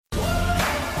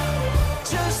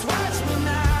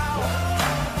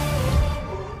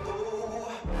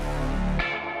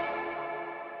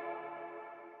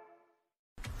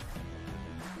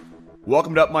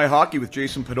Welcome to Up My Hockey with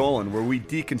Jason Podolin, where we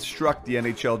deconstruct the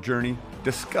NHL journey,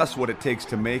 discuss what it takes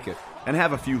to make it, and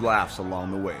have a few laughs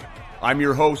along the way. I'm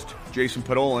your host, Jason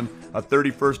Podolin, a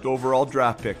 31st overall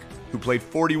draft pick who played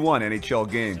 41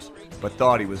 NHL games, but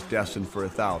thought he was destined for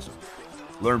 1,000.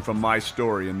 Learn from my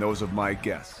story and those of my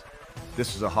guests.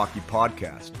 This is a hockey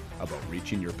podcast about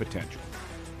reaching your potential.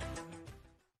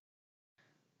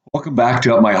 Welcome back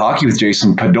to Up My Hockey with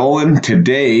Jason Podolin.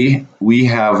 Today, we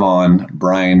have on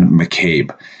Bryan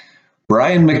McCabe.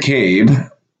 Bryan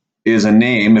McCabe is a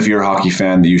name, if you're a hockey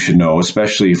fan, that you should know,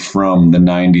 especially from the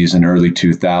 90s and early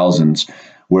 2000s,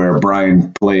 where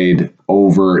Bryan played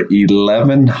over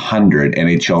 1,100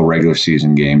 NHL regular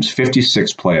season games,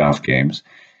 56 playoff games.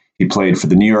 He played for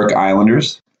the New York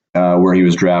Islanders, where he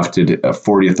was drafted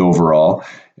 40th overall.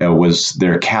 Was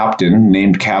their captain,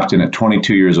 named captain at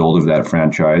 22 years old of that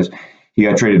franchise. He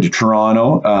got traded to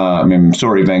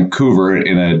Vancouver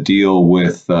in a deal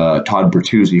with Todd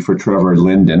Bertuzzi for Trevor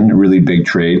Linden, a really big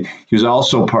trade. He was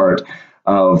also part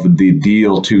of the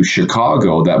deal to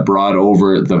Chicago that brought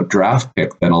over the draft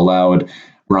pick that allowed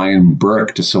Brian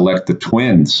Burke to select the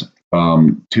Twins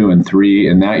 2 and 3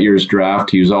 in that year's draft.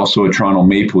 He was also a Toronto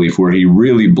Maple Leaf, where he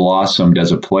really blossomed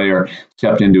as a player,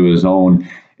 stepped into his own.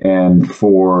 And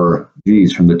from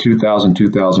the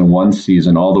 2000-2001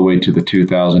 season all the way to the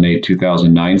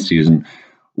 2008-2009 season,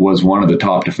 was one of the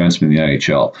top defensemen in the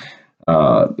NHL.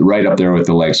 Right up there with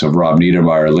the likes of Rob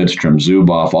Niedermayer, Lidstrom,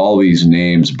 Zubov, all these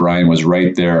names. Bryan was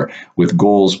right there with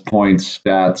goals, points,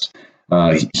 stats.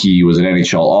 He was an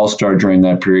NHL All-Star during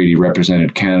that period. He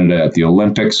represented Canada at the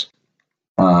Olympics.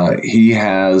 He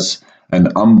has an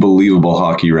unbelievable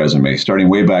hockey resume, starting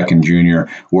way back in junior,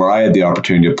 where I had the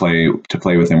opportunity to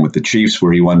play with him with the Chiefs,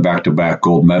 where he won back-to-back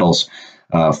gold medals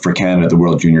for Canada at the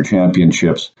World Junior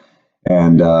Championships,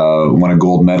 and won a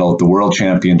gold medal at the World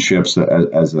Championships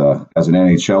as an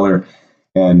NHLer.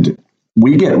 And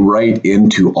we get right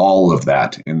into all of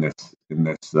that in this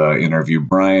interview.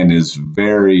 Bryan is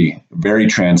very, very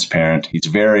transparent. He's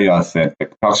very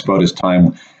authentic. Talks about his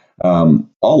time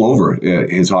all over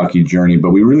his hockey journey, but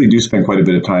we really do spend quite a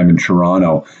bit of time in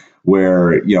Toronto,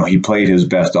 where he played his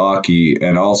best hockey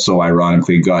and also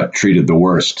ironically got treated the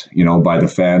worst by the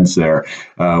fans there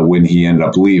when he ended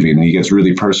up leaving. And he gets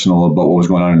really personal about what was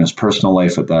going on in his personal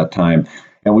life at that time,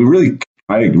 and I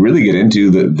really get into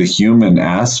the human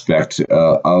aspect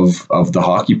of the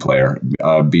hockey player,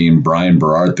 being Bryan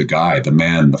Berard, the guy, the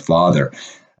man, the father.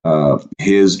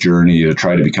 His journey to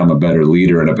try to become a better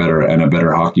leader and a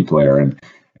better hockey player.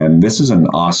 And this is an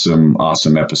awesome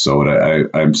episode.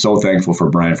 I'm so thankful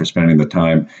for Bryan for spending the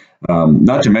time.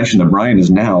 Not to mention that Bryan is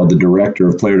now the director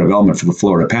of player development for the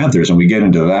Florida Panthers. And we get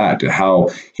into that, how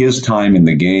his time in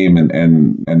the game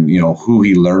and who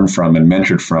he learned from and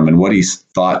mentored from and what he's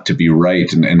thought to be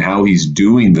right and how he's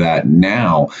doing that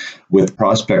now with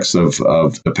prospects of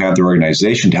the Panther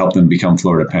organization to help them become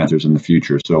Florida Panthers in the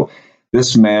future. So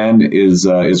this man is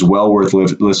well worth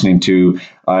listening to.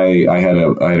 I had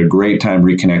a great time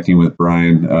reconnecting with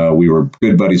Bryan. We were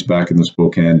good buddies back in the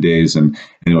Spokane days, and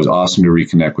it was awesome to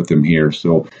reconnect with him here.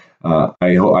 So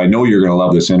I know you're going to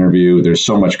love this interview. There's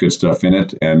so much good stuff in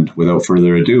it. And without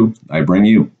further ado, I bring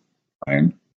you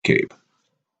Bryan McCabe.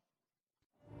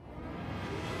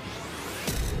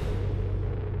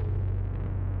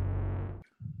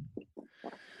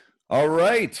 All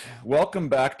right. Welcome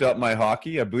back to Up My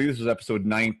Hockey. I believe this is episode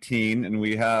 19, and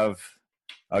we have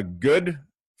a good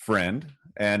friend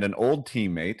and an old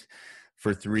teammate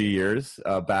for 3 years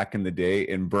back in the day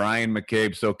in Bryan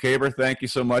McCabe. So, Caber, thank you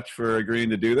so much for agreeing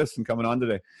to do this and coming on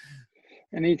today.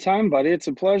 Anytime, buddy. It's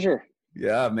a pleasure.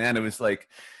 Yeah, man. It was like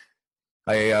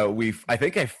I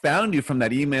think I found you from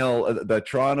that email, the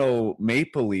Toronto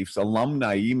Maple Leafs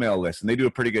alumni email list, and they do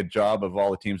a pretty good job of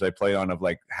all the teams I played on of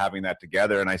like having that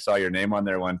together. And I saw your name on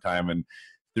there one time and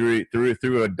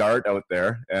threw a dart out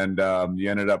there, and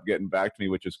you ended up getting back to me,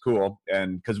 which is cool.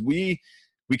 And because we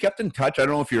kept in touch. I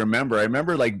don't know if you remember. I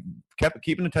remember kept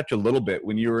keeping in touch a little bit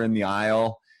when you were in the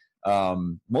Isle.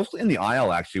 Mostly in the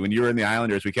Isle, actually. When you were in the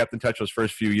Islanders, we kept in touch those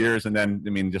first few years, and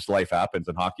then just life happens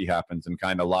and hockey happens, and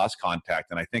kind of lost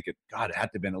contact. And I think it had to have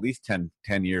been at least 10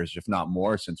 years, if not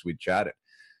more, since we'd chatted.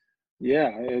 Yeah,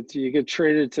 you get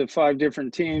traded to 5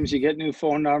 different teams, you get new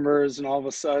phone numbers, and all of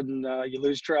a sudden you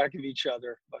lose track of each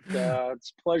other. But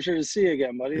it's a pleasure to see you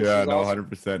again, buddy. Yeah, no, awesome.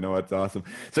 100%. No, that's awesome.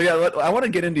 So yeah, I want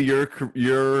to get into your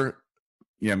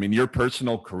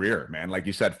personal career, man. Like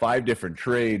you said, 5 different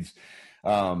trades.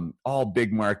 All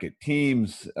big market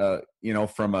teams,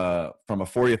 from a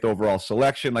 40th overall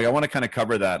selection. Like I want to kind of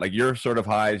cover that, like your sort of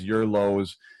highs, your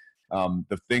lows,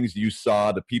 the things you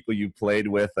saw, the people you played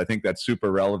with. I think that's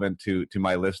super relevant to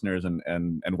my listeners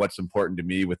and what's important to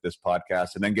me with this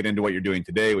podcast. And then get into what you're doing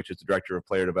today, which is the director of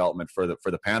player development for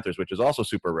the Panthers, which is also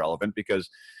super relevant because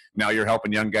now you're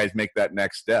helping young guys make that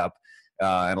next step.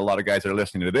 And a lot of guys that are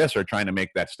listening to this are trying to make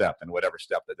that step and whatever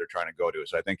step that they're trying to go to.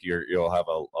 So I think you'll have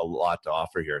a lot to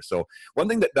offer here. So one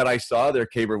thing that I saw there,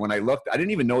 Kaber, when I looked, I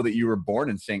didn't even know that you were born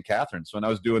in St. Catharines. So when I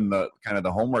was doing the kind of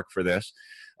the homework for this,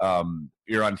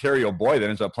 you're an Ontario boy that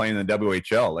ends up playing in the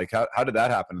WHL. Like how did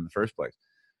that happen in the first place?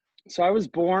 So I was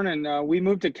born and we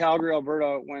moved to Calgary,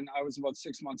 Alberta when I was about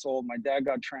 6 months old. My dad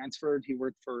got transferred. He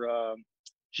worked for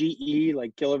GE,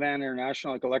 like Gillivan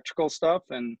International, like electrical stuff.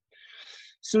 And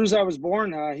as soon as I was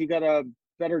born, he got a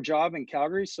better job in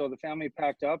Calgary. So the family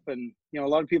packed up and, a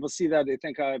lot of people see that. They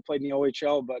think I played in the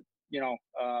OHL, but,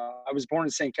 I was born in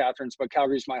St. Catharines, but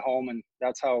Calgary's my home. And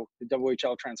that's how the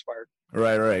WHL transpired.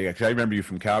 Right. Yeah, 'cause I remember you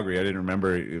from Calgary. I didn't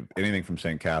remember anything from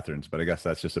St. Catharines, but I guess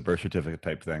that's just a birth certificate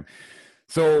type thing.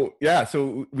 So, yeah,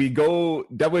 so we go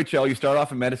WHL, you start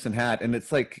off in Medicine Hat, and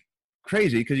it's like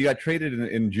crazy because you got traded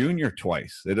in junior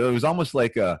twice. It was almost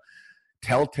like a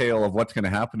telltale of what's going to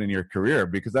happen in your career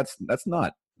because that's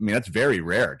not, I mean, that's very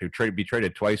rare to be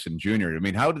traded twice in junior. I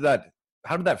mean, how did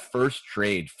that first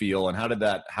trade feel, and how did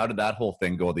that whole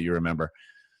thing go that you remember?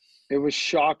 It was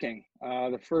shocking.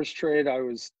 The first trade, I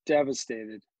was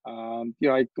devastated.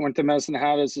 I went to Medicine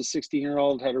Hat as a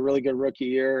 16-year-old, had a really good rookie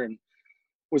year, and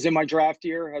was in my draft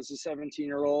year as a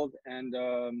 17-year-old. And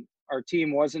our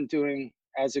team wasn't doing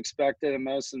as expected in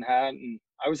Medicine Hat, and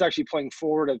I was actually playing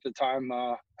forward at the time,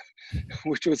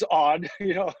 which was odd,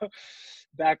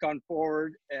 back on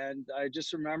forward. And I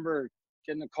just remember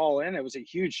getting a call in. It was a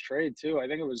huge trade too. I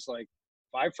think it was like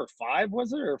 5 for 5,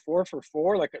 was it, or 4 for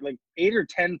 4? Like 8 or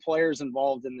 10 players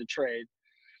involved in the trade.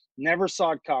 Never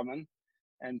saw it coming,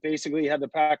 and basically had to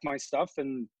pack my stuff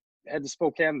and head to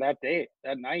Spokane that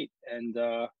night. And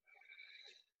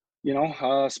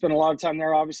spent a lot of time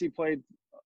there. Obviously, played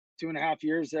 2.5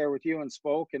 years there with you and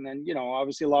Spoke. And then,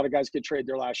 obviously a lot of guys get traded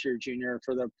their last year junior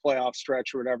for the playoff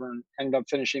stretch or whatever, and ended up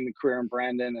finishing the career in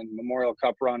Brandon and Memorial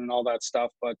Cup run and all that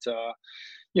stuff. But,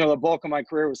 the bulk of my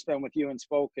career was spent with you and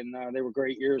Spoke, and they were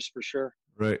great years for sure.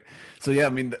 Right. So, yeah, I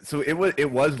mean, so it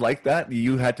was like that.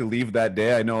 You had to leave that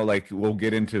day. I know, like, we'll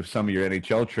get into some of your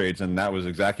NHL trades, and that was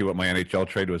exactly what my NHL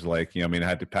trade was like. I mean, I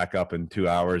had to pack up in 2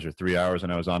 hours or 3 hours,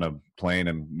 and I was on a plane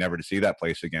and never to see that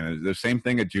place again. It was the same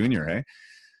thing at junior, eh?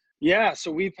 Yeah,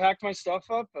 so we packed my stuff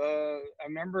up. I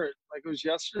remember it like it was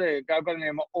yesterday. A guy by the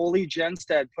name of Ole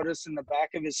Jenstad put us in the back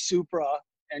of his Supra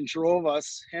and drove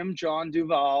us, him, John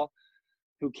Duval,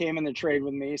 who came in the trade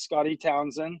with me, Scotty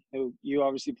Townsend, who you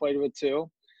obviously played with too.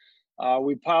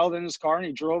 We piled in his car, and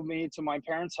he drove me to my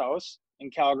parents' house in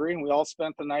Calgary, and we all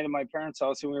spent the night at my parents'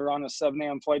 house, and we were on a 7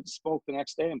 a.m. flight to Spoke the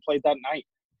next day and played that night.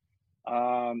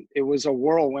 It was a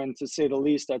whirlwind, to say the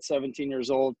least, at 17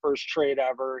 years old, first trade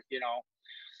ever,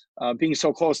 being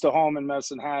so close to home in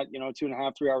Medicine Hat,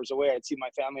 2.5, 3 hours away, I'd see my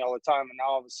family all the time. And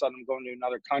now all of a sudden I'm going to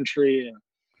another country. And,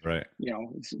 right.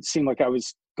 It seemed like I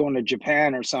was going to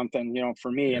Japan or something, for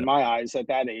me, in my eyes at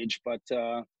that age. But,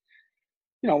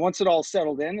 once it all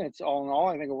settled in, it's all in all,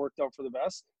 I think it worked out for the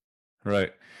best.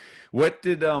 Right. What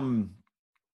did, maybe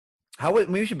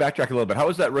you should backtrack a little bit. How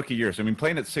was that rookie year? So, I mean,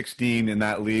 playing at 16 in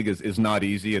that league is not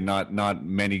easy, and not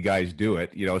many guys do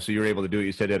it, so you're able to do it.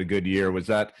 You said you had a good year.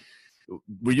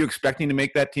 Were you expecting to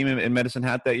make that team in Medicine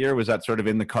Hat that year? Was that sort of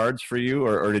in the cards for you,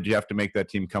 or did you have to make that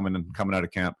team coming out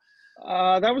of camp?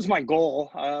 That was my goal.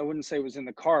 I wouldn't say it was in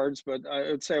the cards, but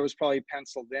I would say it was probably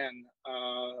penciled in.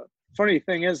 Funny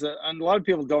thing is that, and a lot of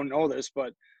people don't know this,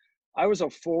 but I was a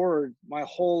forward my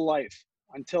whole life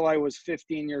until I was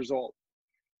 15 years old.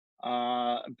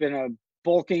 I've been a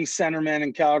bulking centerman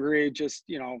in Calgary, just,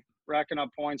 racking up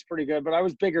points pretty good, but I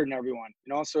was bigger than everyone,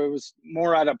 so it was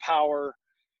more out of power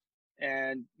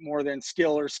and more than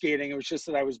skill or skating. It was just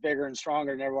that I was bigger and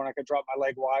stronger than everyone. I could drop my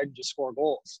leg wide and just score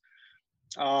goals.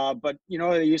 But,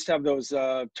 they used to have those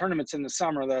tournaments in the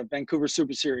summer, the Vancouver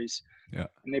Super Series. Yeah.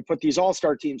 And they put these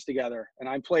all-star teams together. And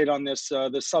I played on this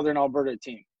the Southern Alberta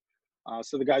team.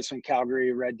 So the guys from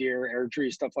Calgary, Red Deer,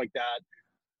 Airdrie, stuff like that.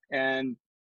 And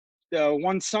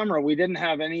one summer, we didn't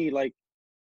have any,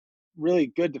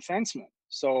 really good defensemen.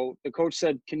 So the coach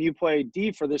said, "Can you play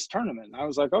D for this tournament?" And I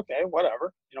was like, "Okay,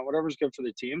 whatever. Whatever's good for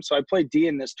the team." So I played D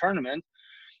in this tournament,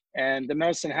 and the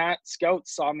Medicine Hat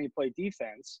scouts saw me play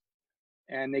defense,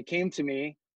 and they came to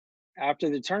me after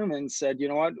the tournament and said, "You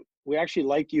know what? We actually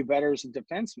like you better as a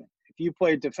defenseman. If you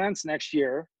play defense next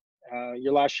year,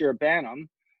 your last year at Bantam,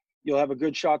 you'll have a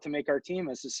good shot to make our team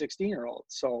as a 16-year-old."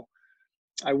 So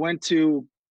I went to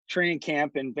training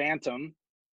camp in Bantam,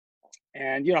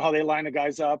 And you know how they line the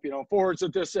guys up, you know, forwards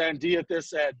at this end, D at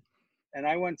this end. And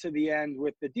I went to the end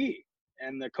with the D.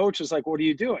 And the coach was like, "What are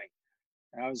you doing?"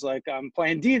 And I was like, "I'm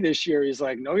playing D this year." He's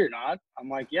like, "No, you're not." I'm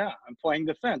like, "Yeah, I'm playing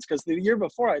defense." Because the year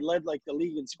before I led like the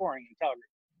league in scoring in Calgary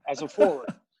as a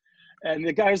forward. And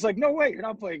the guy was like, "No way, you're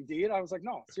not playing D." And I was like,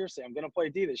 "No, seriously, I'm going to play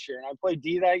D this year." And I played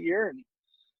D that year and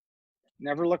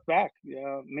never looked back.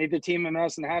 Made the team in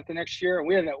Medicine Hat the next year. And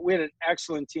we had an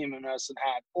excellent team in Medicine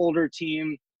Hat, older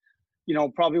team, you know,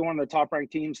 probably one of the top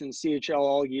ranked teams in CHL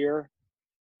all year.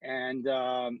 And,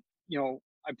 you know,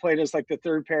 I played as like the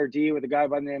third pair D with a guy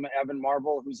by the name of Evan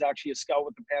Marble, who's actually a scout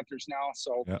with the Panthers now.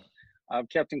 So Yeah. I've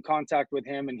kept in contact with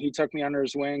him, and he took me under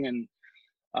his wing. And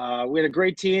we had a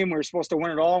great team. We were supposed to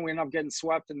win it all. And we ended up getting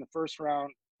swept in the first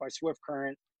round by Swift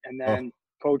Current. And then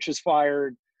coach is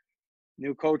fired,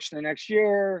 new coach the next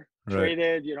year,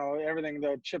 traded, you know, everything,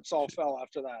 the chips all fell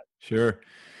after that. Sure.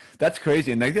 That's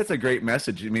crazy. And I think that's a great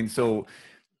message. I mean, so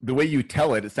the way you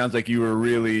tell it, it sounds like you were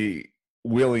really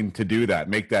willing to do that,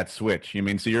 make that switch. You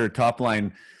mean, so you're a top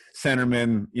line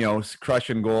centerman, you know,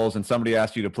 crushing goals, and somebody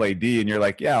asked you to play D and you're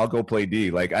like, yeah, I'll go play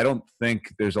D. Like, I don't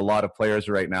think there's a lot of players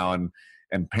right now, and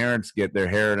parents get their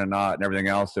hair in a knot and everything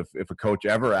else if a coach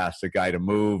ever asks a guy to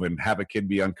move and have a kid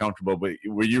be uncomfortable. But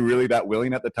were you really that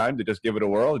willing at the time to just give it a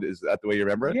whirl? Is that the way you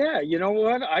remember it? Yeah, you know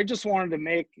what? I just wanted to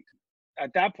make,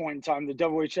 at that point in time, the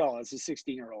WHL as a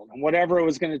 16-year-old. And whatever it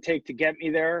was going to take to get me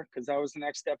there, because that was the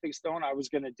next stepping stone, I was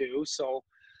going to do. So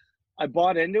I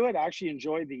bought into it. I actually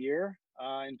enjoyed the year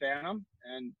in Bantam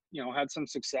and, you know, had some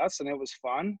success, and it was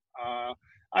fun.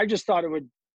 I just thought it would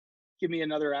give me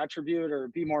another attribute or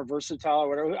be more versatile or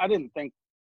whatever. I don't think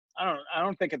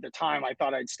at the time I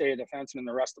thought I'd stay a defenseman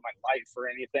the rest of my life or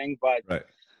anything, but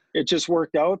it just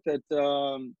worked out that,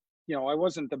 you know, I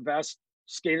wasn't the best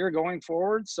skater going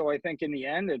forward. So I think in the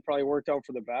end, it probably worked out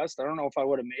for the best. I don't know if I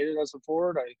would have made it as a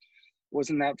forward. I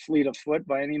wasn't that fleet of foot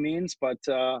by any means, but,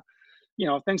 you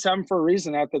know, things happen for a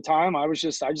reason. At the time, I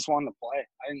just wanted to play.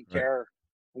 I didn't care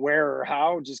where or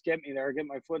how, just get me there, get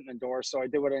my foot in the door. So I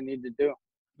did what I needed to do.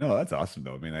 No, that's awesome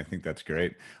though. I mean, I think that's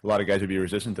great. A lot of guys would be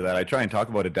resistant to that. I try and talk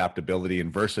about adaptability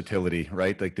and versatility,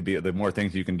 right? Like the more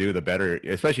things you can do, the better,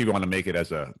 especially if you want to make it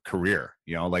as a career,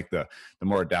 you know, like the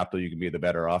more adaptable you can be, the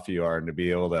better off you are. And to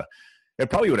be able to, it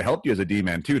probably would have helped you as a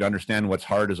D-man too, to understand what's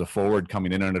hard as a forward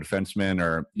coming in on a defenseman,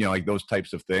 or, you know, like those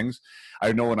types of things.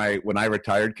 I know when I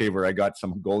retired, Kaver, I got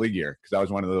some goalie gear because I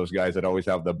was one of those guys that always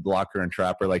have the blocker and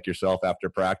trapper like yourself after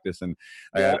practice. And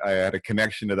I had a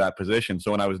connection to that position.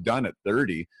 So when I was done at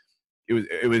 30,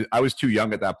 I was too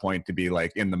young at that point to be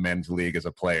like in the men's league as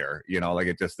a player, you know, like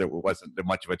it wasn't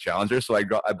much of a challenger. So I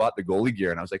bought the goalie gear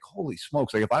and I was like, holy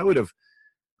smokes. Like if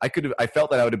I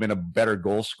felt that I would have been a better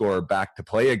goal scorer back to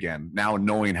play again, now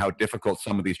knowing how difficult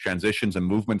some of these transitions and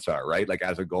movements are, right? Like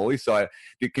as a goalie. So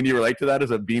can you relate to that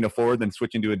as being a forward then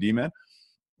switching to a D-man?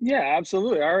 Yeah,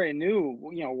 absolutely. I already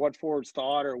knew, you know, what forwards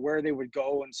thought or where they would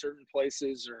go in certain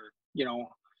places, or, you know,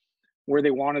 where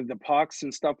they wanted the pucks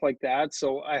and stuff like that.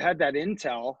 So I had that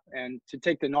intel, and to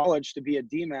take the knowledge to be a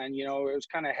D-man, you know, it was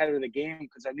kind of ahead of the game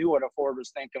because I knew what a forward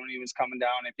was thinking when he was coming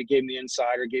down, if he gave me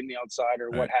inside or gave me outside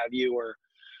or what have you, or,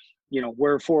 you know,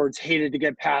 where forwards hated to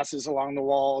get passes along the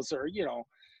walls or, you know,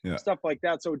 stuff like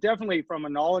that. So definitely from a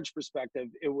knowledge perspective,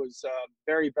 it was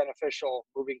very beneficial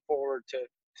moving forward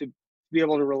to be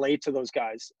able to relate to those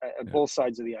guys at both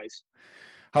sides of the ice.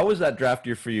 How was that draft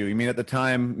year for you? I mean, at the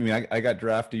time, I mean, I got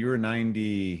drafted, you were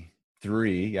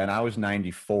 93 and I was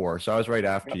 94. So I was right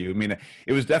after you. I mean,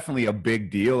 it was definitely a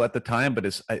big deal at the time, but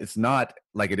it's not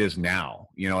like it is now,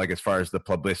 you know, like as far as the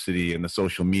publicity and the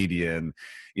social media and,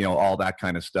 you know, all that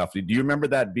kind of stuff. Do you remember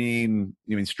that being,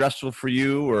 I mean, stressful for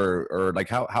you or like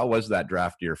how was that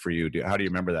draft year for you? How do you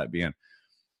remember that being?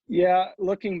 Yeah.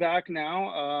 Looking back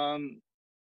now,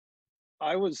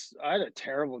 I had a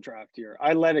terrible draft year.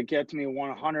 I let it get to me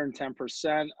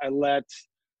 110%. I let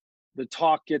the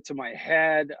talk get to my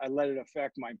head. I let it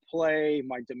affect my play,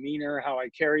 my demeanor, how I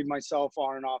carried myself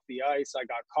on and off the ice. I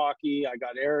got cocky, I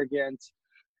got arrogant,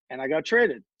 and I got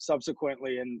traded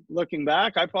subsequently. And looking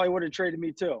back, I probably would have traded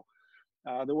me too.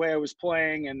 The way I was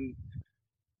playing and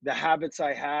the habits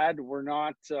I had were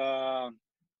not,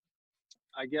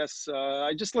 I guess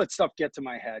I just let stuff get to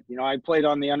my head. You know, I played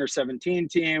on the under 17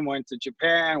 team, went to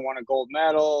Japan, won a gold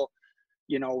medal,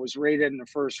 you know, was rated in the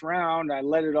first round. I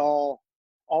let it all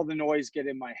the noise get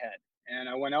in my head. And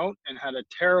I went out and had a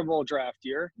terrible draft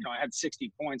year. You know, I had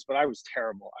 60 points, but I was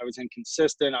terrible. I was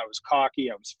inconsistent. I was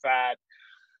cocky. I was fat.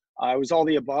 I was all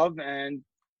the above. And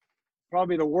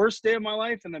probably the worst day of my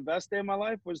life and the best day of my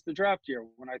life was the draft year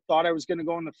when I thought I was going to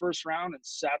go in the first round and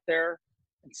sat there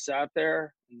and sat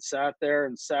there and sat there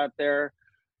and sat there.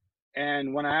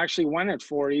 And when I actually went at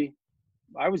 40,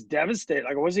 I was devastated.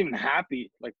 Like I wasn't even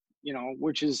happy, like, you know,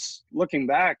 which is looking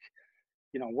back,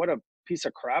 you know, what a piece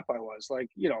of crap I was. Like,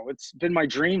 you know, it's been my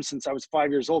dream since I was 5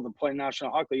 years old to play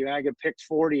National Hockey League. And I get picked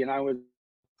 40 and I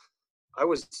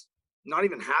was not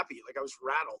even happy. Like I was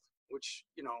rattled, which,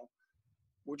 you know,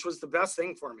 which was the best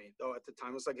thing for me though at the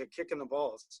time. It was like a kick in the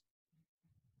balls.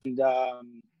 And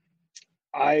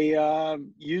I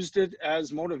used it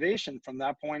as motivation from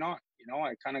that point on. You know,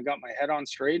 I kind of got my head on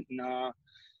straight, and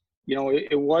you know,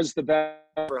 it was the best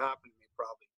that ever happened to me.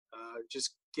 Probably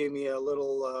just gave me a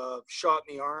little shot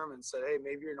in the arm and said, "Hey,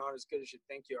 maybe you're not as good as you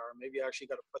think you are. Maybe you actually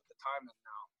got to put the time in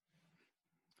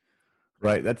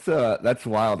Right. That's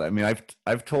wild. I mean,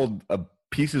 I've told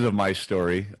pieces of my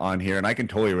story on here, and I can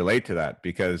totally relate to that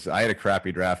because I had a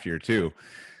crappy draft year too.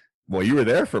 Well, you were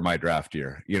there for my draft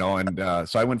year, you know, and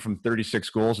so I went from 36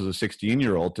 goals as a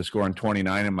 16-year-old to scoring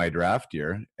 29 in my draft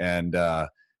year, and I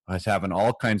was having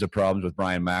all kinds of problems with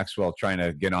Brian Maxwell trying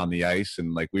to get on the ice,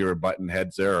 and like we were butting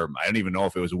heads there, or I don't even know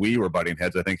if it was we were butting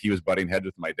heads. I think he was butting heads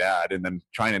with my dad, and then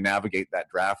trying to navigate that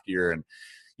draft year. And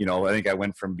you know, I think I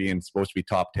went from being supposed to be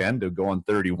top 10 to going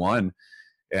 31,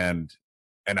 and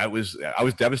I was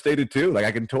devastated too. Like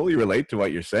I can totally relate to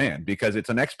what you're saying because it's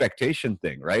an expectation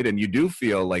thing, right? And you do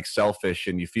feel like selfish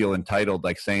and you feel entitled,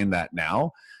 like saying that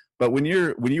now. But when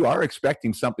you are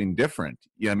expecting something different,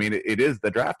 you know, I mean, it is,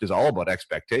 the draft is all about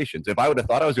expectations. If I would have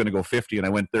thought I was going to go 50 and I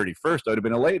went 31st, I would have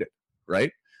been elated,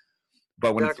 right?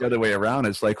 But when it's the other way around,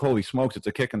 it's like, holy smokes, it's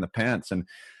a kick in the pants. And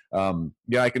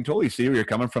yeah, I can totally see where you're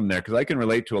coming from there because I can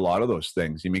relate to a lot of those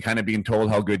things. I mean, kind of being told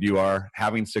how good you are,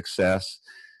 having success,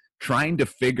 trying to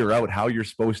figure out how you're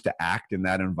supposed to act in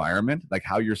that environment, like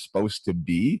how you're supposed to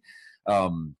be.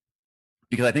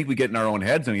 Because I think we get in our own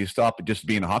heads and you stop just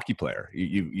being a hockey player.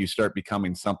 You start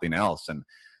becoming something else. And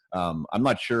I'm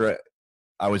not sure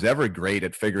I was ever great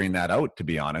at figuring that out, to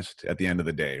be honest, at the end of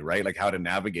the day, right? Like how to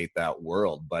navigate that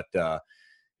world. But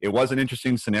it was an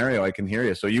interesting scenario. I can hear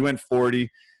you. So you went 40.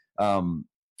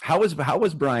 How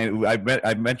was Brian?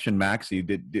 I mentioned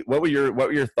Maxi. What were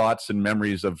your thoughts and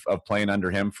memories of playing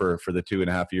under him for the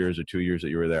 2.5 years or 2 years that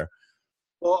you were there?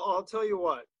 Well, I'll tell you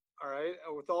what. All right,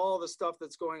 with all the stuff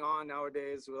that's going on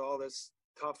nowadays, with all this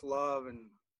tough love, and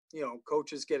you know,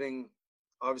 coaches getting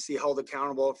obviously held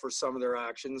accountable for some of their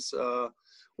actions,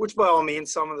 which by all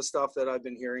means, some of the stuff that I've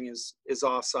been hearing is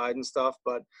offside and stuff,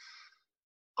 but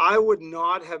I would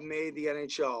not have made the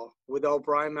NHL without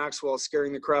Brian Maxwell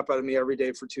scaring the crap out of me every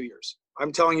day for 2 years.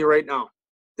 I'm telling you right now,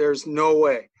 there's no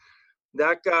way.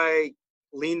 That guy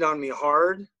leaned on me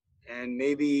hard and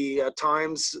maybe at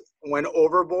times went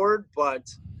overboard, but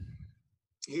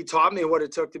he taught me what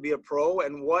it took to be a pro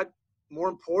and what, more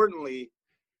importantly,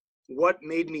 what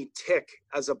made me tick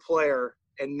as a player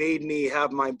and made me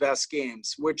have my best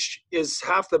games, which is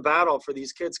half the battle for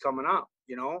these kids coming up,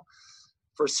 you know.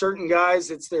 For certain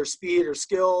guys, it's their speed or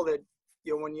skill that,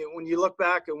 you know, when you look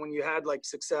back and when you had like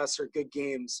success or good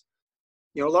games,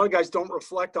 you know, a lot of guys don't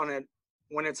reflect on it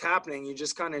when it's happening. You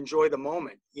just kind of enjoy the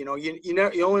moment. You know,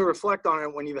 you only reflect on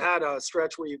it when you've had a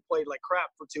stretch where you played like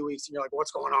crap for 2 weeks and you're like,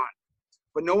 what's going on?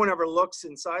 But no one ever looks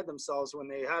inside themselves when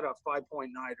they had a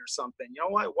 5-point night or something. You know,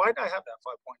 why did I have that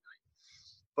 5-point night?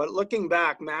 But looking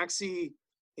back, Maxi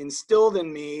instilled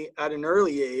in me at an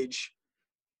early age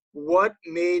what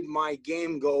made my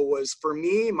game go was, for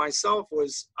me, myself,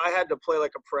 was I had to play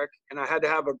like a prick and I had to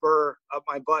have a burr up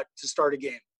my butt to start a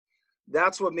game.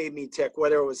 That's what made me tick,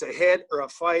 whether it was a hit or a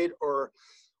fight or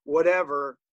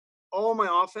whatever. All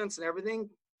my offense and everything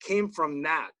came from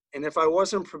that. And if I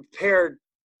wasn't prepared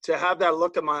to have that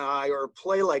look in my eye or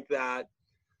play like that,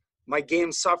 my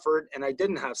game suffered and I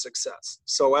didn't have success.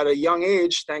 So at a young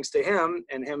age, thanks to him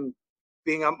and him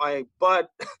being up my butt,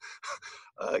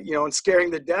 you know, and scaring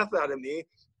the death out of me,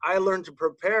 I learned to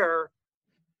prepare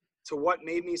to what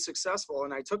made me successful.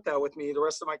 And I took that with me the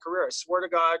rest of my career. I swear to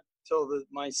God, till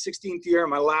my 16th year,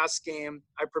 my last game,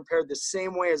 I prepared the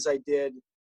same way as I did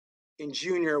in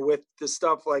junior with the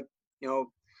stuff like, you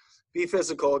know, be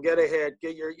physical, get a hit,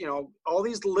 get your, you know, all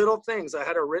these little things. I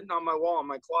had it written on my wall in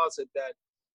my closet that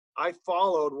I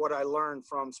followed what I learned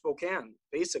from Spokane,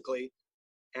 basically.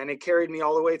 And it carried me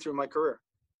all the way through my career.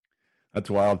 That's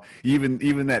wild.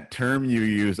 Even that term you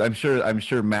use, I'm sure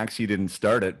Maxi didn't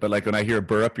start it, but like when I hear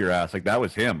 "burr up your ass," like that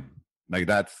was him. Like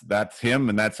that's him,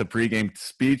 and that's a pregame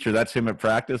speech, or that's him at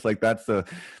practice. Like that's the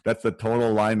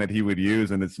total line that he would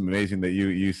use, and it's amazing that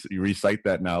you recite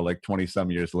that now, like 20 some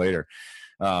years later.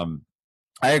 I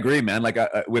agree, man. Like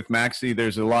with Maxi,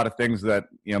 there's a lot of things that,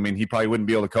 you know, I mean, he probably wouldn't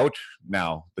be able to coach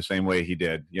now the same way he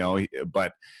did, you know,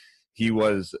 but he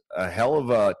was a hell of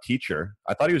a teacher.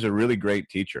 I thought he was a really great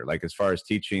teacher, like as far as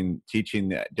teaching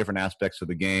different aspects of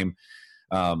the game.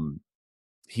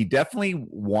 He definitely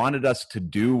wanted us to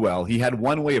do well. He had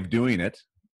one way of doing it,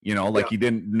 he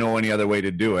didn't know any other way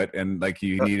to do it. And like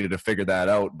he needed to figure that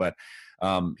out. But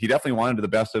he definitely wanted the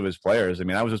best of his players. I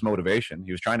mean, that was his motivation.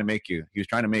 He was trying to make you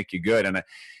good. And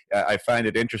I find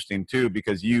it interesting too,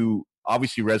 because you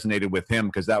obviously resonated with him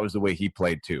because that was the way he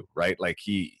played too, right? Like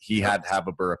he had to have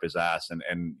a burr up his ass,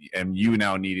 and you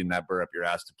now needing that burr up your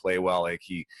ass to play well. Like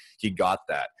he got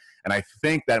that. And I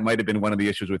think that might have been one of the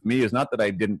issues with me, is not that I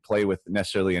didn't play with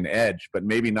necessarily an edge, but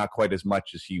maybe not quite as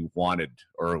much as he wanted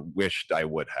or wished I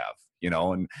would have,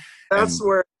 and that's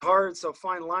where it's hard. It's a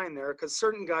fine line there, because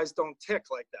certain guys don't tick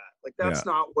like that. Like that's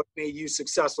not what made you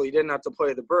successful. You didn't have to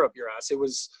play the burr up your ass. It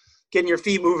was getting your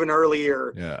feet moving early,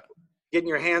 or getting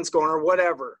your hands going, or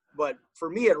whatever. But for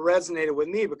me, it resonated with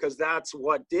me because that's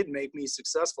what did make me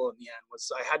successful in the end. Was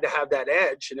I had to have that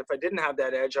edge, and if I didn't have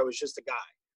that edge, I was just a guy.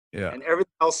 Yeah. And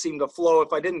everything else seemed to flow.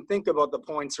 If I didn't think about the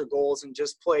points or goals and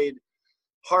just played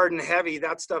hard and heavy,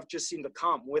 that stuff just seemed to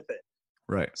come with it.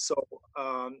 Right. So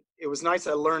it was nice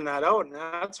I learned that out. And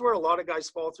that's where a lot of guys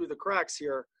fall through the cracks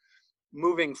here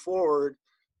moving forward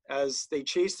as they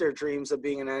chase their dreams of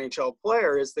being an NHL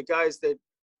player, is the guys that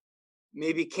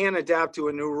maybe can adapt to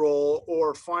a new role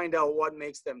or find out what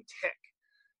makes them tick.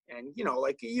 And,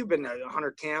 like you've been at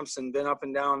 100 camps and been up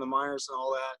and down the minors and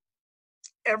all that.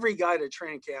 Every guy at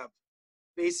training camp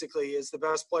basically is the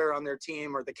best player on their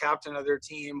team or the captain of their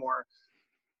team, or,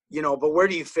 but where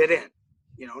do you fit in?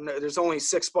 There's only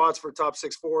 6 spots for top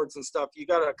 6 forwards and stuff. You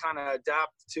got to kind of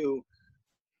adapt to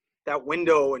that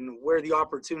window and where the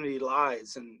opportunity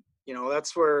lies. And,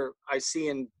 that's where I see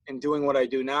in doing what I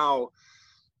do now,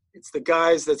 it's the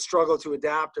guys that struggle to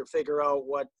adapt or figure out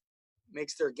what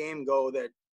makes their game go that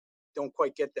don't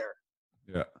quite get there.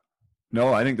 Yeah.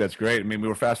 No, I think that's great. I mean, we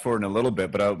were fast forwarding a little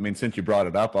bit, but I mean, since you brought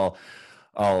it up,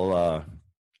 I'll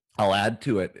add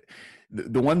to it.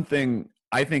 The one thing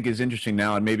I think is interesting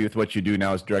now, and maybe with what you do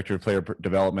now as director of player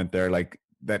development there, like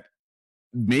that,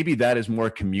 maybe that is more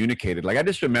communicated. Like I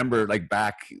just remember, like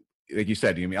back, like you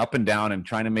said, up and down and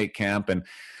trying to make camp, and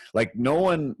like no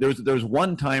one. There was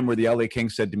one time where the LA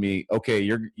Kings said to me, "Okay,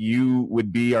 you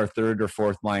would be our 3rd or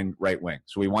 4th line right wing,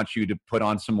 so we want you to put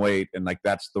on some weight, and like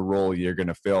that's the role you're going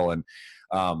to fill." And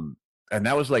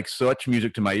that was like such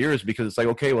music to my ears, because it's like,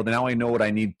 okay, well now I know what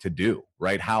I need to do,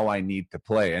 right? How I need to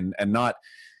play, and not,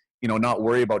 not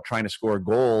worry about trying to score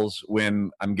goals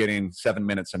when I'm getting 7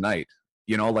 minutes a night.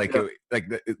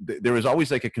 There was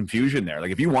always like a confusion there.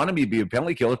 Like if you want me to be a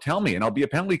penalty killer, tell me and I'll be a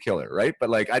penalty killer, right? But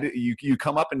like you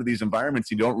come up into these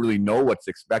environments, you don't really know what's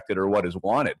expected or what is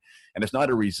wanted, and it's not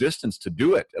a resistance to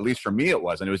do it. At least for me, it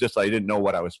wasn't. It was just I didn't know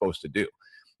what I was supposed to do.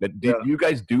 But do you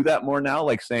guys do that more now?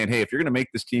 Like saying, hey, if you're going to make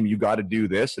this team, you got to do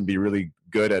this and be really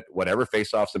good at whatever,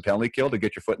 face-offs and penalty kill to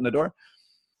get your foot in the door?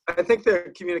 I think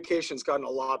the communication's gotten a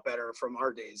lot better from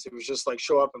our days. It was just like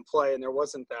show up and play, and there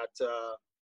wasn't that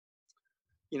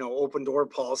open door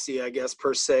policy, I guess,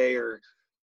 per se, or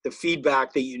the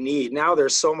feedback that you need. Now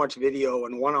there's so much video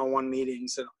and one-on-one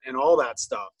meetings and all that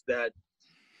stuff that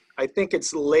I think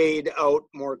it's laid out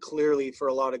more clearly for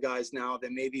a lot of guys now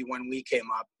than maybe when we came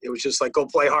up. It was just like, go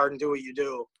play hard and do what you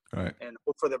do, right, and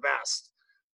hope for the best.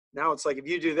 Now it's like, if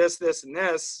you do this, this, and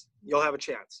this, you'll have a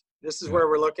chance. This is where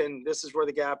we're looking. This is where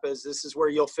the gap is. This is where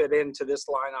you'll fit into this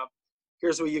lineup.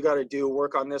 Here's what you got to do.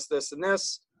 Work on this, this, and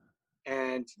this,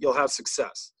 and you'll have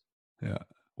success. Yeah.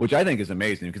 Which I think is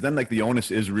amazing, because then like the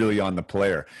onus is really on the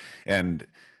player. And,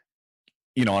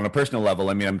 on a personal level,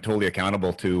 I mean, I'm totally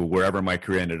accountable to wherever my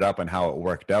career ended up and how it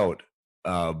worked out.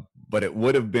 But it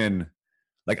would have been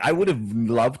like, I would have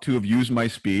loved to have used my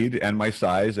speed and my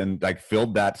size and like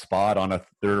filled that spot on a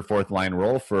 3rd or 4th line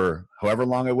role for however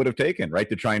long it would have taken, right?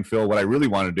 To try and fill what I really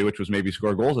wanted to do, which was maybe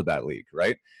score goals at that league.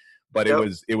 Right. But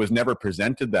it was never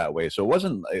presented that way. So it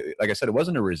wasn't, like I said, it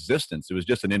wasn't a resistance. It was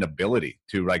just an inability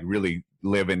to like really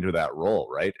live into that role.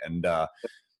 Right.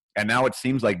 And now it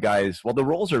seems like guys, well, the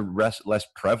roles are less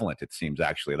prevalent. It seems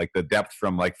actually like the depth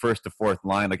from like 1st to 4th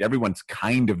line, like everyone's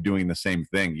kind of doing the same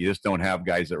thing. You just don't have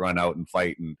guys that run out and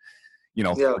fight and,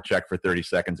 check for 30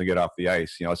 seconds and get off the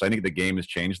ice, So I think the game has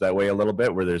changed that way a little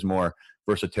bit, where there's more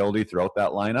versatility throughout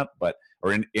that lineup,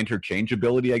 or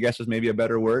interchangeability, I guess is maybe a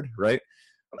better word. Right.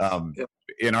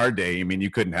 In our day, I mean, you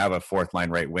couldn't have a 4th line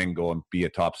right wing go and be a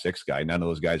top 6 guy. None of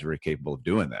those guys were capable of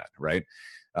doing that, right?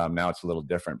 Now it's a little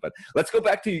different. But let's go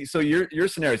back to your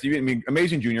scenarios. I mean,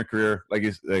 amazing junior career,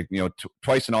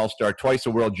 twice an All-Star, twice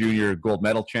a World Junior gold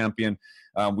medal champion.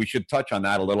 We should touch on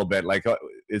that a little bit. Like,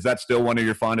 is that still one of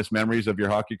your fondest memories of your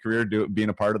hockey career, being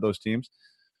a part of those teams?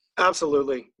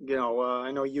 Absolutely.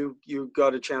 I know you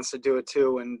got a chance to do it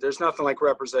too, and there's nothing like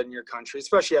representing your country,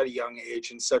 especially at a young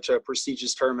age in such a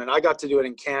prestigious tournament. I got to do it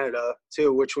in Canada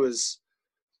too, which was,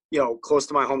 close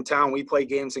to my hometown. We play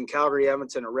games in Calgary,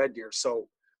 Edmonton, or Red Deer, so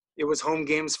it was home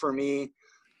games for me.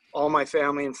 All my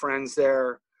family and friends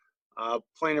there,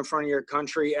 playing in front of your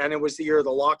country, and it was the year of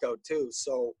the lockout too,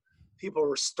 so people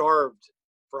were starved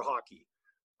for hockey.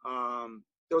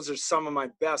 Those are some of my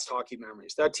best hockey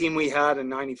memories. That team we had in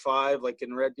 '95, like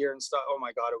in Red Deer and stuff. Oh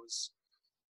my God, it was,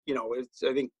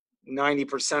 I think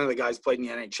 90% of the guys played in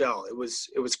the NHL. It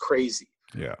was crazy.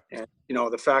 Yeah. And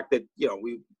the fact that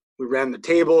we ran the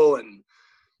table, and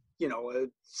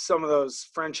some of those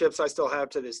friendships I still have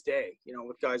to this day.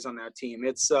 With guys on that team,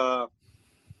 it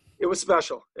was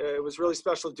special. It was really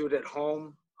special to do it at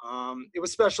home. It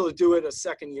was special to do it a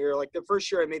second year. Like the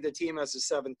first year I made the team as a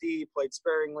 7th, played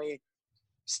sparingly.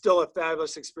 Still a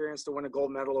fabulous experience to win a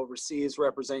gold medal overseas,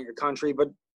 represent your country, but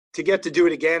to get to do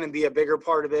it again and be a bigger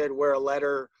part of it, wear a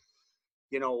letter,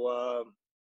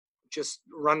 just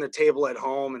run the table at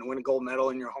home and win a gold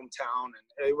medal in your hometown.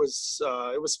 And it was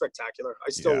spectacular. I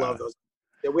still love those.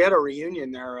 Yeah, we had a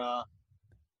reunion there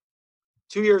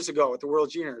 2 years ago at the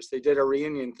World Juniors. They did a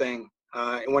reunion thing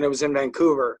when it was in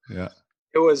Vancouver. Yeah.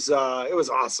 It was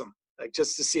awesome. Like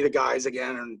just to see the guys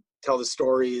again and tell the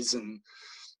stories, and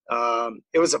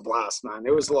it was a blast, man.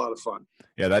 It was a lot of fun.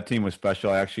 Yeah, that team was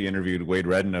special. I actually interviewed Wade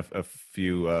Redden a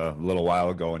little while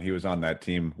ago, and he was on that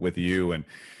team with you. And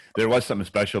there was something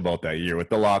special about that year with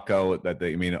the lockout.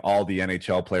 All the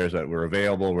NHL players that were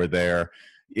available were there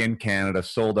in Canada,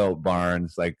 sold out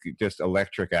barns, like just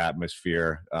electric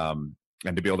atmosphere.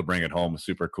 And to be able to bring it home was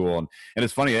super cool. And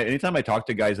it's funny, anytime I talk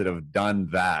to guys that have done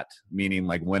that, meaning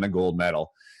like win a gold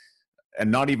medal, and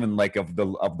not even like of the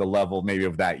level maybe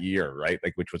of that year, right?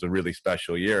 Like, which was a really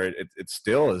special year. It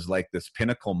still is like this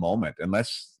pinnacle moment,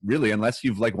 unless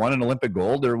you've like won an Olympic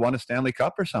gold or won a Stanley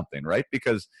Cup or something, right?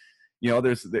 Because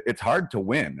it's hard to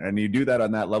win, and you do that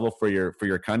on that level for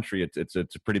your country. It's a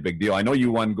pretty big deal. I know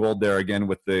you won gold there again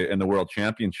in the World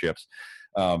Championships.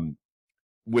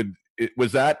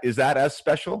 Is that as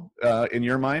special in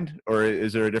your mind, or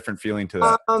is there a different feeling to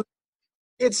that?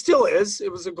 It still is.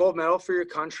 It was a gold medal for your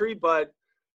country, but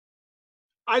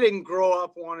I didn't grow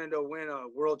up wanting to win a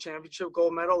world championship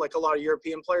gold medal like a lot of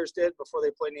European players did before they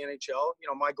played in the NHL.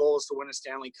 My goal is to win a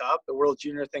Stanley Cup. The World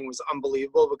Junior thing was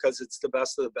unbelievable because it's the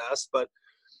best of the best, but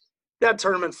that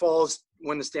tournament falls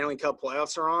when the Stanley Cup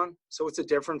playoffs are on. So it's a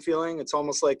different feeling. It's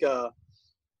almost like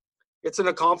it's an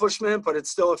accomplishment, but it's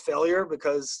still a failure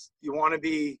because you want to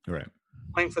be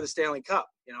playing for the Stanley Cup.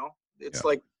 It's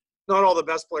like, not all the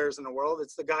best players in the world.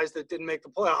 It's the guys that didn't make the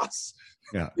playoffs.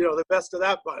 Yeah. The best of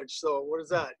that bunch. So what does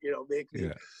that, make me?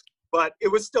 Yeah. But it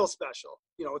was still special.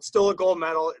 It's still a gold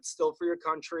medal. It's still for your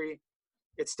country.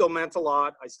 It still meant a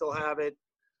lot. I still have it.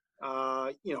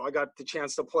 I got the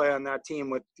chance to play on that team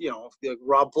with,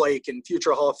 Rob Blake and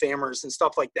future Hall of Famers and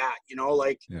stuff like that.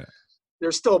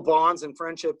 There's still bonds and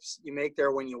friendships you make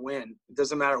there when you win. It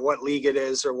doesn't matter what league it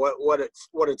is or what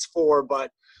it's for,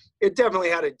 but it definitely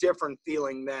had a different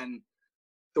feeling than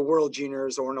the World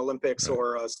Juniors or an Olympics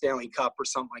or a Stanley Cup or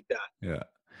something like that.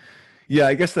 Yeah.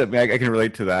 I guess that I can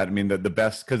relate to that. I mean, the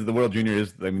best, because the World Junior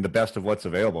is, the best of what's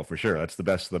available for sure. That's the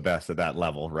best of the best at that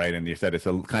level, right? And you said it's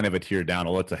a kind of a tier down.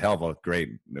 Although it's a hell of a great.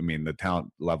 The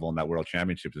talent level in that World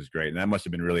Championships is great, and that must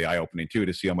have been really eye opening too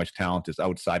to see how much talent is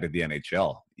outside of the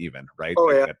NHL, even, right?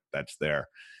 Oh yeah, that's there.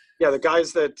 Yeah, the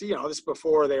guys that this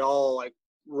before they all like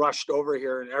rushed over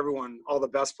here, and all the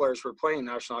best players were playing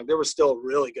National League. There were still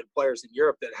really good players in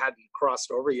Europe that hadn't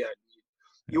crossed over yet.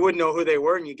 You wouldn't know who they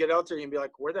were, and you get out there and you'd be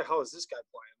like, where the hell is this guy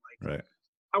playing? Like,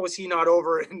 how was he not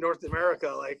over in North America?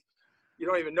 Like, you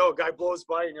don't even know. A guy blows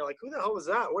by and you're like, who the hell was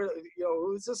that? Where,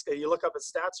 who's this guy? You look up his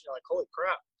stats and you're like, holy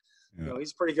crap. Yeah.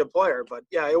 He's a pretty good player. But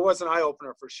yeah, it was an eye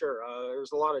opener for sure.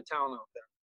 There's a lot of talent out there.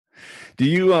 Do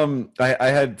you I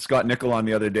had Scott Nickel on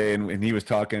the other day, and he was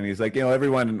talking, and he's like,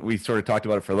 everyone, we sort of talked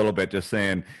about it for a little bit, just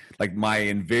saying like my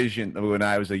envision when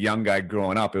I was a young guy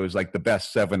growing up, it was like the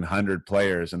best 700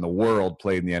 players in the world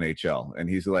played in the NHL. And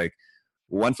he's like,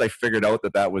 once I figured out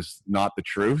that was not the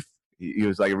truth, he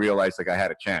was like, I realized like I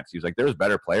had a chance. He was like, there's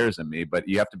better players than me, but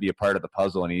you have to be a part of the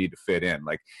puzzle and you need to fit in.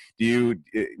 Like,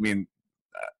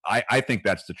 I think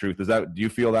that's the truth. Do you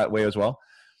feel that way as well?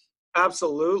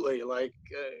 Absolutely. Like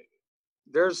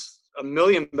there's a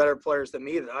million better players than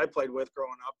me that I played with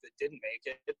growing up that didn't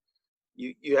make it.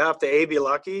 You have to A, be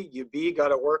lucky, you B, got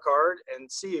to work hard,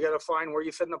 and C, you got to find where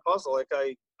you fit in the puzzle. Like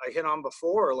I hit on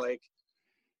before, like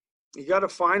you got to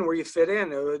find where you fit in.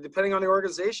 Depending on the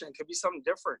organization, it could be something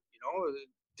different.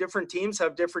 Different teams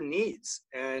have different needs,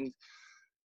 and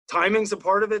timing's a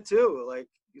part of it too. Like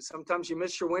sometimes you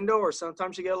miss your window or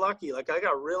sometimes you get lucky. Like I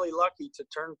got really lucky to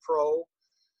turn pro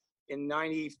in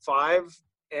 95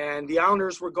 and the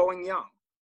Islanders were going young.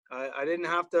 I didn't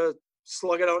have to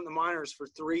slug it out in the minors for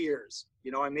 3 years.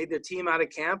 You know, I made the team out of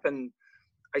camp and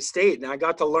I stayed and I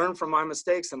got to learn from my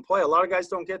mistakes and play. A lot of guys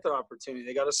don't get that opportunity.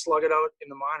 They got to slug it out in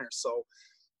the minors. So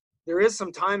there is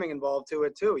some timing involved to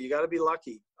it too. You got to be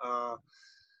lucky.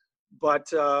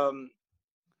 But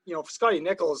you know, Scotty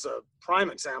Nickel is a prime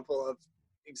example of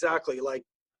exactly like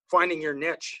finding your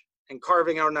niche and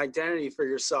carving out an identity for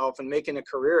yourself and making a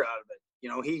career out of it. You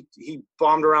know, he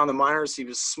bombed around the minors. He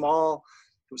was small.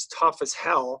 He was tough as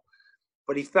hell.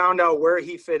 But he found out where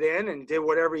he fit in and did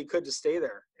whatever he could to stay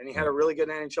there. And he had a really good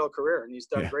NHL career, and he's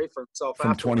done great for himself.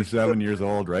 From 27 years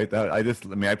old, right? I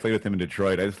played with him in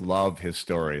Detroit. I just love his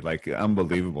story, like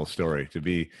unbelievable story to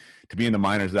be in the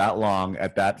minors that long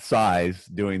at that size,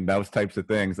 doing those types of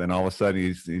things, and all of a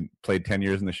sudden he played 10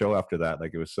 years in the show after that.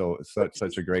 Like it was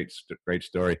such a great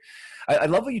story. I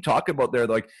love what you talk about there,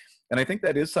 like. And I think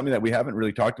that is something that we haven't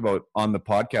really talked about on the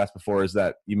podcast before, is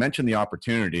that you mentioned the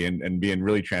opportunity and being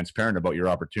really transparent about your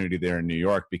opportunity there in New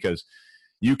York, because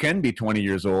you can be 20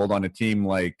 years old on a team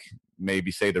like maybe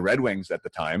say the Red Wings at the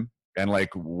time. And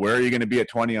like, where are you going to be at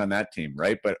 20 on that team?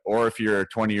 Right. Or if you're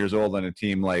 20 years old on a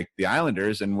team like the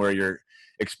Islanders and where you're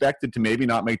expected to maybe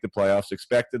not make the playoffs,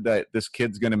 expected that this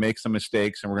kid's going to make some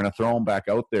mistakes and we're going to throw him back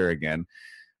out there again.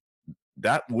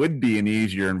 That would be an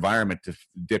easier environment to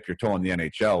dip your toe in the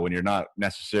NHL when you're not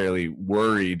necessarily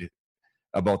worried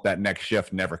about that next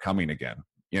shift never coming again.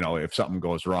 You know, if something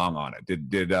goes wrong on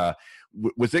it,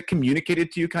 was it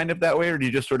communicated to you kind of that way, or did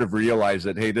you just sort of realize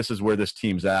that, hey, this is where this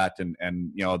team's at, and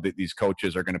you know these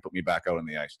coaches are going to put me back out on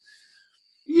the ice?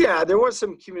 Yeah, there was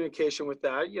some communication with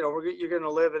that. You know, you're going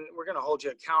to live and we're going to hold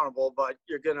you accountable, but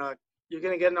you're going to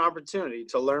get an opportunity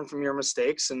to learn from your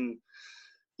mistakes and,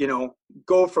 you know,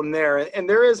 go from there. And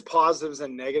there is positives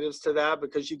and negatives to that,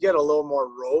 because you get a little more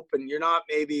rope and you're not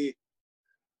maybe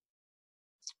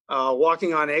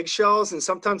walking on eggshells. And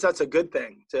sometimes that's a good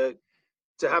thing to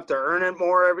have to earn it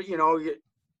more. You know,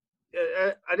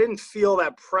 I didn't feel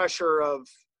that pressure of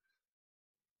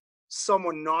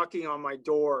someone knocking on my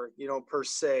door, you know, per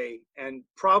se, and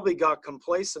probably got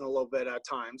complacent a little bit at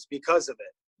times because of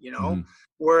it. You know,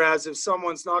 whereas if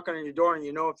someone's knocking on your door and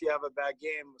you know if you have a bad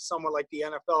game, someone like the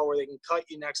NFL where they can cut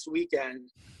you next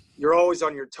weekend, you're always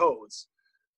on your toes.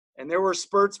 And there were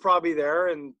spurts probably there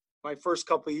in my first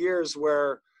couple of years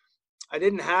where I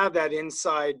didn't have that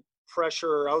inside pressure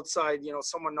or outside, you know,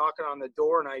 someone knocking on the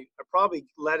door, and I probably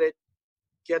let it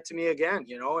get to me again,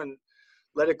 you know, and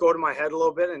let it go to my head a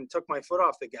little bit and took my foot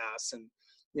off the gas. And,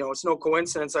 you know, it's no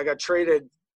coincidence I got traded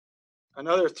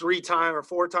another 3 times or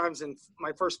 4 times in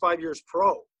my first 5 years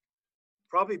pro,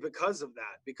 probably because of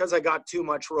that, because I got too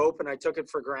much rope and I took it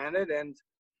for granted. And,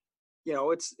 you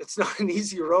know, it's not an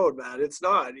easy road, man. It's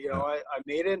not, you know, I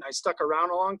made it and I stuck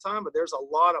around a long time, but there's a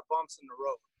lot of bumps in the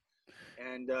road,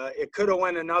 and it could have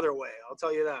went another way. I'll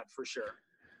tell you that for sure.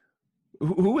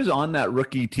 Who was on that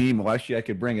rookie team? Well, actually I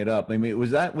could bring it up. I mean,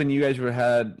 was that when you guys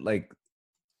had like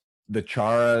the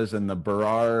Charas and the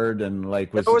Berard and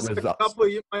like was a couple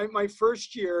of my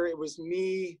first year, it was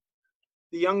me.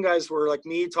 The young guys were like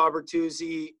me, Todd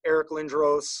Bertuzzi, Eric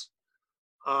Lindros,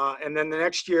 and then the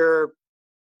next year,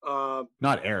 not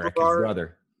Eric, Berard, his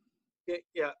brother.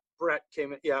 Yeah, Brett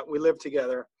came in. Yeah, we lived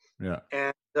together. Yeah,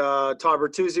 and Todd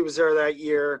Bertuzzi was there that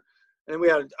year, and then we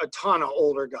had a ton of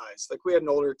older guys. Like we had an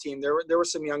older team. There were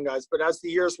some young guys, but as the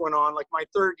years went on, like my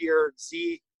third year,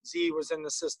 Z was in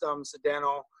the system,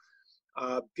 Zdeno.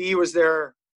 B was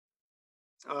there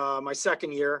my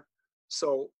second year,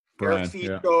 so Eric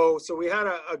Fico. So we had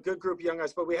a good group of young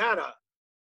guys, but we had a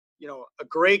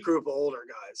great group of older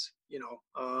guys.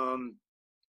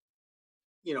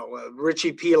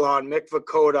 Richie Pilon, Mick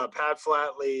Vukota, Pat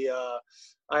Flatley.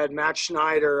 I had Matt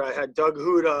Schneider. I had Doug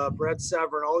Huda, Brett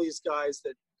Severin, all these guys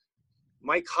that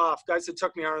Mike Hoff, guys that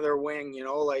took me under their wing. You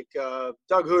know, like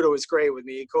Doug Huda was great with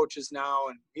me. He coaches now,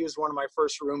 and he was one of my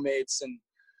first roommates, and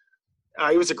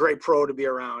he was a great pro to be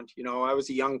around. You know, I was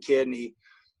a young kid, and he,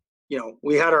 you know,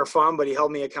 we had our fun, but he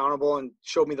held me accountable and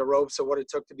showed me the ropes of what it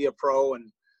took to be a pro.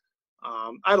 And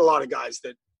I had a lot of guys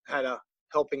that had a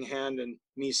helping hand and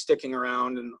me sticking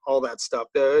around and all that stuff.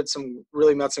 They had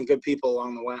really met some good people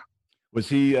along the way. Was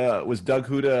Doug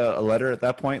Huda a letter at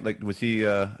that point? Like, was he,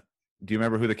 do you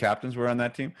remember who the captains were on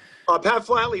that team? Pat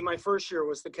Flatley, my first year,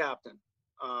 was the captain.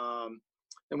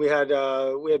 And we had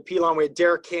Pilon, we had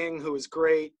Derek King, who was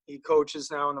great. He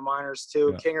coaches now in the minors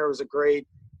too. Yeah. Kinger was a great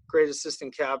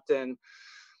assistant captain.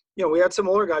 You know, we had some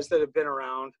older guys that have been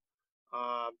around.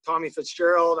 Tommy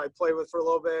Fitzgerald, I played with for a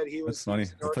little bit. That's funny.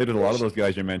 I played with a lot of those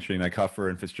guys you're mentioning, like Huffer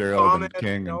and Fitzgerald Thomas, and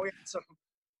King. we had some.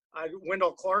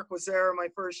 Wendell Clark was there my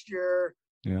first year.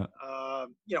 Yeah.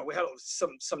 We had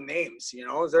some names.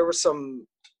 There were some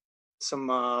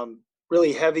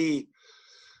really heavy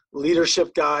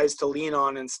leadership guys to lean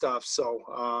on and stuff. So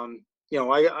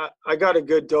I got a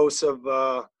good dose of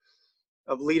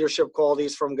leadership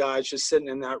qualities from guys just sitting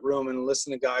in that room and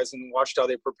listening to guys and watched how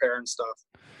they prepare and stuff.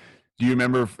 Do you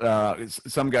remember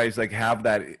some guys like have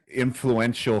that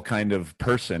influential kind of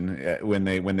person when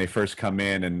they first come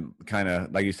in and kind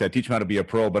of, like you said, teach them how to be a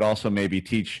pro, but also maybe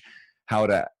teach how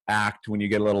to act when you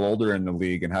get a little older in the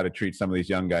league and how to treat some of these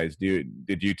young guys?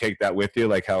 Did you take that with you,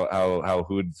 like how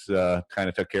Hoods kind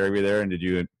of took care of you there, and did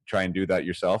you try and do that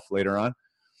yourself later on?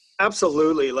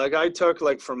 Absolutely. Like I took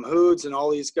from Hoods and all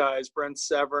these guys, Brent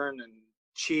Severn and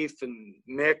Chief and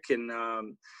Mick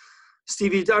and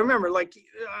Stevie. I remember,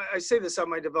 I say this at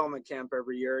my development camp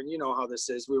every year, and you know how this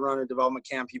is. We run a development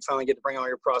camp. You finally get to bring all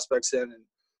your prospects in,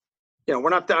 and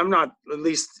I'm not, at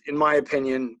least in my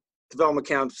opinion, development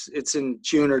camps, it's in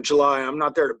June or July. I'm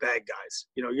not there to bag guys.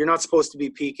 You're not supposed to be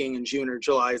peaking in June or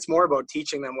July. It's more about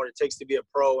teaching them what it takes to be a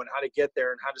pro and how to get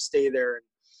there and how to stay there.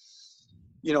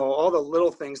 And, all the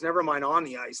little things, never mind on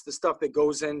the ice, the stuff that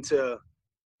goes into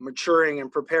maturing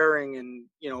and preparing and,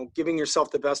 giving yourself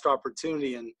the best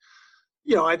opportunity. And,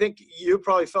 I think you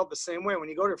probably felt the same way when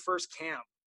you go to first camp.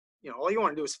 All you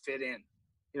want to do is fit in.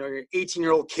 You're an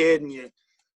 18-year-old kid and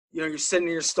you're sitting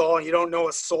in your stall and you don't know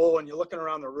a soul and you're looking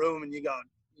around the room and you got,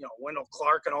 Wendell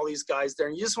Clark and all these guys there,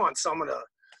 and you just want someone to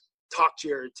talk to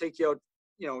you or take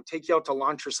you out to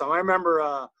lunch or something. I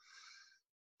remember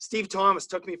Steve Thomas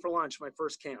took me for lunch my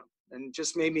first camp and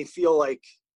just made me feel like,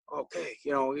 okay,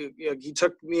 he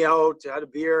took me out, had a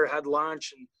beer, had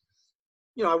lunch, and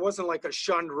I wasn't like a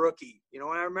shunned rookie, and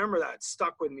I remember that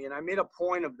stuck with me. And I made a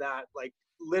point of that, like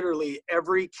literally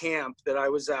every camp that I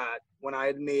was at when I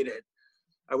had made it,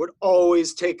 I would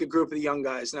always take a group of the young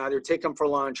guys and either take them for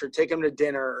lunch or take them to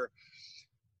dinner.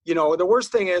 The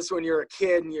worst thing is when you're a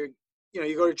kid and you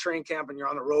go to training camp and you're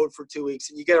on the road for 2 weeks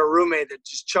and you get a roommate that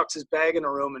just chucks his bag in the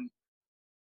room and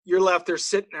you're left there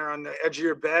sitting there on the edge of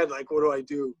your bed. Like, what do I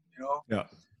do? Yeah.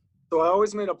 So I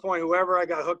always made a point, whoever I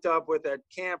got hooked up with at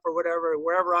camp or whatever,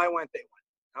 wherever I went, they went.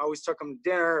 I always took them to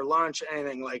dinner, lunch,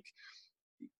 anything. Like,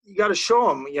 you got to show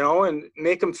them, and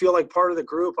make them feel like part of the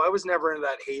group. I was never into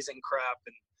that hazing crap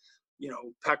and,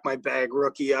 pack my bag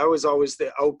rookie. I was always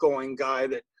the outgoing guy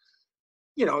that,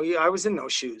 I was in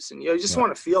those shoes. And you just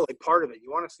want to feel like part of it.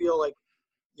 You want to feel like,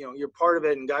 you're part of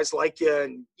it and guys like you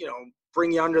and,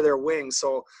 bring you under their wing.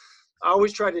 So I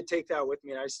always try to take that with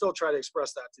me, and I still try to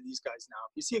express that to these guys now.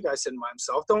 If you see a guy sitting by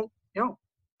himself, don't,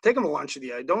 take him to lunch with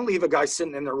you. Don't leave a guy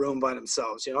sitting in their room by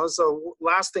themselves, So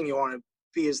last thing you want to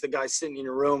be is the guy sitting in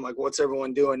your room, like, what's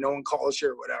everyone doing? No one calls you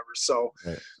or whatever. So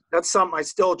right. That's something I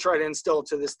still try to instill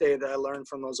to this day that I learned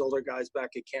from those older guys back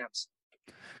at camps.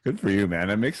 Good for you, man.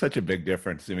 That makes such a big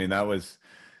difference. I mean, that was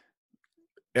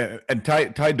 – and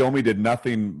Ty Domi did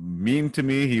nothing mean to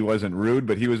me. He wasn't rude,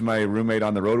 but he was my roommate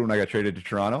on the road when I got traded to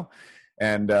Toronto.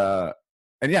 And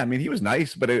yeah, I mean, he was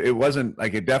nice, but it wasn't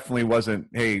like, it definitely wasn't,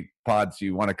 hey, Pods,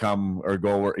 you want to come or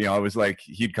go? It was like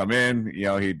he'd come in,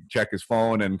 he'd check his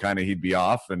phone and kind of he'd be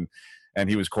off, and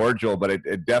he was cordial, but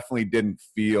it definitely didn't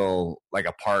feel like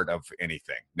a part of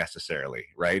anything necessarily,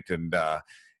 right? And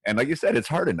like you said, it's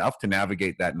hard enough to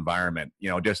navigate that environment,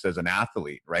 just as an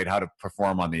athlete, right? How to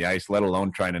perform on the ice, let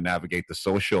alone trying to navigate the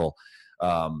social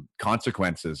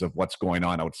consequences of what's going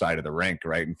on outside of the rink,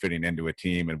 right? And fitting into a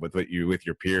team and with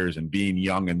your peers and being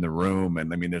young in the room.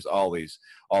 And I mean, there's all these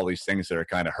things that are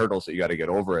kind of hurdles that you got to get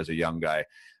over as a young guy,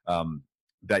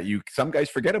 that some guys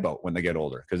forget about when they get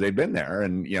older because they've been there,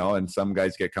 and and some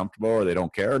guys get comfortable or they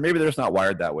don't care, or maybe they're just not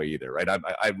wired that way either, right?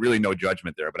 I really no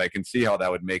judgment there, but I can see how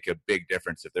that would make a big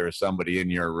difference if there is somebody in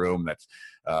your room that's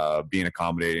being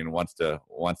accommodating and wants to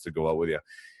go out with you.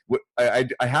 I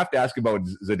have to ask about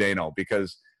Zdeno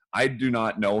because I do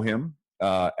not know him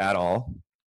at all,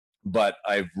 but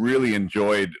I've really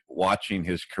enjoyed watching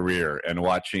his career and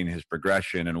watching his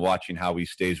progression and watching how he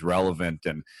stays relevant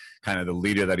and kind of the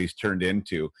leader that he's turned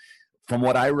into. From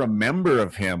what I remember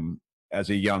of him as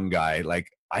a young guy, like,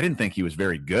 I didn't think he was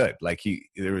very good. Like he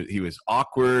was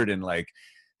awkward, and like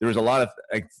there was a lot of,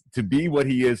 like, to be what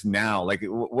he is now. Like,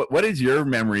 what is your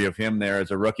memory of him there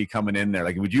as a rookie coming in there?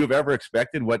 Like, would you have ever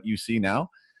expected what you see now?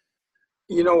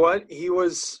 You know what? He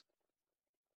was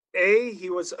a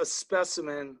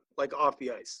specimen, like, off the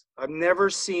ice. I've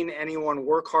never seen anyone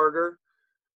work harder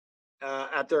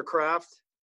at their craft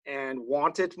and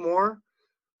want it more.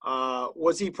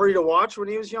 Was he pretty to watch when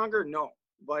he was younger? No.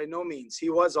 by no means. He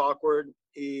was awkward.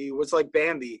 He was like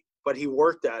Bambi, but he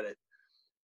worked at it.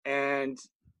 And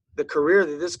the career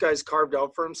that this guy's carved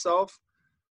out for himself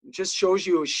just shows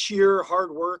you sheer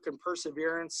hard work and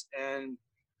perseverance and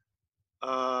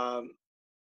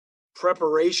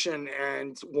preparation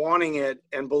and wanting it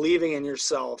and believing in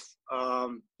yourself.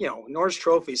 Norris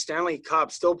Trophy, Stanley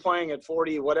Cup, still playing at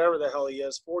 40, whatever the hell he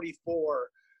is, 44.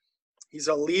 He's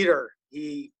a leader.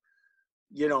 He,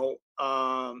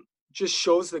 just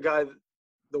shows the guy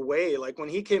the way. Like when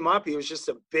he came up, he was just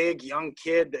a big young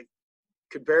kid that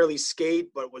could barely skate,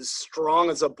 but was strong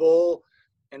as a bull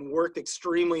and worked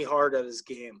extremely hard at his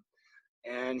game.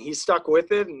 And he stuck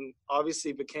with it and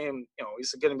obviously became,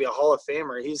 he's going to be a Hall of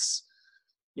Famer. He's,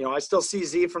 I still see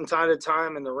Z from time to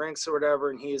time in the rinks or whatever,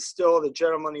 and he is still the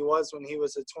gentleman he was when he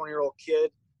was a 20-year-old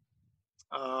kid.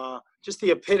 Just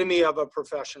the epitome of a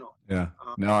professional. Yeah.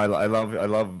 No, I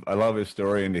love his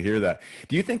story, and to hear that.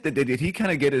 Do you think that did he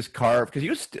kind of get his carve, because he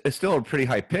was still a pretty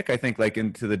high pick, I think, like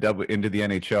into the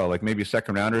NHL, like maybe a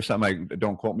second round or something.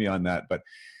 Don't quote me on that, but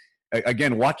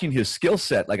again, watching his skill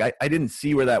set, like I didn't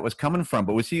see where that was coming from.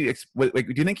 But was he like?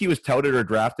 Do you think he was touted or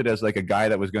drafted as like a guy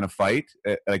that was going to fight?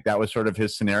 Like that was sort of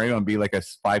his scenario and be like a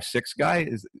 5'6" guy?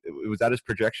 Was that his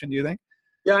projection? Do you think?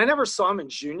 Yeah, I never saw him in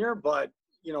junior, but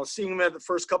seeing him at the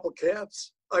first couple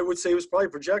camps, I would say he was probably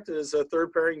projected as a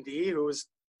third pairing D who was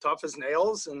tough as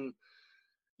nails and,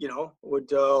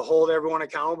 would hold everyone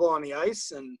accountable on the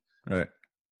ice. And, right.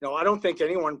 I don't think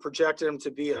anyone projected him to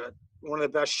be one of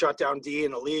the best shutdown D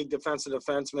in the league, defensive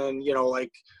defenseman,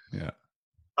 yeah.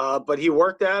 But he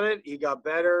worked at it. He got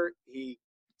better. He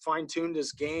fine-tuned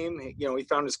his game. He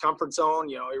found his comfort zone.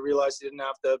 He realized he didn't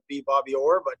have to be Bobby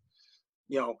Orr, but,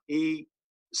 he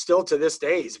still to this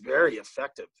day, he's very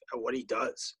effective at what he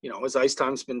does. His ice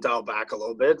time's been dialed back a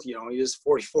little bit. He is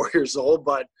 44 years old,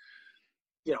 but,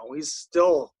 he's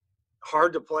still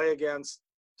hard to play against,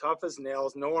 tough as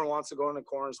nails. No one wants to go in the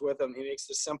corners with him. He makes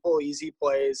the simple, easy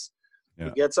plays. Yeah.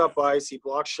 He gets up ice, he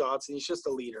blocks shots, and he's just a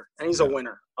leader. And he's a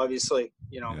winner, obviously,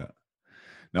 Yeah.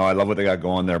 No, I love what they got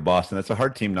going there, Boston. It's a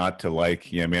hard team not to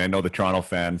like. Yeah, I mean, I know the Toronto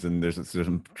fans, and there's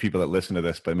some people that listen to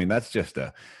this, but I mean, that's just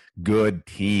a good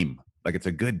team. Like it's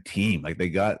a good team. Like they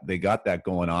got that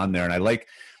going on there, and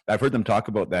I've heard them talk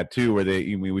about that too. Where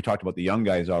we talked about the young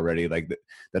guys already, like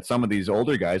that some of these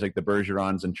older guys, like the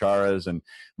Bergerons and Charas and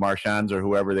Marchands or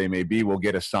whoever they may be, will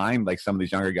get assigned like some of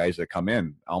these younger guys that come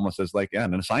in, almost as like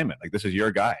an assignment. Like this is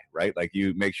your guy, right? Like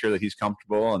you make sure that he's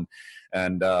comfortable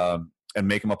and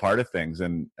make him a part of things.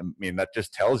 And I mean that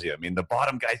just tells you. I mean the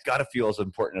bottom guy's got to feel as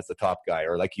important as the top guy,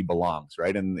 or like he belongs,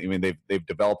 right? And I mean they've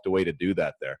developed a way to do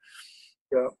that there.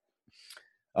 Yeah.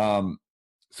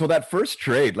 So that first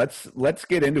trade, let's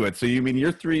get into it. So you mean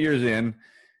you're 3 years in?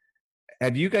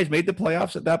 Have you guys made the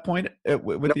playoffs at that point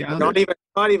with the Islanders?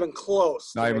 Not even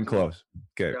close. Not even close.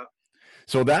 Okay. Yeah.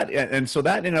 So that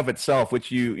in and of itself, which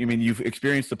you've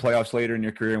experienced the playoffs later in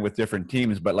your career and with different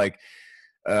teams, but like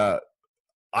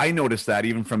I noticed that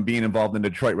even from being involved in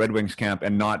Detroit Red Wings camp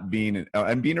and not being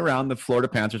and being around the Florida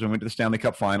Panthers. I went to the Stanley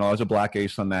Cup final. I was a black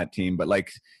ace on that team, but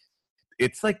like.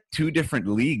 It's like two different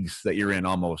leagues that you're in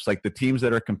almost, like the teams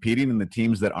that are competing and the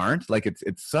teams that aren't. Like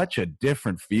it's such a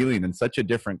different feeling and such a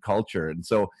different culture. And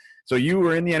so you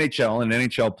were in the NHL, an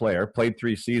NHL player, played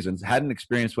 3 seasons, hadn't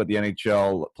experienced what the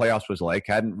NHL playoffs was like,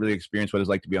 hadn't really experienced what it's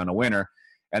like to be on a winner.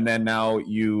 And then now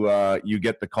you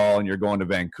get the call and you're going to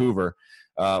Vancouver.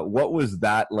 What was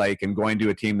that like, and going to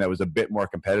a team that was a bit more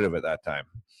competitive at that time?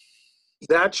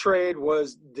 That trade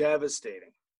was devastating.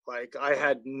 Like I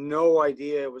had no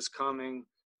idea it was coming.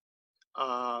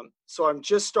 So I'm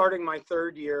just starting my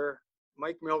 3rd year.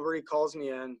 Mike Milbury calls me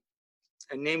in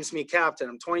and names me captain.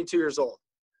 I'm 22 years old.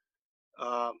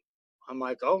 I'm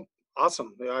like, oh,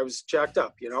 awesome. I was jacked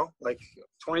up, like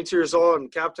 22 years old. I'm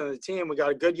captain of the team. We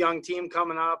got a good young team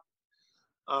coming up.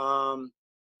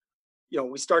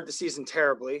 We start the season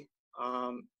terribly.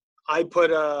 I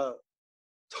put a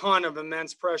ton of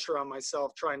immense pressure on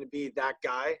myself trying to be that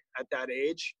guy at that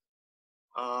age.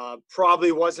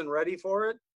 Probably wasn't ready for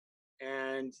it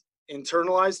and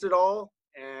internalized it all,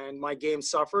 and my game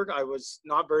suffered. I was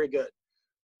not very good.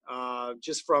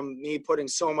 Just from me putting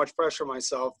so much pressure on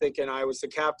myself, thinking I was the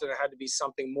captain, I had to be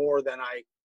something more than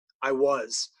I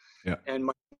was. Yeah. And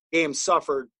my game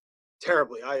suffered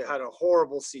terribly. I had a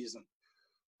horrible season.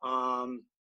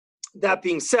 That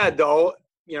being said, though,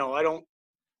 I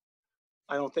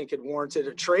don't think it warranted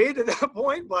a trade at that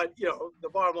point, but, the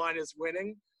bottom line is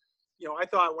winning. I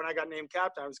thought when I got named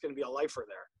captain, I was going to be a lifer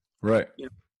there. Right.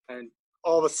 And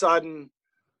all of a sudden,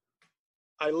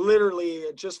 I literally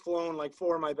had just flown like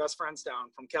 4 of my best friends down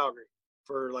from Calgary.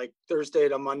 for like Thursday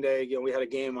to Monday. You know, we had a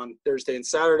game on Thursday and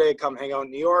Saturday. Come hang out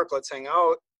in New York. Let's hang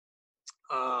out.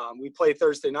 We play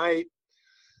Thursday night.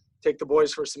 Take the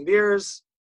boys for some beers.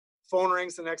 Phone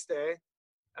rings the next day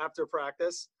after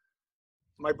practice.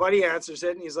 My buddy answers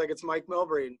it, and he's like, "It's Mike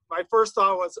Milbury." My first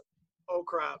thought was, "Oh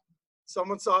crap,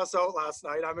 someone saw us out last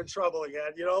night. I'm in trouble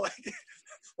again." You know, like,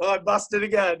 well, I busted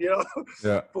again. You know,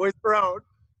 Yeah. boys are out.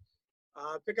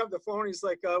 Pick up the phone. He's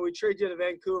like, "We trade you to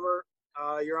Vancouver.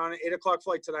 You're on an 8:00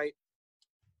 flight tonight.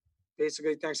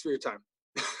 Basically, thanks for your time."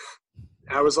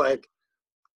 I was like,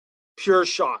 pure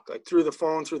shock, like through the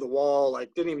phone, through the wall,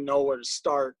 like didn't even know where to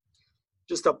start.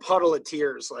 Just a puddle of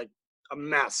tears, like a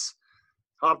mess.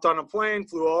 Hopped on a plane,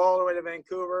 flew all the way to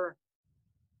Vancouver,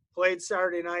 played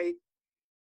Saturday night,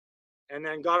 and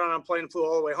then got on a plane and flew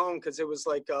all the way home because it was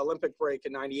like Olympic break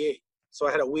in '98. So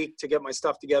I had a week to get my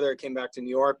stuff together. I came back to New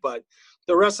York, but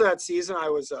the rest of that season, I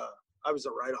was a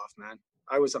write-off, man.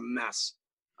 I was a mess.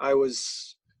 I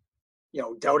was,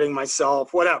 doubting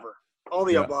myself, whatever, all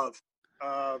the above.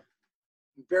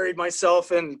 Buried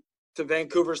myself into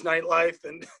Vancouver's nightlife,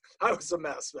 and I was a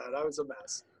mess, man. I was a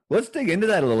mess. Let's dig into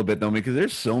that a little bit, though, because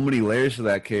there's so many layers to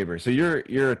that, Caber. So you're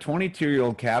a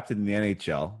 22-year-old captain in the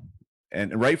NHL,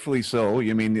 and rightfully so.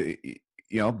 I mean,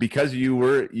 because you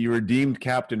were deemed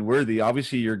captain worthy.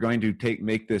 Obviously, you're going to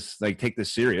take this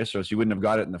serious, or else you wouldn't have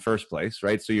got it in the first place,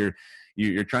 right? So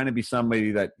you're trying to be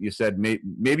somebody that you said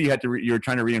maybe you're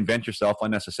trying to reinvent yourself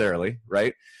unnecessarily,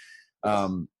 right?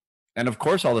 And of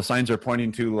course, all the signs are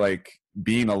pointing to like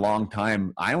being a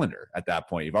long-time Islander at that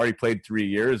point. You've already played 3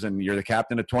 years, and you're the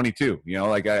captain at 22.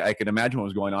 I could imagine what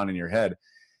was going on in your head.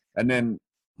 And then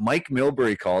Mike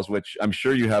Milbury calls, which I'm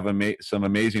sure you have some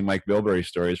amazing Mike Milbury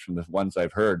stories from the ones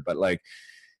I've heard. But was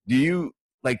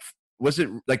it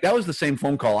like that was the same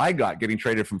phone call I got getting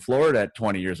traded from Florida at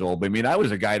 20 years old? But I mean, I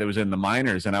was a guy that was in the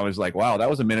minors, and I was like, wow, that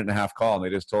was a 1.5-minute call, and they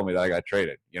just told me that I got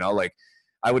traded.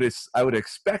 I would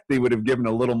expect they would have given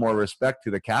a little more respect to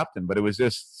the captain, but it was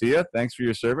just, see ya, thanks for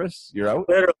your service, you're out.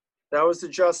 Literally, that was the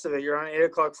gist of it. You're on an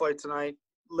 8:00 flight tonight.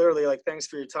 Literally, like, thanks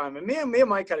for your time. And me and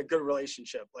Mike had a good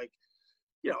relationship. Like,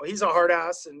 he's a hard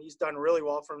ass, and he's done really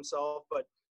well for himself. But,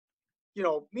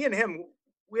 me and him,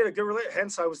 we had a good relationship.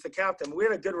 Hence, I was the captain. We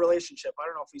had a good relationship. I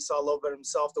don't know if he saw a little bit of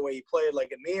himself the way he played,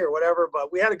 like in me or whatever,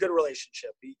 but we had a good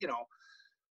relationship.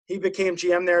 He became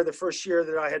GM there the first year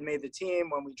that I had made the team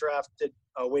when we drafted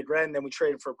Wade Redden, then we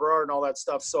traded for Berard and all that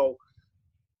stuff. So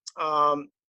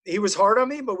he was hard on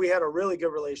me, but we had a really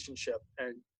good relationship.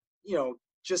 And,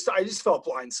 I just felt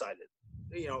blindsided,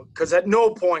 because at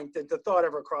no point did the thought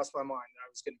ever cross my mind that I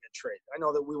was going to get traded. I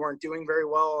know that we weren't doing very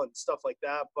well and stuff like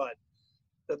that, but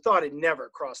the thought had never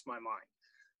crossed my mind.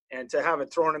 And to have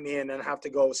it thrown at me and then have to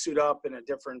go suit up in a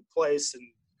different place, and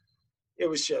it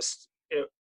was just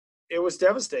it was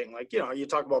devastating. Like, you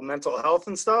talk about mental health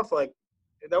and stuff, like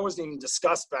that wasn't even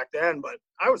discussed back then, but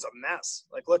I was a mess.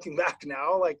 Like, looking back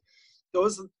now, like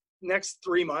those next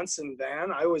 3 months in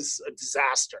Van, I was a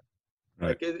disaster. Right.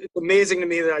 Like, it's amazing to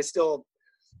me that I still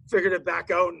figured it back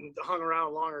out and hung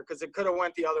around longer, because it could have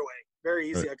went the other way. Very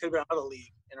easy. Right. I could have been out of the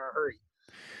league in a hurry.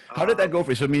 How did that go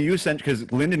for you? So, I mean, you sent,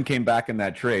 because Linden came back in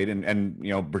that trade, and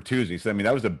Bertuzzi. So, I mean,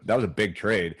 that was a big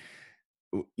trade.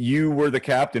 You were the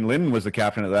captain. Linden was the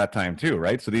captain at that time too,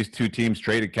 right? So these two teams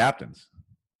traded captains.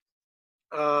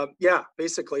 Yeah,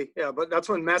 basically. Yeah, but that's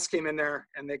when Mess came in there,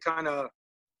 and they kind of.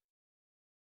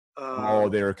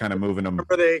 They were kind of moving them.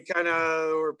 They kind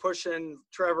of were pushing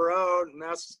Trevor out.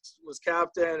 Mess was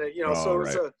captain, and, so it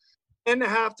was a and to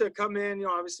have to come in.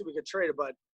 Obviously we could trade it,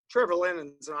 but Trevor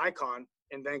Linden's an icon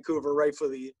in Vancouver,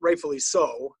 rightfully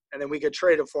so, and then we could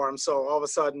trade it for him. So all of a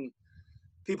sudden,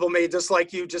 people may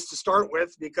dislike you just to start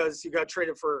with because you got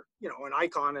traded for, an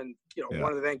icon and,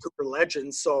 one of the Vancouver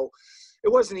legends. So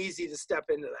it wasn't easy to step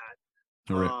into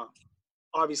that, right.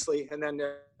 Obviously. And then,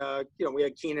 we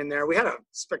had Keane in there. We had a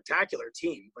spectacular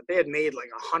team, but they had made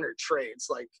like 100 trades.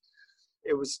 Like,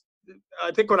 it was,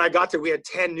 I think when I got there, we had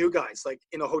 10 new guys, like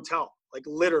in a hotel, like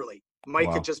literally.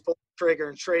 Mike had just pulled the trigger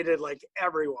and traded like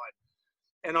everyone.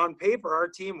 And on paper, our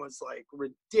team was like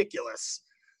ridiculous.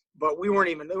 But we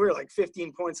were like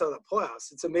 15 points out of the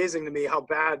playoffs. It's amazing to me how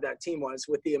bad that team was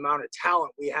with the amount of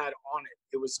talent we had on it.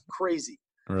 It was crazy.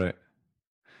 Right.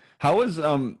 How was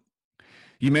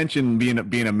you mentioned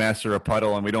being a mess or a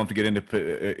puddle, and we don't have to get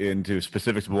into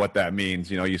specifics of what that means.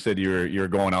 You said you're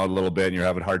going out a little bit and you're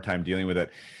having a hard time dealing with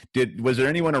it. Was there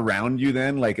anyone around you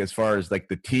then, like as far as like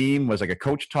the team, was like a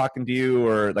coach talking to you,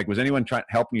 or like was anyone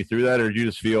helping you through that, or did you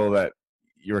just feel that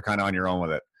you were kind of on your own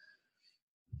with it?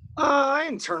 I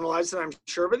internalized it, I'm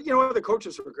sure. But, the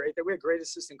coaches were great. We had great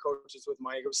assistant coaches with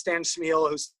Mike. It was Stan Schmiel,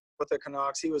 who's with the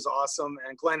Canucks. He was awesome.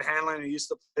 And Glenn Hanlon, who used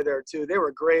to play there too. They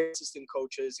were great assistant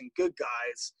coaches and good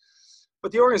guys.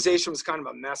 But the organization was kind of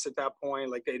a mess at that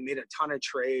point. Like, they made a ton of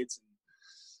trades.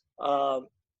 You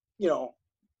know,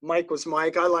 Mike was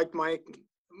Mike. I liked Mike.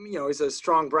 You know, he's a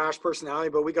strong, brash personality,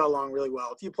 but we got along really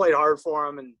well. If you played hard for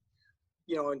him and,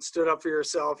 you know, and stood up for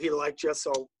yourself, he liked you.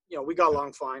 So, you know, we got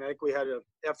along fine. I think we had a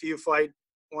FU fight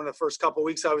one of the first couple of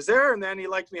weeks I was there, and then he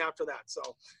liked me after that. So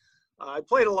I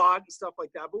played a lot and stuff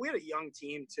like that. But we had a young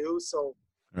team too, so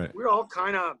we were all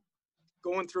kind of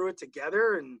going through it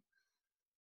together. And,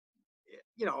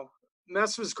 you know,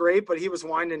 Mess was great, but he was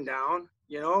winding down,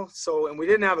 you know. So, and we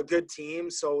didn't have a good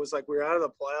team, so it was like we were out of the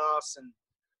playoffs, and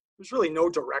there was really no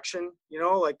direction, you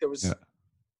know. Like, there was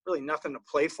really nothing to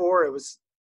play for. It was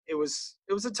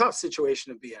a tough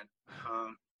situation to be in.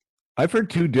 I've heard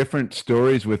two different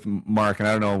stories with Mark, and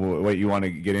I don't know what you want to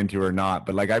get into or not,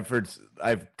 but like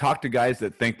I've talked to guys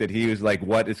that think that he was like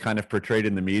what is kind of portrayed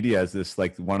in the media as this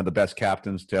like one of the best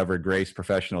captains to ever grace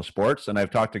professional sports, and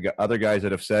I've talked to other guys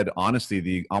that have said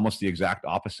honestly almost the exact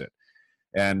opposite.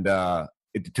 And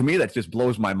to me, that just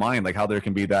blows my mind, like how there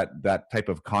can be that type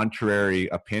of contrary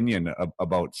opinion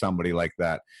about somebody like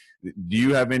that. Do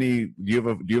you have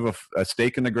a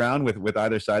stake in the ground with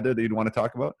either side there that you'd want to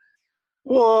talk about?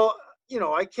 Well, you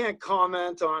know, I can't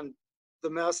comment on the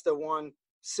Mess that won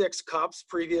 6 cups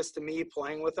previous to me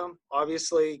playing with him.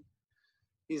 Obviously,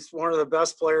 he's one of the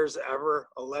best players ever,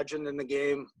 a legend in the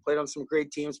game, played on some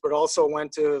great teams, but also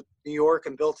went to New York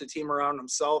and built a team around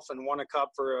himself and won a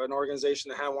cup for an organization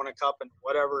that hadn't won a cup in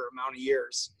whatever amount of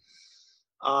years.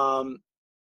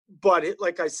 But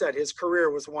like I said, his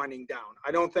career was winding down.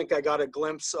 I don't think I got a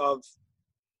glimpse of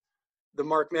the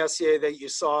Mark Messier that you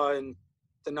saw in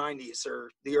the 90s or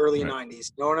the early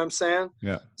 90s. You know what I'm saying?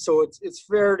 Yeah. So it's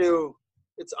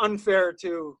unfair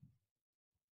to,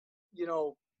 you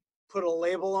know, put a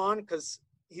label on, because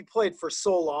he played for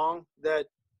so long that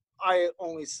I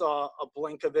only saw a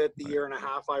blink of it the year and a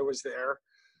half I was there.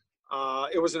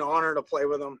 It was an honor to play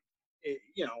with him.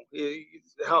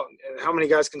 How many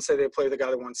guys can say they play with the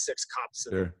guy that won 6 cups?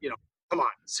 Sure. You know, come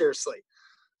on, seriously.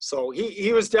 So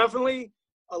he was definitely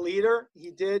a leader.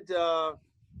 He did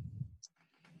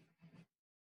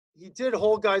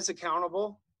hold guys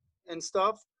accountable and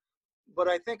stuff, but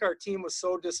I think our team was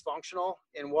so dysfunctional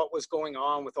in what was going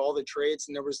on with all the trades,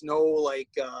 and there was no like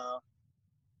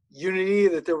unity,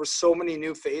 that there were so many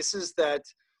new faces that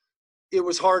it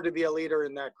was hard to be a leader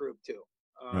in that group too.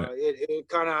 It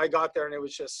kind of, I got there and it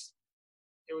was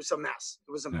a mess.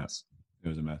 It was a mess. It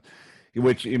was a mess.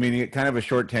 Which, I mean, kind of a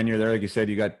short tenure there. Like you said,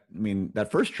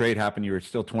 that first trade happened, you were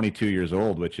still 22 years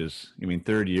old, which is,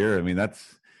 third year. I mean,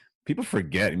 that's, people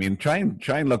forget. I mean, try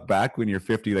and look back when you're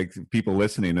 50, like people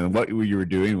listening, and what you were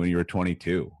doing when you were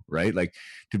 22, right? Like,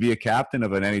 to be a captain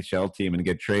of an NHL team and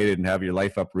get traded and have your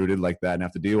life uprooted like that and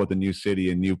have to deal with a new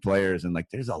city and new players. And like,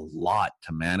 there's a lot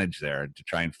to manage there to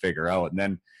try and figure out. And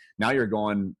then now you're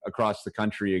going across the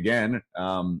country again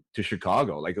to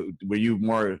Chicago. Like, were you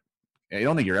more, I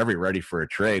don't think you're ever ready for a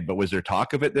trade, but was there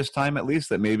talk of it this time, at least,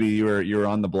 that maybe you were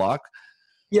on the block?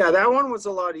 Yeah, that one was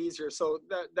a lot easier. So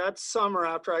that summer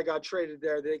after I got traded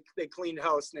there, they cleaned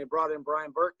house and they brought in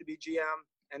Brian Burke to be GM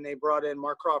and they brought in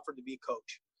Mark Crawford to be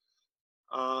coach.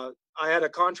 I had a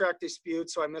contract dispute,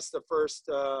 so I missed the first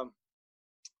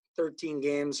 13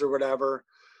 games or whatever.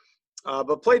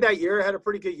 But played that year, had a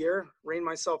pretty good year, reined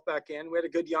myself back in. We had a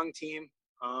good young team,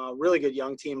 really good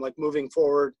young team, like moving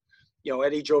forward.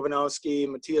 Eddie Jovanovski,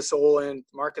 Matthias Ohlund,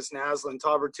 Marcus Naslund,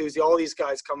 Todd Bertuzzi, all these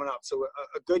guys coming up. So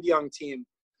a good young team.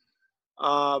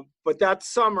 But that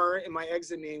summer in my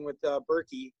exit meeting with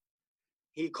Berkey,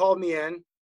 he called me in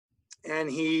and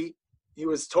he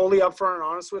was totally upfront and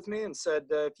honest with me and said,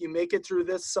 if you make it through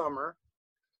this summer,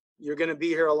 you're going to be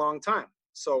here a long time.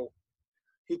 So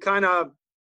he kind of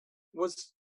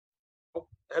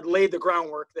had laid the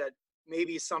groundwork that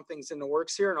maybe something's in the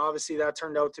works here. And obviously that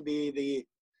turned out to be the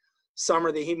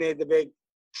summer that he made the big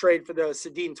trade for the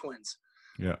Sedin twins.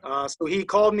 Yeah. So he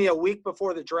called me a week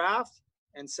before the draft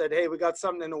and said, hey, we got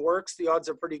something in the works. The odds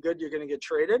are pretty good you're going to get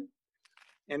traded.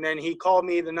 And then he called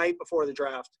me the night before the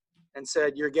draft and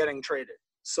said, you're getting traded.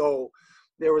 So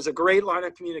there was a great line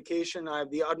of communication. I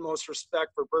have the utmost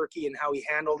respect for Berkey and how he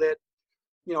handled it.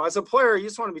 As a player, you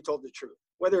just want to be told the truth.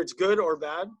 Whether it's good or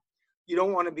bad, you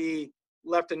don't want to be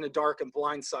left in the dark and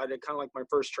blindsided, kind of like my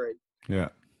first trade. Yeah.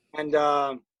 And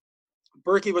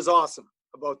Berkey was awesome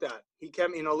about that. He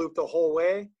kept me in a loop the whole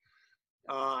way.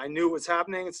 I knew it was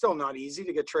happening. It's still not easy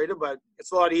to get traded, but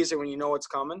it's a lot easier when you know what's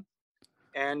coming.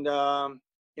 And, the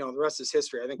rest is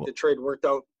history. I think the trade worked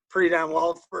out pretty damn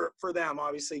well for them,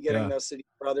 obviously, getting the City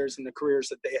brothers and the careers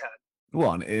that they had.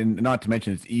 Well, and not to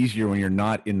mention it's easier when you're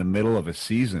not in the middle of a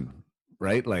season,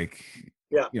 right? Like,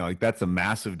 Yeah. like that's a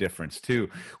massive difference too.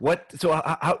 So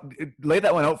how lay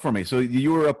that one out for me. So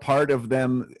you were a part of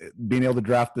them being able to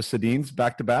draft the Sedins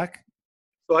back to back?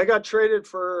 So I got traded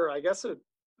for, I guess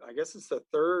it's the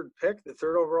third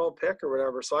overall pick or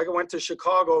whatever. So I went to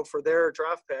Chicago for their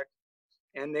draft pick,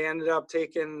 and they ended up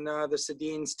taking the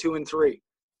Sedins 2 and 3.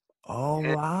 Oh,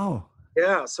 And, wow.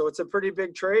 yeah, so it's a pretty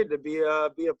big trade to be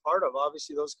a part of.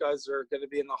 Obviously, those guys are going to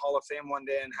be in the Hall of Fame one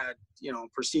day and had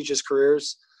prestigious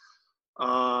careers.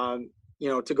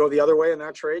 To go the other way in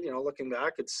that trade, looking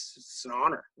back, it's an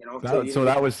honor.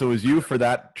 So was you for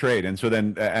that trade, and so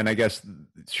then, and I guess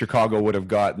Chicago would have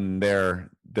gotten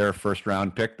their first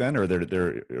round pick then, or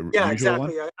their yeah,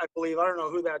 exactly. I believe, I don't know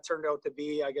who that turned out to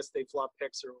be. I guess they flopped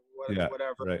picks or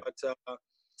whatever. Right. But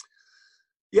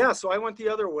yeah, so I went the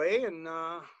other way and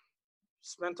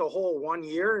spent a whole 1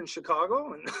 year in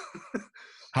Chicago. And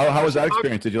how was that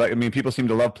experience? Did you like? I mean, people seem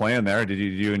to love playing there. Did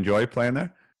you enjoy playing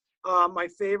there? My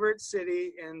favorite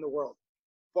city in the world,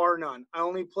 bar none. I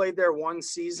only played there one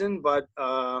season, but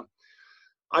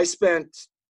I spent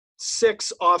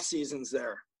 6 off seasons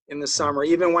there in the summer,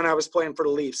 even when I was playing for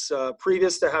the Leafs.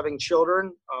 Previous to having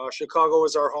children, Chicago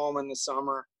was our home in the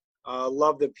summer.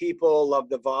 Love the people, love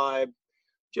the vibe,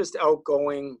 just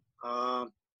outgoing,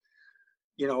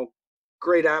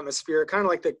 great atmosphere, kind of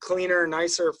like the cleaner,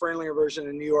 nicer, friendlier version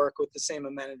of New York with the same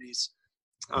amenities.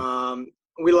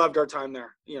 We loved our time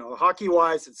there.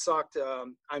 Hockey-wise, it sucked.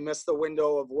 I missed the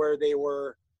window of where they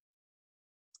were,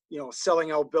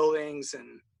 selling out buildings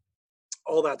and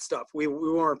all that stuff. We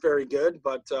weren't very good,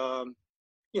 but, to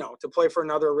play for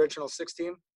another Original Six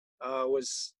team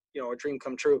was, a dream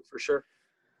come true for sure.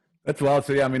 That's wild.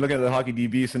 So, yeah, I mean, looking at the Hockey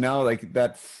DB, so now, like,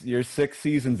 that's you're 6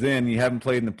 seasons in, you haven't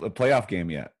played in a playoff game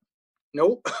yet.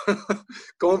 Nope.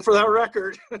 Going for that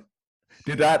record.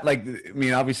 Did that,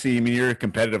 obviously, you're a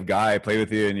competitive guy. I played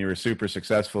with you and you were super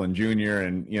successful in junior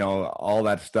and, all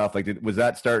that stuff. Was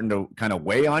that starting to kind of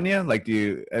weigh on you?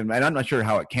 And I'm not sure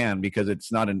how it can because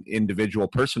it's not an individual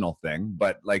personal thing,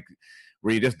 but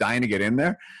were you just dying to get in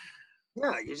there?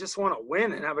 Yeah, you just want to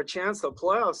win and have a chance. The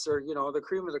playoffs are, the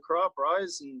cream of the crop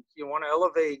rise, and you want to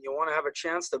elevate. You want to have a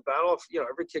chance to battle.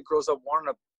 Every kid grows up wanting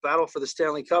to battle for the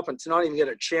Stanley Cup, and to not even get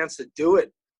a chance to do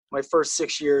it my first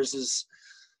 6 years is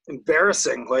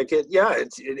embarrassing.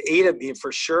 It ate at me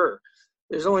for sure.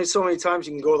 There's only so many times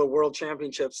you can go to the World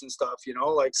Championships and stuff.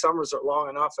 Summers are long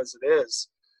enough as it is.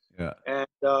 Yeah. And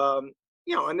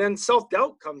and then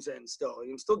self-doubt comes in still.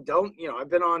 I'm still doubting. I've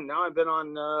been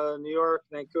on New York,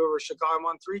 Vancouver, Chicago. I'm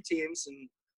on 3 teams in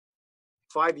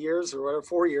 5 years or whatever,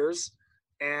 4 years.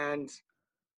 And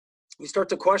you start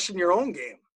to question your own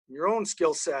game, your own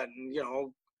skill set. And,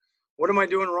 what am I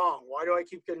doing wrong? Why do I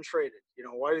keep getting traded?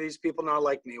 Why do these people not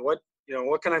like me? What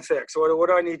can I fix? What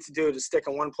do I need to do to stick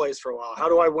in one place for a while? How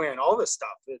do I win? All this stuff.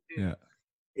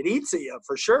 It eats at you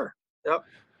for sure. Yep.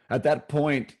 At that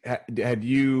point, had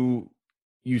you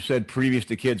said previous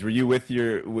to kids, were you with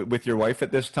your wife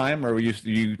at this time, or were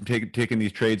you taking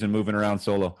these trades and moving around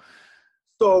solo?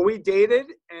 So we dated,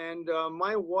 and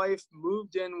my wife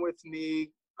moved in with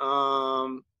me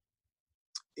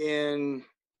in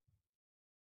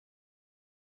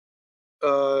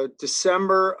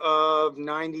December of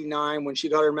 '99 when she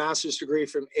got her master's degree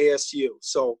from ASU.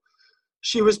 So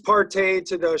she was party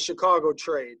to the Chicago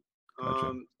trade.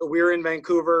 Gotcha. We were in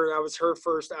Vancouver. That was her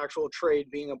first actual trade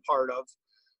being a part of.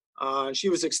 She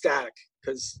was ecstatic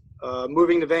because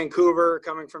moving to Vancouver,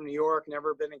 coming from New York,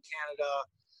 never been in Canada,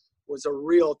 was a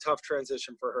real tough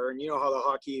transition for her. And you know how the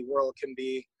hockey world can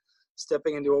be,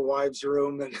 stepping into a wives'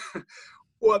 room and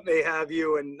what may have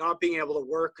you, and not being able to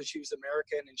work because she was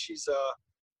American and she's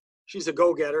a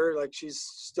go-getter.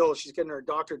 She's getting her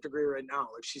doctorate degree right now.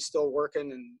 She's still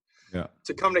working, and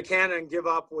to come to Canada and give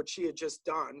up what she had just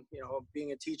done,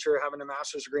 being a teacher, having a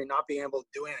master's degree, not being able to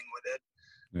do anything with it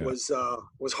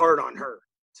was hard on her,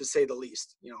 to say the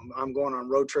least. I'm going on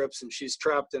road trips and she's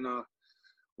trapped in a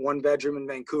 1-bedroom in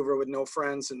Vancouver with no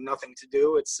friends and nothing to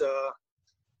do. It's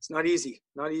not easy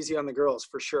on the girls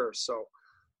for sure. So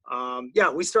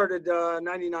we started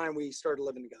 '99. We started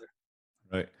living together.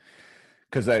 Right.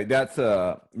 Because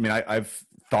I've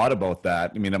thought about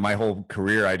that. My whole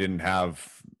career, I didn't have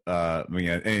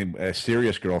a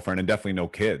serious girlfriend and definitely no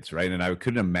kids, right? And I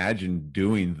couldn't imagine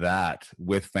doing that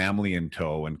with family in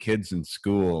tow and kids in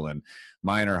school and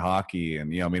minor hockey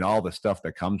and all the stuff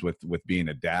that comes with being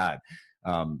a dad.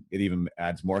 It even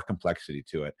adds more complexity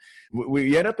to it.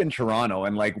 We end up in Toronto,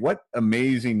 and what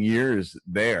amazing years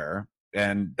there.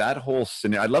 And that whole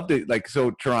scenario, I'd love to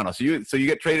so Toronto. So you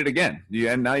get traded again,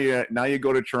 and now you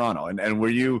go to Toronto. And were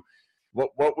you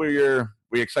What were you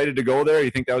excited to go there?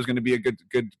 You think that was going to be a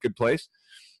good place?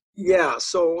 Yeah.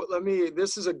 So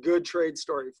this is a good trade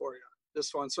story for you,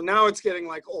 this one. So now it's getting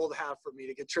like old hat for me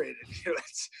to get traded.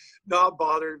 It's not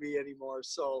bothering me anymore.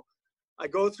 So I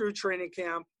go through training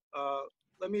camp.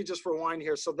 Let me just rewind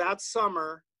here. So that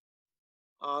summer,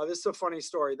 this is a funny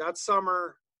story. That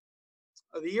summer,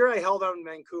 the year I held out in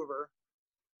Vancouver,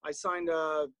 I signed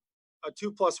a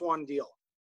 2+1 deal.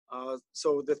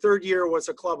 So the third year was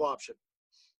a club option.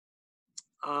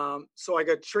 So I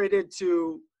got traded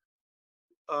to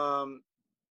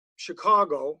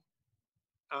Chicago.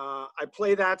 I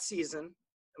play that season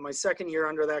in my second year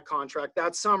under that contract.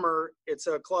 That summer, it's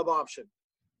a club option.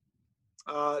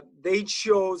 They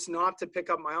chose not to pick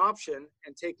up my option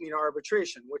and take me to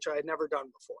arbitration, which I had never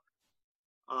done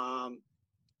before.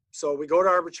 So we go to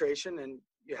arbitration, and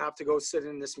you have to go sit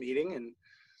in this meeting. And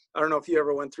I don't know if you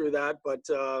ever went through that, but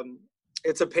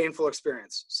it's a painful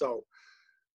experience. So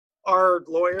our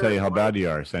lawyer, tell you how bad you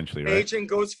are, essentially, right? Agent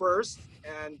goes first,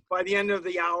 and by the end of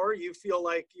the hour, you feel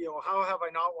like, how have I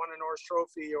not won a Norris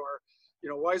Trophy, or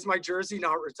why is my jersey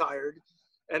not retired?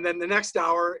 And then the next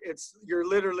hour, you're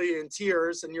literally in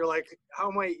tears, and you're like, how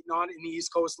am I not in the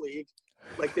East Coast League?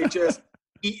 Like, they just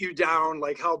eat you down,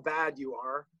 like how bad you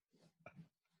are.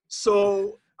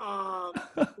 So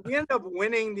we ended up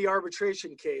winning the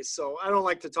arbitration case. So I don't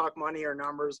like to talk money or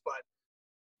numbers, but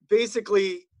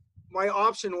basically my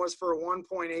option was for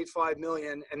 $1.85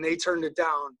 million, and they turned it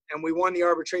down, and we won the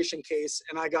arbitration case,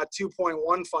 and I got $2.15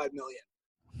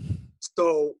 million.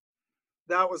 So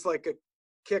that was like a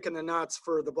kick in the nuts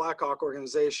for the Blackhawk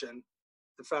organization,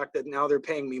 the fact that now they're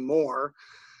paying me more.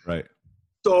 Right.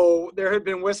 So there had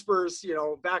been whispers,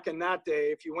 back in that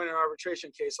day, if you win an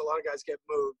arbitration case, a lot of guys get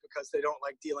moved because they don't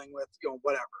like dealing with,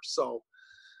 whatever. So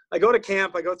I go to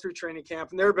camp, I go through training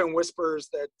camp, and there have been whispers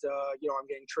that, I'm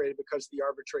getting traded because of the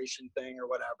arbitration thing or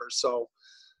whatever. So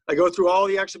I go through all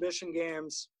the exhibition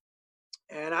games.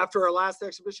 And after our last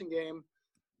exhibition game,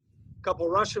 a couple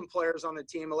Russian players on the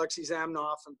team, Alexei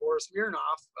Zamnov and Boris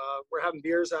Mironov, were having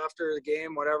beers after the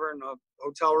game, whatever, in a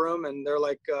hotel room. And they're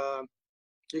like,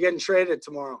 you're getting traded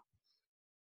tomorrow.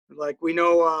 Like, we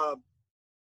know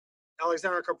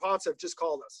Alexander Karpovtsev just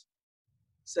called us,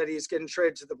 said he's getting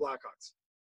traded to the Blackhawks.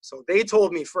 So they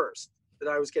told me first that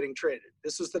I was getting traded.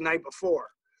 This was the night before.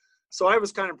 So I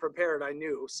was kind of prepared. I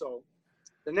knew. So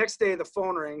the next day the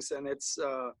phone rings, and it's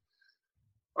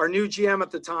our new GM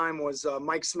at the time was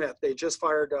Mike Smith. They just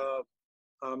fired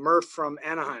Murph from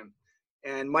Anaheim.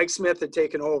 And Mike Smith had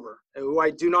taken over, who I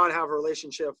do not have a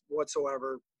relationship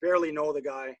whatsoever, barely know the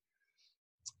guy.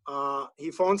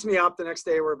 He phones me up the next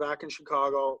day. We're back in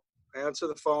Chicago. I answer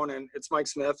the phone, and it's Mike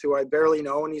Smith, who I barely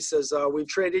know. And he says, we've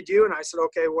traded you. And I said,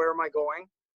 okay, where am I going?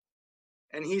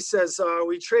 And he says,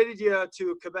 we traded you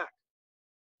to Quebec.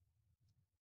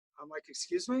 I'm like,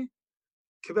 excuse me?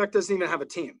 Quebec doesn't even have a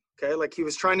team. Okay. Like, he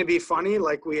was trying to be funny.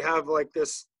 Like, we have like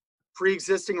this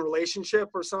pre-existing relationship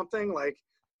or something. Like,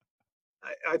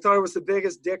 I thought it was the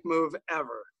biggest dick move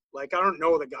ever. Like, I don't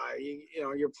know the guy.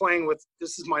 You're playing with,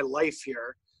 this is my life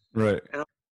here. Right. And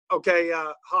okay,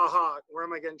 where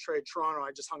am I getting traded? Toronto.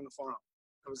 I just hung the phone up.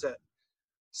 That was it.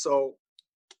 So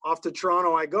off to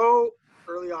Toronto I go,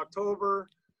 early October.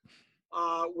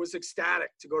 Was ecstatic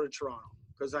to go to Toronto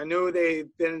because I knew they'd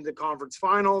been in the conference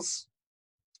finals,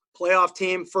 playoff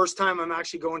team. First time I'm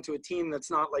actually going to a team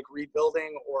that's not like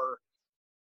rebuilding or,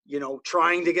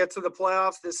 trying to get to the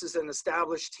playoffs. This is an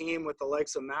established team with the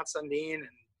likes of Matt Sundin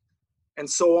and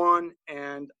so on.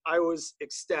 And I was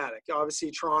ecstatic.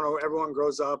 Obviously, Toronto, everyone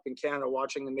grows up in Canada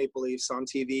watching the Maple Leafs on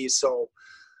TV. So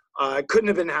I couldn't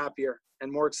have been happier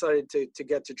and more excited to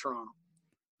get to Toronto.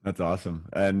 That's awesome.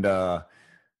 And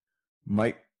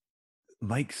Mike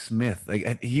Smith,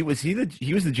 like he was the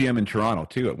GM in Toronto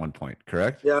too at one point,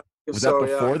 correct? Yeah. Was that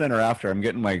before then or after? I'm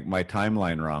getting my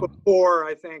timeline wrong. Before,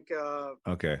 I think.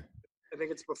 Okay. I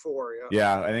think it's before, yeah.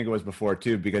 Yeah, I think it was before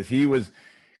too, because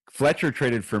Fletcher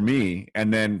traded for me,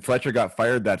 and then Fletcher got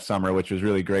fired that summer, which was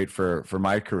really great for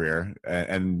my career,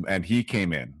 and he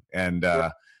came in, and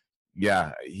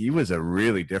yeah, he was a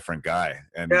really different guy.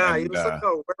 And he was like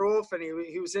a werewolf, and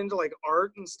he was into like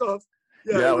art and stuff.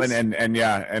 Yeah,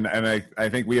 I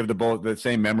think we have the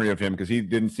same memory of him because he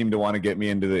didn't seem to want to get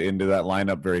me into that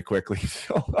lineup very quickly.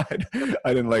 So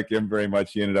I didn't like him very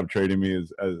much. He ended up trading me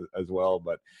as well.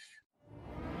 But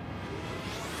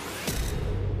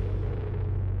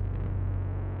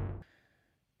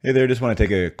hey there, just want to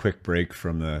take a quick break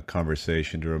from the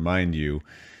conversation to remind you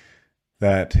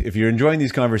that if you're enjoying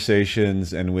these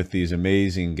conversations and with these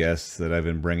amazing guests that I've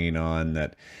been bringing on,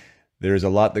 that There's a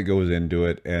lot that goes into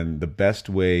it, and the best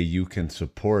way you can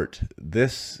support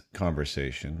this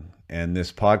conversation and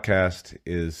this podcast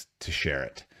is to share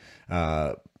it.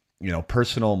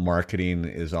 Personal marketing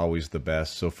is always the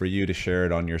best. So for you to share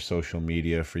it on your social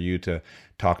media, for you to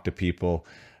talk to people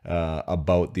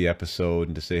about the episode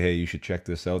and to say, hey, you should check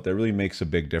this out, that really makes a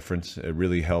big difference. It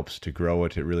really helps to grow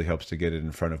it. It really helps to get it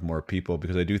in front of more people,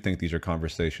 because I do think these are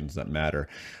conversations that matter.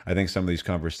 I think some of these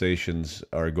conversations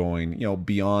are going,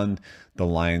 beyond the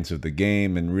lines of the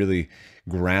game and really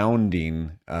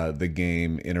grounding the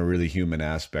game in a really human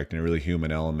aspect and a really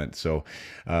human element. So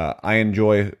I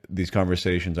enjoy these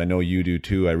conversations. I know you do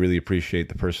too. I really appreciate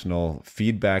the personal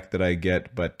feedback that I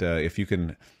get, but if you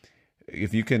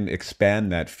can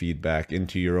expand that feedback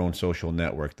into your own social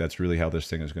network, that's really how this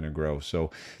thing is going to grow. So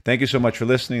thank you so much for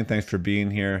listening. Thanks for being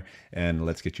here, and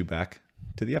let's get you back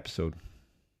to the episode.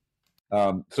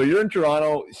 So you're in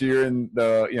Toronto. So you're in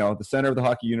the center of the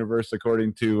hockey universe,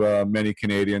 according to many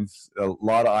Canadians. A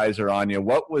lot of eyes are on you.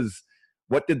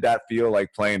 What did that feel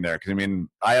like playing there? Because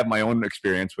I have my own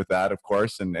experience with that, of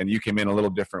course, and you came in a little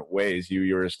different ways.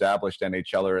 You were established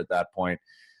NHLer at that point.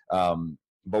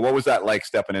 But what was that like,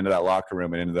 stepping into that locker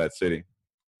room and into that city?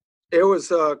 It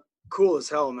was cool as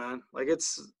hell, man. Like,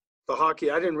 it's the hockey.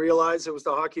 I didn't realize it was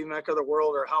the hockey mecca of the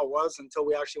world, or how it was, until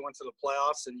we actually went to the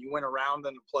playoffs, and you went around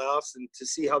in the playoffs, and to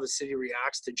see how the city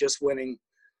reacts to just winning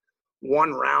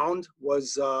one round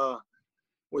was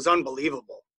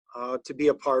unbelievable to be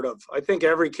a part of. I think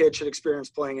every kid should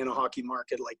experience playing in a hockey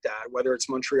market like that, whether it's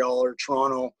Montreal or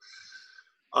Toronto.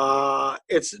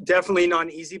 It's definitely not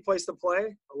an easy place to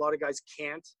play. A lot of guys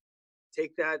can't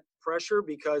take that pressure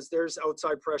because there's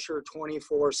outside pressure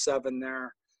 24/7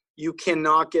 there. You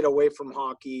cannot get away from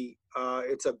hockey.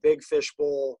 It's a big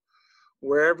fishbowl.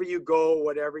 Wherever you go,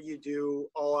 whatever you do,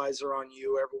 all eyes are on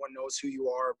you. Everyone knows who you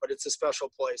are, but it's a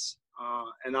special place.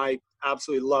 And I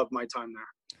absolutely love my time there.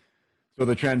 So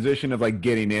the transition of like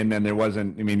getting in, and there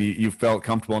wasn't, you felt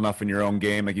comfortable enough in your own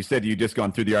game. Like you said, you just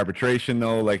gone through the arbitration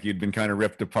though, like you'd been kind of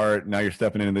ripped apart. Now you're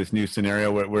stepping into this new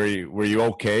scenario. Were you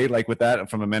okay like with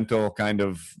that from a mental kind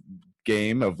of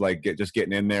game of like just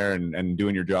getting in there and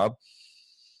doing your job?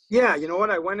 Yeah. You know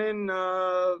what? I went in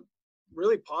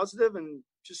really positive and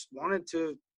just wanted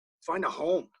to find a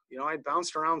home. I'd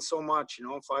bounced around so much,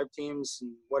 5 teams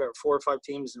and whatever, 4 or 5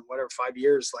 teams in whatever, 5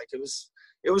 years. Like it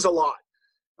was a lot.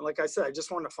 And like I said, I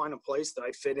just wanted to find a place that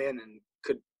I fit in and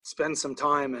could spend some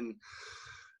time. And,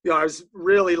 I was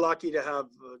really lucky to have,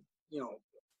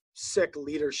 sick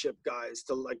leadership guys.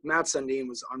 Like Matt Sundin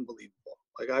was unbelievable.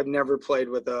 Like I've never played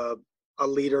with a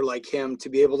leader like him, to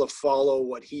be able to follow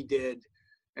what he did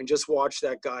and just watch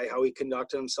that guy, how he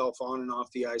conducted himself on and off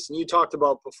the ice. And you talked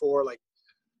about before, like,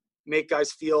 make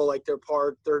guys feel like they're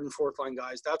part, 3rd and 4th line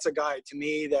guys. That's a guy to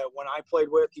me that when I played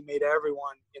with, he made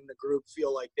everyone in the group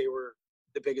feel like they were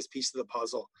the biggest piece of the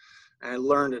puzzle. And I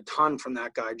learned a ton from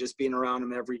that guy, just being around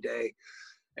him every day.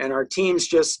 And our teams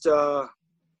just, got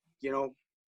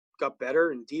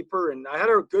better and deeper. And I had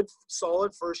a good,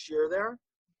 solid first year there.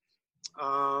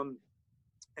 And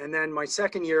then my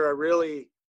second year, I really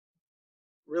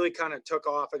kind of took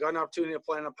off. I got an opportunity to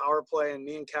play on a power play, and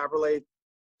me and Caberlet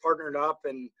partnered up,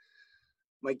 and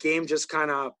my game just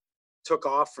kind of took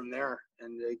off from there.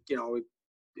 And,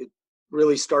 it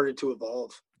really started to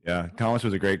evolve. Yeah, Thomas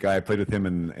was a great guy. I played with him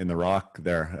in the Rock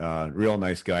there. Real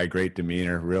nice guy, great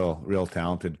demeanor, real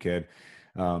talented kid.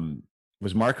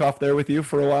 Was Markov there with you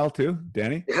for a while too,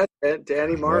 Danny? Yeah,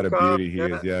 Danny Markov. What a beauty he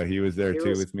is. Yeah, he was there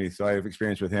too with me. So I have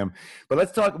experience with him. But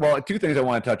let's talk. Well, 2 things I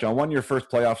want to touch on. One, your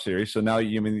first playoff series. So now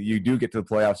you do get to the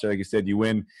playoffs. Like you said, you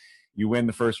win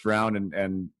the first round,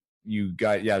 and you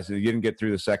got so you didn't get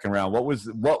through the second round. What was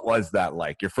that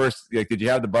like? Your first, like, did you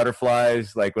have the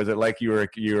butterflies? Like, was it like you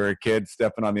were a kid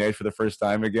stepping on the ice for the first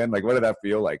time again? Like, what did that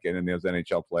feel like in those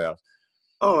NHL playoffs?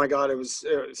 Oh my God, it was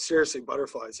seriously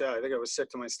butterflies. Yeah, I think I was sick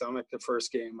to my stomach the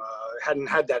first game. Hadn't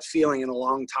had that feeling in a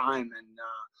long time,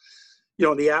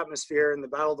 and the atmosphere in the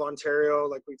Battle of Ontario,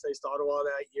 like we faced Ottawa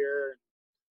that year,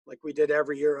 like we did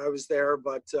every year I was there,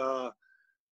 but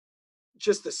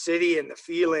just the city and the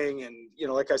feeling, and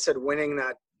like I said, winning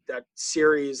that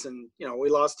series, and we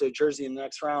lost to Jersey in the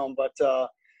next round, but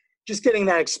just getting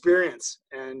that experience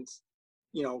and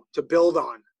to build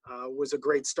on was a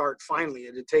great start. Finally,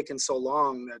 it had taken so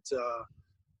long that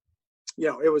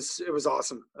it was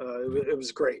awesome. It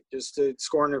was great just to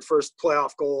scoring their first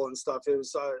playoff goal and stuff. It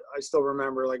was I still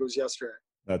remember like it was yesterday.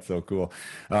 That's so cool.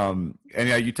 And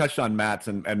yeah, you touched on Matt's,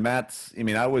 and Matt's,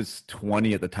 I was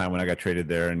 20 at the time when I got traded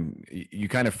there, and you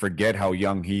kind of forget how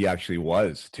young he actually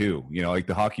was too. Like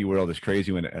the hockey world is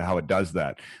crazy how it does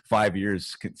that. 5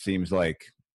 years seems like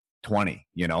 20,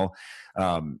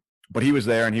 but he was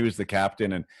there and he was the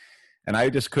captain, and I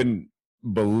just couldn't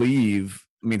believe.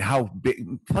 I mean, how big,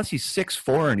 plus he's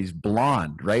 6'4" and he's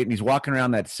blonde, right? And he's walking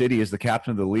around that city as the captain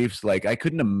of the Leafs. Like, I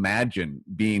couldn't imagine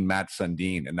being Matt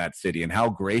Sundin in that city, and how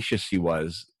gracious he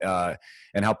was,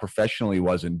 and how professional he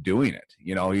was in doing it.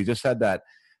 You know, he just had that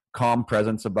calm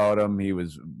presence about him. He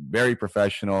was very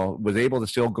professional, was able to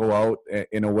still go out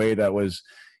in a way that was,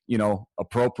 you know,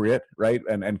 appropriate, right?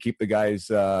 And keep the guys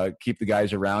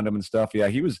around him and stuff. Yeah,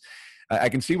 he was. I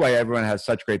can see why everyone has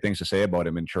such great things to say about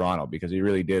him in Toronto, because he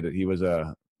really did. He was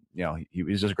he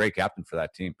was just a great captain for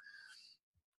that team.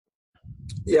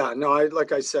 Yeah, no,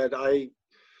 like I said, I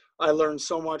learned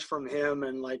so much from him,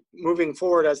 and like moving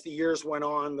forward as the years went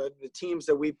on, the teams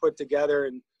that we put together,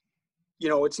 and you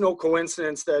know, it's no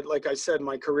coincidence that, like I said,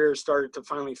 my career started to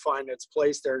finally find its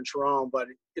place there in Toronto, but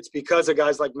it's because of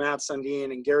guys like Matt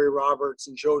Sundin and Gary Roberts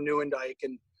and Joe Nieuwendyk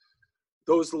and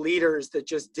those leaders that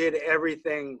just did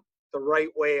everything the right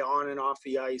way on and off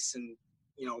the ice, and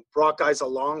you know, brought guys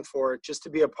along for it, just to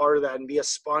be a part of that and be a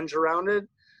sponge around it.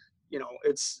 You know,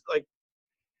 it's like,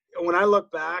 when I look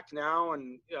back now,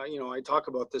 and you know, I talk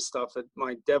about this stuff at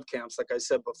my dev camps, like I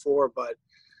said before, but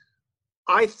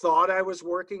I thought I was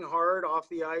working hard off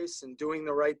the ice and doing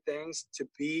the right things to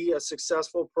be a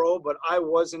successful pro, but I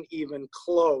wasn't even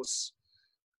close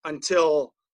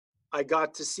until I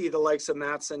got to see the likes of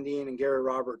Matt Sundin and Gary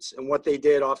Roberts and what they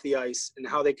did off the ice and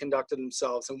how they conducted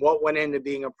themselves and what went into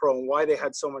being a pro and why they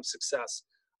had so much success.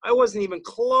 I wasn't even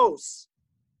close.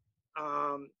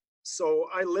 So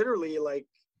I literally, like,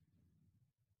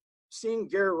 seeing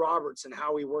Gary Roberts and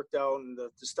how he worked out and the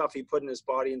stuff he put in his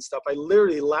body and stuff, I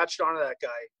literally latched onto that guy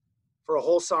for a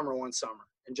whole summer one summer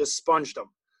and just sponged him.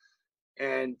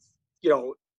 And, you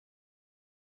know,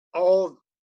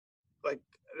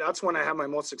 that's when I had my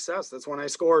most success. That's when I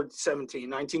scored 17,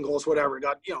 19 goals, whatever.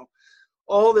 Got, you know,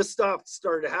 all this stuff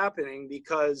started happening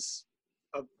because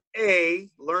of A,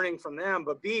 learning from them,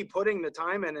 but B, putting the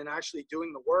time in and actually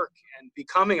doing the work and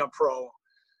becoming a pro.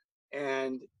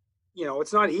 And, you know,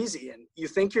 it's not easy, and you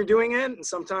think you're doing it, and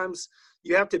sometimes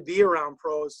you have to be around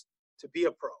pros to be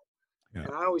a pro. Yeah.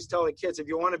 And I always tell the kids, if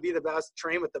you want to be the best,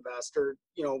 train with the best, or,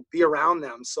 you know, be around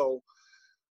them. So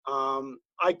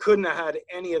I couldn't have had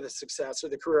any of the success or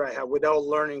the career I had without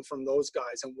learning from those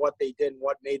guys and what they did and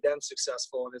what made them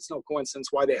successful. And it's no coincidence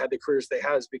why they had the careers they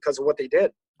had, is because of what they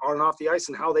did on and off the ice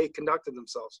and how they conducted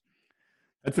themselves.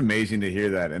 That's amazing to hear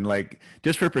that. And like,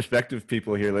 just for perspective,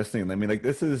 people here listening, I mean, like,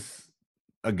 this is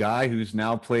a guy who's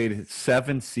now played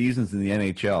 7 seasons in the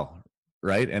NHL,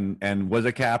 right? And was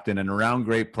a captain and around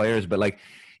great players, but like,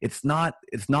 it's not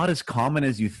as common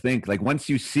as you think. Like, once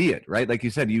you see it, right? Like you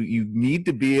said, you need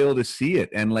to be able to see it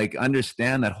and like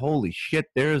understand that, holy shit,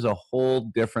 there's a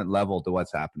whole different level to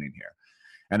what's happening here.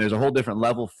 And there's a whole different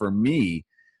level for me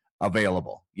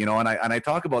available, you know, and I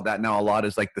talk about that now a lot,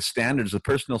 is like the standards, the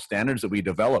personal standards that we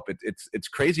develop. It's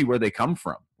crazy where they come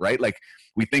from, right? Like,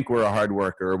 we think we're a hard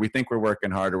worker, or we think we're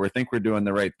working hard, or we think we're doing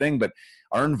the right thing, but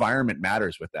our environment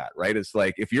matters with that, right? It's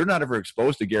like, if you're not ever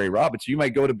exposed to Gary Roberts, you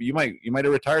might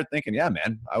have retired thinking, yeah,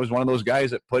 man, I was one of those guys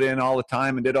that put in all the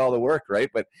time and did all the work, right?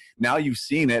 But now you've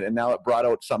seen it, and now it brought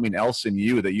out something else in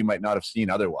you that you might not have seen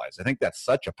otherwise. I think that's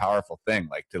such a powerful thing,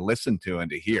 like, to listen to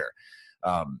and to hear.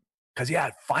 Because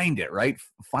find it, right?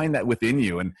 Find that within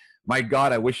you. And my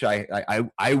God, I wish I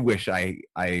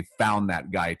found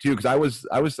that guy too. Because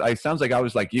I sounds like I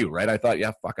was like you, right? I thought,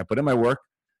 yeah, fuck, I put in my work,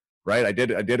 right? I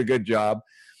did a good job,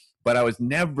 but I was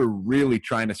never really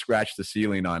trying to scratch the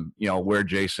ceiling on, you know, where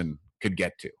Jason could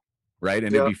get to, right?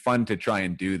 And it'd be fun to try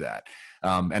and do that.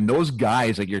 And those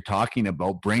guys, like you're talking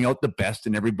about, bring out the best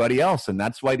in everybody else, and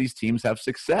that's why these teams have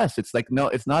success. It's like, no,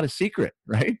 it's not a secret,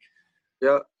 right?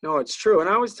 Yeah, no, it's true. And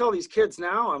I always tell these kids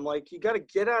now, I'm like, you got to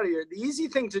get out of here. The easy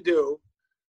thing to do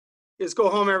is go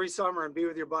home every summer and be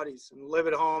with your buddies and live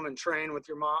at home and train with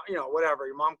your mom, you know, whatever.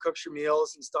 Your mom cooks your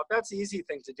meals and stuff. That's the easy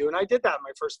thing to do. And I did that in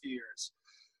my first few years.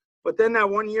 But then that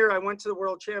one year I went to the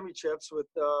World Championships with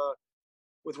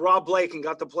Rob Blake and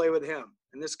got to play with him.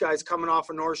 And this guy's coming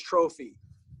off a Norris Trophy.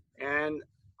 And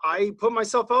I put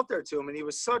myself out there to him, and he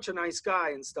was such a nice guy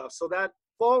and stuff. So that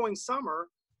following summer,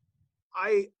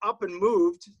 I up and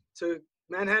moved to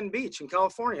Manhattan Beach in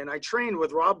California, and I trained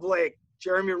with Rob Blake,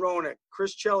 Jeremy Roenick,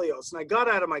 Chris Chelios, and I got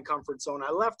out of my comfort zone. I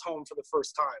left home for the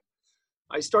first time.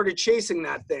 I started chasing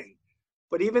that thing.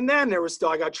 But even then,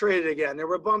 I got traded again. There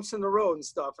were bumps in the road and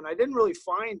stuff, and I didn't really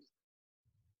find,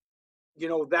 you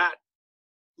know, that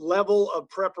level of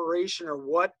preparation or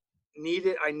what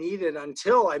I needed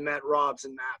until I met Robs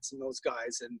and Matts and those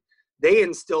guys, and they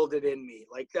instilled it in me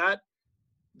like that.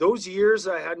 Those years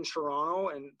I had in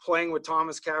Toronto and playing with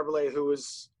Thomas Caberlet, who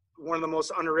was one of the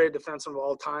most underrated defensemen of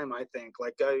all time, I think.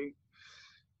 Like,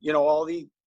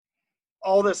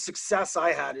 all the success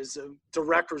I had is a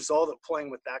direct result of playing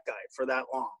with that guy for that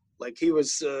long. Like, he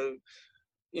was,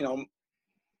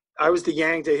 I was the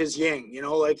yang to his yin,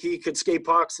 like he could skate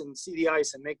pucks and see the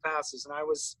ice and make passes. And I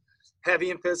was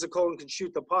heavy and physical and could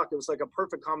shoot the puck. It was like a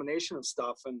perfect combination of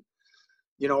stuff. And,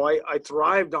 I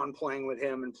thrived on playing with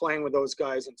him and playing with those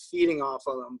guys and feeding off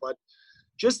of them. But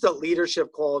just the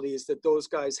leadership qualities that those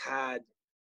guys had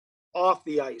off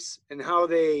the ice and how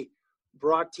they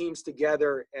brought teams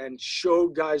together and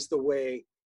showed guys the way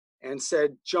and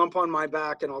said, jump on my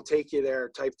back and I'll take you there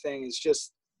type thing is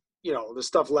just, the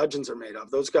stuff legends are made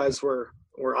of. Those guys were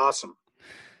awesome.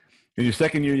 In your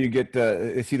second year, you get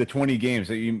see the 20 games.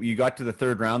 You got to the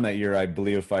third round that year, I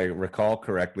believe, if I recall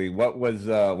correctly. What was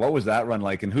that run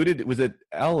like? And was it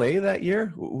LA that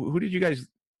year? Who did you guys?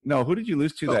 No, who did you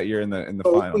lose to that year in the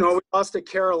final? No, we lost to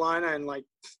Carolina in like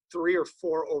 3 or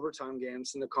 4 overtime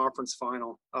games in the conference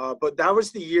final. But that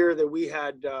was the year that we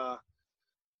had.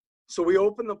 So we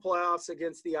opened the playoffs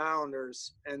against the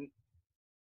Islanders and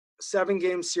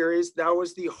 7-game series. That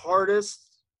was the hardest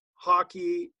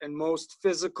hockey and most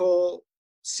physical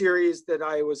series that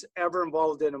I was ever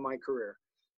involved in my career.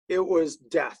 It was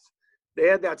death. They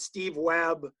had that Steve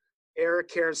Webb, Eric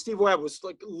Cairns. Steve Webb was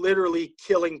like literally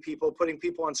killing people, putting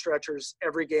people on stretchers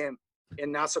every game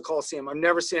in Nassau Coliseum. I've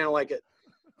never seen it like it.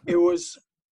 It was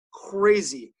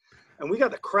crazy. And we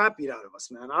got the crap beat out of us,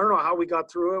 man. I don't know how we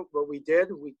got through it, but we did.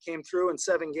 We came through in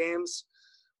 7 games.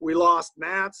 We lost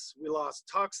Mats. We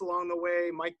lost Tux along the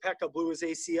way. Mike Pekka blew his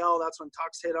ACL. That's when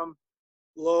Tux hit him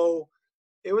low.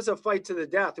 It was a fight to the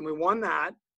death, and we won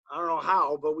that. I don't know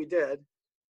how, but we did.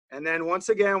 And then once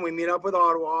again, we meet up with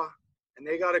Ottawa, and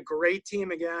they got a great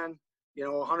team again,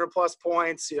 100-plus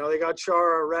points. They got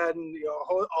Chara, Red, and,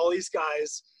 all these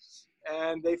guys.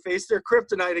 And they faced their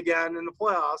kryptonite again in the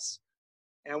playoffs.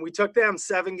 And we took them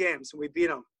 7 games, and we beat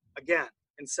them again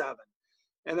in 7.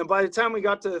 And then by the time we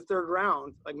got to the third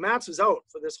round, like Mats was out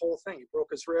for this whole thing. He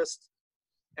broke his wrist.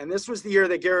 And this was the year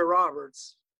that Gary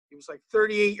Roberts, he was like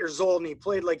 38 years old, and he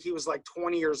played like he was like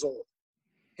 20 years old.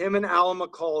 Him and Alan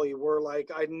McCauley were like,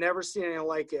 I'd never seen anything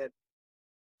like it.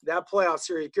 That playoff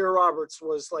series, Gary Roberts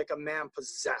was like a man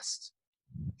possessed.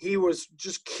 He was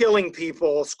just killing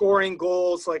people, scoring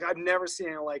goals. Like, I've never seen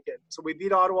anything like it. So we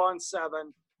beat Ottawa in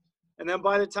 7. And then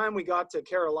by the time we got to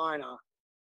Carolina,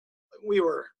 we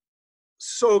were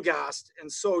so gassed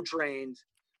and so drained.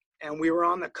 And we were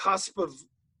on the cusp of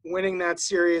winning that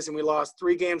series, and we lost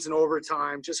 3 games in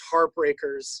overtime, just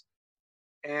heartbreakers.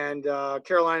 And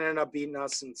Carolina ended up beating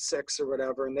us in 6 or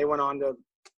whatever. And they went on to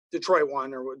Detroit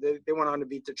won, or they went on to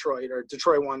beat Detroit, or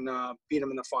Detroit won, beat them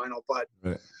in the final. But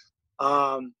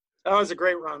that was a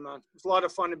great run, man. It was a lot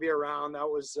of fun to be around. That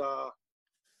was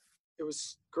it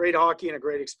was great hockey and a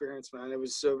great experience, man. It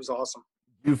was awesome.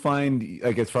 Do you find,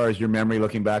 like, as far as your memory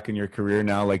looking back in your career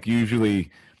now, like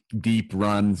usually deep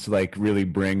runs like really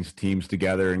brings teams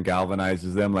together and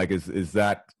galvanizes them? Like, is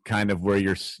that kind of where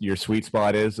your sweet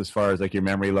spot is as far as like your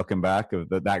memory looking back of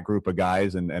that group of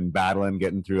guys and battling,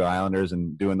 getting through Islanders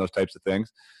and doing those types of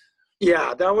things?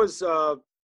 Yeah, that was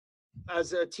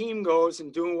as a team goes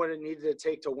and doing what it needed to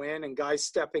take to win, and guys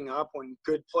stepping up when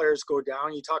good players go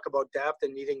down. You talk about depth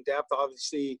and needing depth.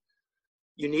 Obviously,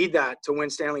 you need that to win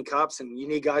Stanley Cups, and you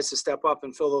need guys to step up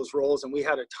and fill those roles. And we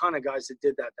had a ton of guys that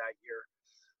did that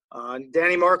year.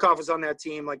 Danny Markov was on that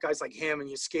team, like guys like him and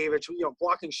Yuskevich,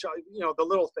 blocking shots, the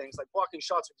little things like blocking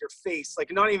shots with your face,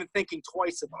 like not even thinking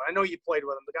twice about it. I know you played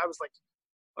with him. The guy was like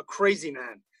a crazy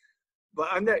man. But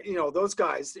I'm that, those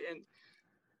guys, and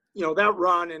that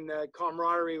run and the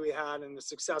camaraderie we had and the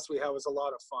success we had was a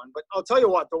lot of fun. But I'll tell you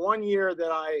what, the one year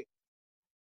that I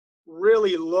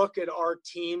really look at our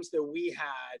teams that we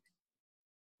had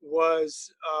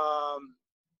was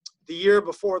the year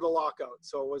before the lockout.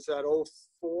 So was that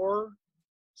 04? Was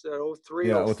that 03?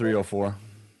 Yeah, 03, 04.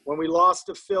 When we lost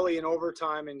to Philly in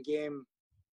overtime in game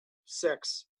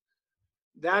 6.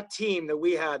 That team that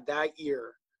we had that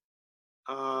year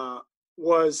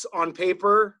was on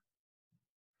paper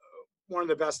one of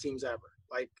the best teams ever.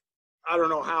 Like, I don't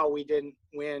know how we didn't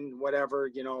win, whatever,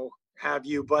 have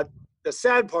you. But the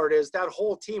sad part is that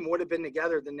whole team would have been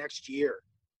together the next year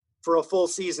for a full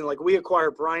season. Like, we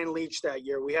acquired Brian Leach that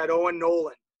year. We had Owen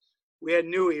Nolan. We had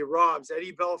Newey, Robs,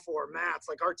 Eddie Belfour, Mats.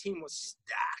 Like, our team was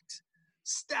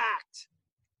stacked.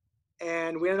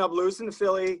 And we ended up losing to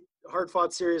Philly.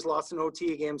 Hard-fought series, lost in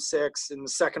OT game 6 in the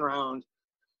second round.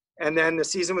 And then the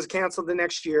season was canceled the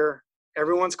next year.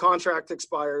 Everyone's contract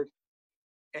expired.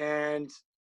 And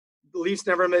the Leafs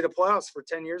never made the playoffs for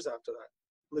 10 years after that.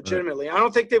 Legitimately. Right. I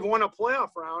don't think they've won a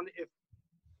playoff round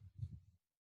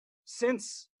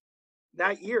since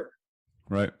that year.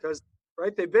 Right. Because,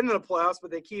 right, they've been in the playoffs,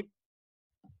 but they keep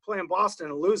playing Boston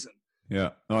and losing.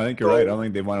 Yeah. No, I think you're right. I don't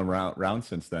think they've won a round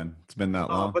since then. It's been that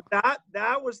long. But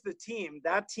that was the team.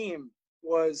 That team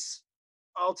was,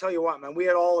 I'll tell you what, man, we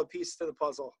had all a piece to the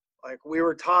puzzle. Like, we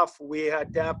were tough. We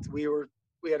had depth. We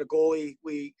had a goalie.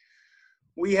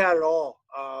 We had it all.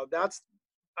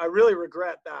 I really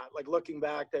regret that. Like, looking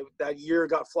back, that year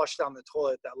got flushed down the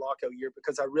toilet, that lockout year,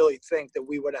 because I really think that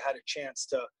we would have had a chance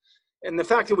to. And the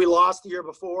fact that we lost the year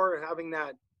before, having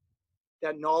that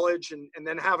knowledge and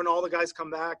then having all the guys come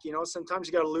back, sometimes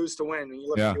you got to lose to win. When you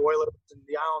look at the Oilers and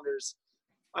the Islanders,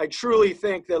 I truly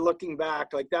think that looking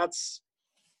back, like that's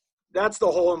the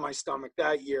hole in my stomach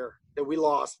that year that we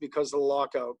lost because of the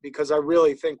lockout, because I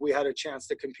really think we had a chance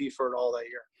to compete for it all that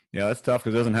year. Yeah, that's tough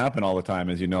because it doesn't happen all the time,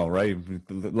 as you know, right?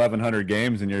 1,100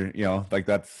 games and you're, like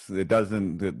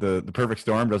the perfect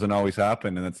storm doesn't always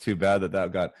happen. And it's too bad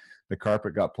that the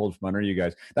carpet got pulled from under you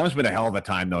guys. That must have been a hell of a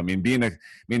time, though. I mean,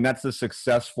 that's a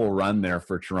successful run there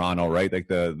for Toronto, right? Like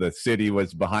the city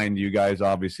was behind you guys,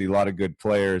 obviously, a lot of good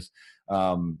players.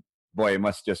 Boy, it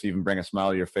must just even bring a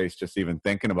smile to your face just even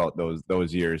thinking about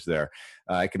those years there.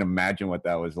 I can imagine what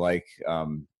that was like,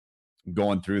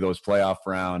 going through those playoff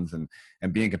rounds and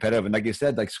being competitive. And like you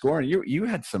said, like scoring, you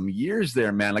had some years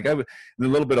there, man. Like the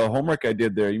little bit of homework I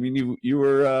did there. I mean, you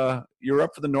were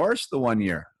up for the Norris the one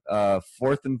year.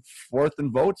 Fourth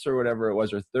in votes or whatever it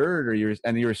was, or third, or you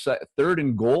were third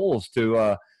in goals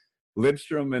to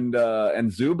Lidstrom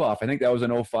and Zubov. I think that was in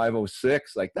 05-06.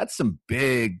 Like, that's some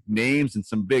big names and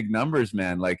some big numbers,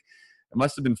 man. Like, it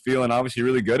must have been feeling obviously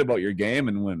really good about your game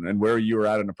and where you were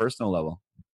at on a personal level.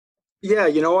 Yeah,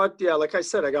 you know what? Yeah, like I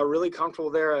said, I got really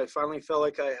comfortable there. I finally felt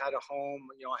like I had a home.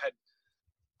 I had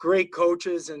great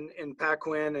coaches in Pat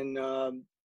Quinn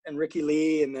and Ricky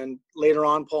Lee, and then later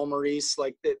on Paul Maurice,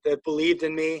 like that believed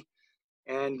in me.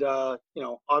 And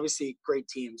obviously great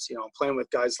teams. Playing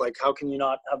with guys like, how can you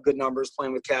not have good numbers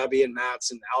playing with Cabby and Mats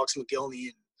and Alex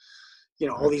McGillney and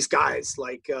all these guys.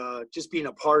 Like just being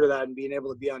a part of that and being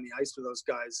able to be on the ice with those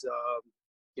guys.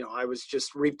 I was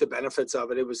just reaped the benefits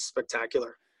of it. It was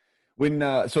spectacular. When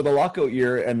so the lockout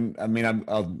year, and I mean,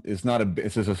 it's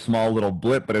just a small little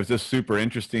blip, but it was just super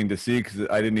interesting to see because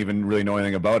I didn't even really know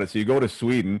anything about it. So you go to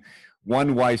Sweden.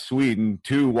 One, why Sweden?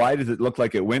 Two, why does it look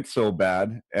like it went so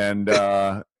bad? And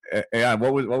yeah,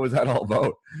 what was that all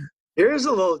about? Here's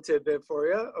a little tidbit for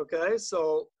you. Okay,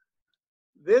 so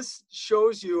this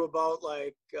shows you about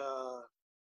like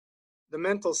the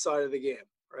mental side of the game,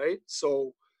 right?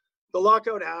 So the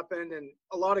lockout happened, and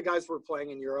a lot of guys were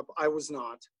playing in Europe. I was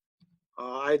not.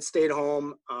 I had stayed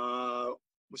home,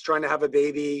 was trying to have a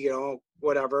baby,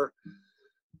 whatever.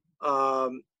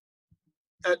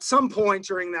 At some point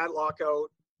during that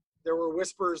lockout, there were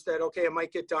whispers that, okay, it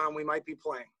might get done. We might be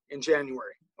playing in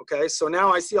January. Okay. So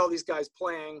now I see all these guys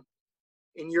playing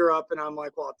in Europe, and I'm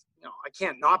like, well, I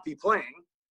can't not be playing.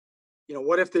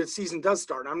 What if the season does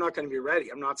start? I'm not going to be ready.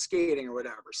 I'm not skating or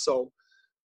whatever. So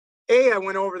I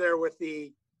went over there with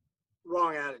the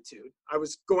wrong attitude. I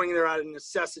was going there out of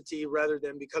necessity rather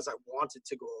than because I wanted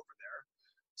to go over there.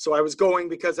 So I was going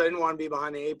because I didn't want to be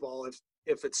behind the 8 ball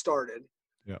if it started.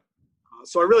 Yeah.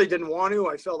 So I really didn't want to.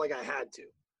 I felt like I had to.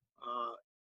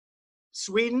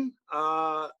 Sweden,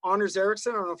 Anders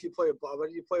Eriksson. I don't know if you play with Bubba.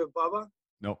 Do you play with Bubba?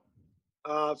 Nope.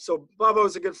 So Bubba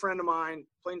was a good friend of mine,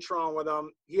 playing Toronto with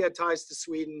him. He had ties to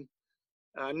Sweden,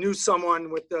 knew someone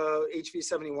with the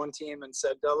HV71 team and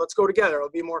said, let's go together.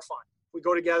 It'll be more fun. We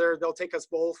go together, they'll take us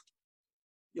both.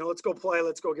 Let's go play.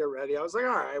 Let's go get ready. I was like,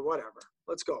 all right, whatever.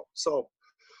 Let's go. So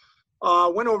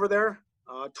went over there.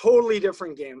 Totally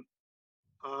different game.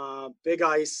 Big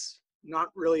ice, not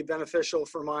really beneficial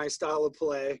for my style of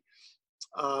play.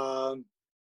 And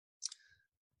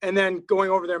then going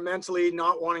over there mentally,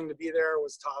 not wanting to be there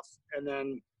was tough. And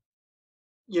then,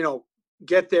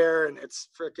 get there and it's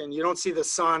freaking, you don't see the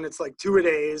sun. It's like 2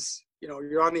 days.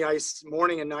 You're on the ice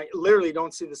morning and night, literally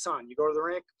don't see the sun. You go to the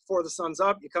rink before the sun's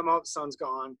up, you come out, the sun's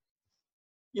gone.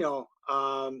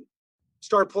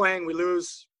 Start playing, we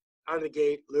lose out of the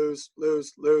gate, lose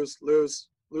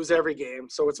every game.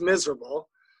 So it's miserable.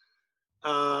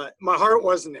 My heart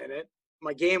wasn't in it.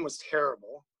 My game was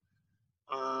terrible.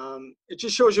 It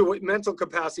just shows you what mental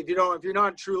capacity. If you're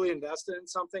not truly invested in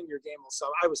something, your game will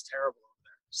suffer. I was terrible over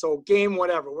there. So game,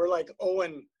 whatever, we're like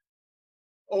 0-9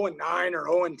 or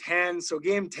 0-10. So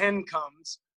game 10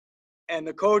 comes and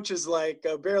the coach is like,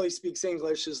 barely speaks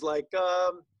English, is like,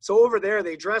 so over there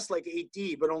they dress like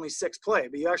 8D, but only 6 play,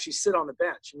 but you actually sit on the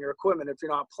bench in your equipment if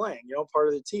you're not playing, part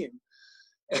of the team.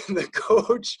 And the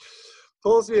coach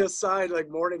pulls me aside, like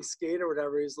morning skate or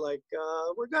whatever. He's like,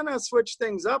 we're going to switch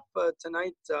things up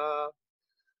tonight.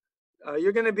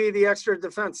 You're going to be the extra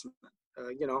defenseman,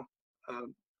 you know.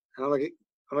 And I'm like,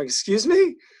 excuse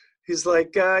me? He's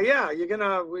like, yeah, you're going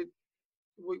to,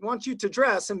 we want you to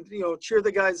dress and, you know, cheer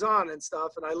the guys on and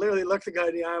stuff. And I literally looked the guy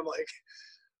in the eye. I'm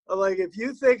like, if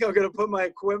you think I'm going to put my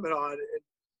equipment on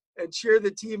and cheer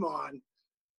the team on,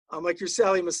 I'm like, you're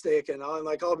sadly mistaken.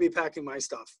 I'll be packing my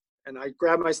stuff. And I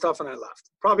grabbed my stuff and I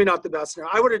left. Probably not the best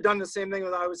scenario. I would have done the same thing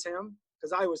if I was him,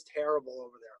 because I was terrible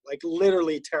over there, like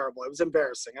literally terrible. It was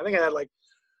embarrassing. I think I had like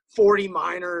 40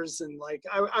 minors and like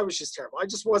I was just terrible. I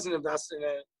just wasn't invested in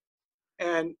it.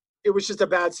 And it was just a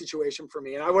bad situation for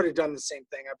me. And I would have done the same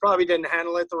thing. I probably didn't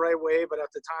handle it the right way, but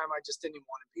at the time I just didn't even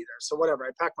want to be there. So whatever, I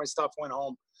packed my stuff, went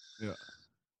home. Yeah.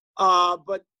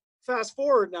 But fast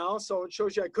forward now, so it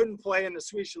shows you I couldn't play in the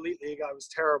Swedish Elite League. I was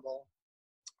terrible.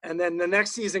 And then the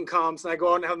next season comes and I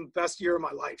go out and have the best year of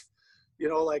my life, you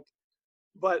know, like,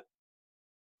 but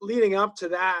leading up to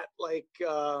that, like,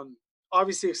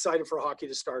 obviously excited for hockey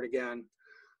to start again.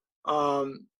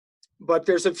 But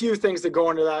there's a few things that go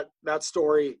into that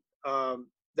story.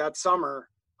 That summer,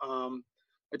 I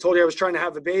told you I was trying to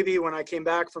have a baby when I came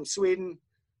back from Sweden.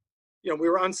 You know, we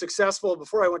were unsuccessful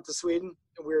before I went to Sweden.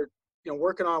 And we were, you know,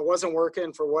 working on it, wasn't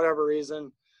working for whatever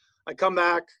reason. I come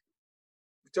back,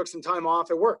 took some time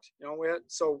off. It worked, you know.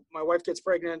 So my wife gets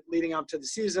pregnant leading up to the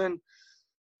season.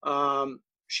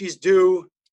 She's due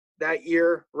that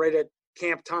year, right at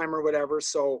camp time or whatever.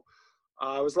 So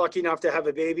I was lucky enough to have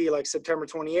a baby like September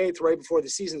 28th, right before the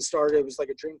season started. It was like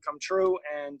a dream come true,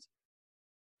 and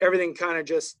everything kind of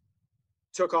just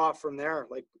took off from there,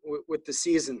 like with the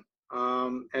season,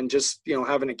 and just, you know,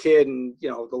 having a kid and, you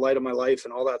know, the light of my life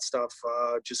and all that stuff.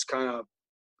 Just kind of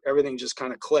everything just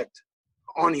kind of clicked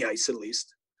on the ice, at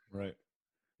least. Right.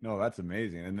 No, that's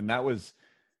amazing. And then that was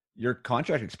your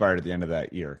contract expired at the end of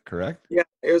that year, correct? Yeah,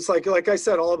 it was like I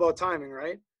said, all about timing,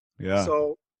 right? Yeah.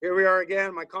 So here we are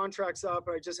again. My contract's up.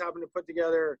 I just happened to put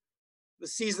together the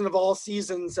season of all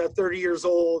seasons at 30 years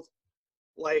old,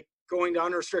 like going to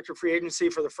unrestricted free agency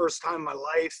for the first time in my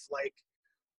life. Like,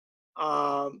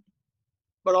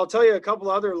 but I'll tell you a couple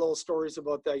other little stories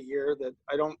about that year that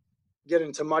I don't get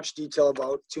into much detail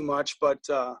about too much. But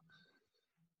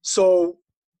so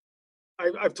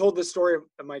I've told this story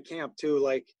at my camp too.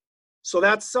 Like, so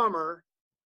that summer,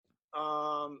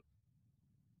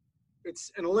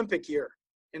 it's an Olympic year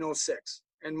in 2006.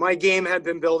 And my game had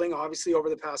been building, obviously, over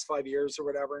the past 5 years or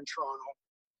whatever in Toronto.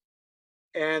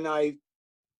 And I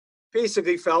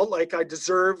basically felt like I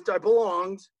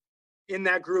belonged in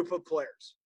that group of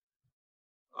players.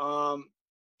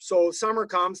 So summer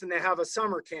comes and they have a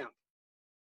summer camp.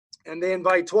 And they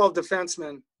invite 12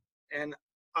 defensemen, and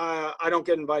I don't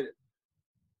get invited.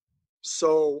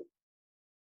 So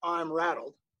I'm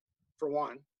rattled, for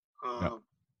one.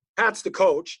 Pat's the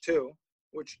coach, too,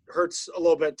 which hurts a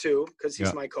little bit, too, because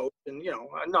he's my coach. And, you know,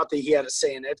 not that he had a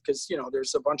say in it, because, you know,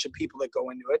 there's a bunch of people that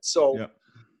go into it. So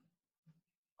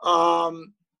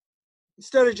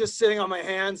instead of just sitting on my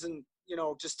hands and, you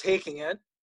know, just taking it,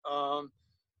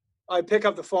 I pick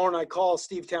up the phone and I call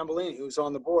Steve Tambellini, who's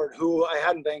on the board, who I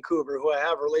had in Vancouver, who I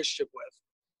have a relationship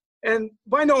with. And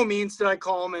by no means did I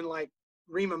call him and, like,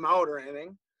 ream him out or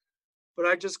anything. But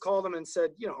I just called him and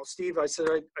said, you know, Steve, I said,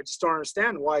 I just don't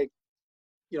understand why,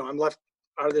 you know, I'm left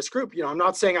out of this group. You know, I'm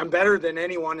not saying I'm better than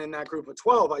anyone in that group of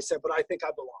 12. I said, but I think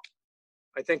I belong.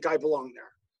 I think I belong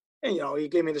there. And, you know, he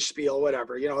gave me the spiel,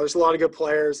 whatever. You know, there's a lot of good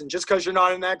players. And just because you're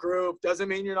not in that group doesn't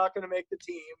mean you're not going to make the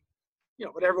team. You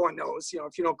know, but everyone knows, you know,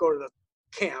 if you don't go to the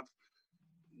camp,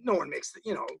 no one makes the,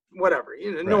 you know, whatever.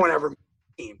 You know, no one ever makes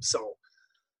the team.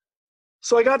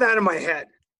 So I got that in my head.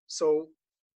 So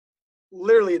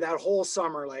literally that whole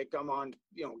summer, like I'm on,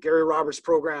 you know, Gary Roberts'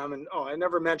 program. And, I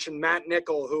never mentioned Matt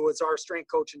Nickel, who was our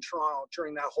strength coach in Toronto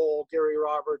during that whole Gary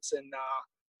Roberts and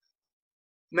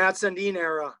Matt Sundin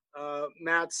era.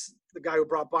 Matt's the guy who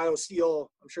brought BioSteel.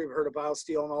 I'm sure you've heard of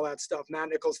BioSteel and all that stuff. Matt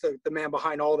Nickel's the man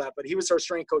behind all that, but he was our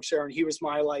strength coach there. And he was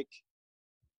my, like,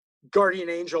 guardian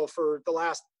angel for the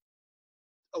last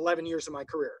 11 years of my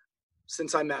career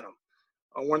since I met him.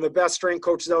 One of the best strength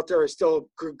coaches out there. I still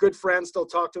good friends, still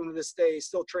talk to him to this day. He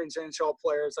still trains NHL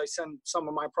players. I send some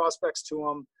of my prospects to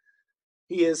him.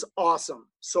 He is awesome.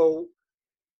 So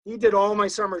he did all my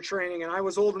summer training, and I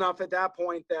was old enough at that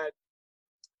point that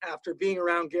after being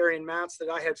around Gary and Matt's that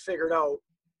I had figured out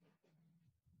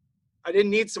I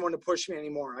didn't need someone to push me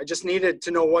anymore. I just needed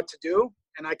to know what to do,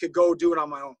 and I could go do it on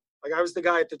my own. Like, I was the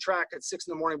guy at the track at 6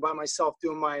 a.m. by myself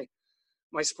doing my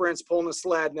sprints, pulling a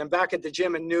sled, and then back at the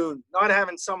gym at noon, not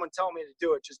having someone tell me to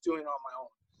do it, just doing it on my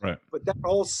own. Right. But that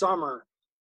whole summer,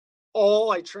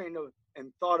 all I trained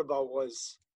and thought about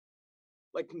was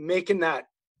like making that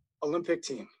Olympic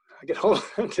team. I get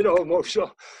all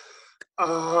emotional.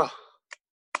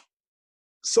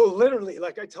 So literally,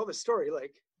 like I tell the story,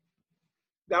 like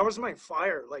that was my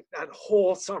fire, like that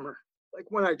whole summer. Like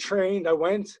when I trained, I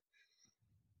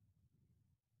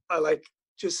like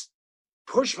just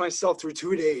pushed myself through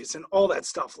 2 days and all that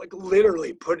stuff, like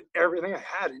literally put everything I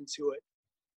had into it.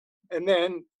 And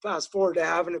then fast forward to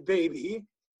having a baby.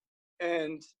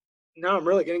 And now I'm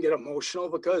really going to get emotional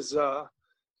because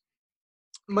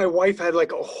my wife had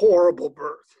like a horrible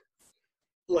birth.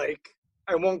 Like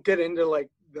I won't get into like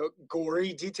the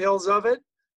gory details of it,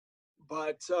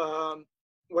 but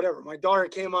whatever. My daughter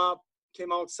came out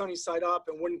sunny side up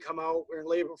and wouldn't come out. We were in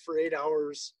labor for 8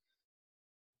 hours.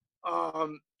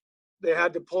 They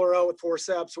had to pull her out with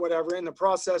forceps, whatever. In the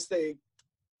process, they,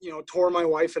 tore my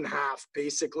wife in half,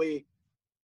 basically.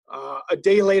 A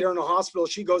day later in the hospital,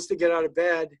 she goes to get out of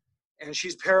bed and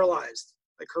she's paralyzed.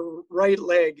 Like her right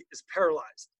leg is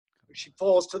paralyzed. She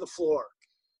falls to the floor.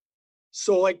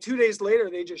 So like 2 days later,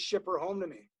 they just ship her home to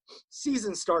me.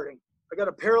 Season starting. I got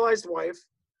a paralyzed wife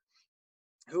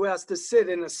who has to sit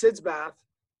in a SIDS bath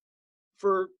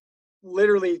for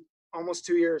literally almost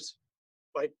 2 years.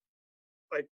 Like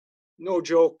no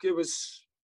joke. It was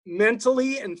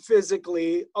mentally and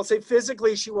physically. I'll say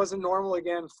physically, she wasn't normal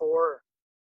again for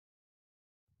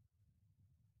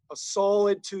a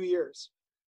solid 2 years.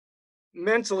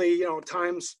 Mentally,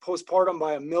 times postpartum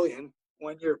by 1,000,000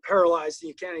 when you're paralyzed and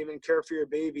you can't even care for your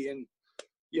baby and,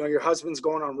 your husband's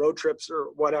going on road trips or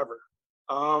whatever.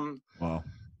 Wow.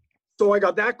 So I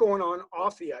got that going on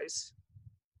off the ice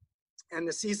and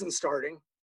the season starting.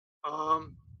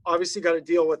 Obviously got to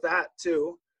deal with that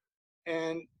too.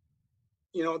 And,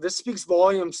 this speaks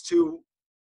volumes to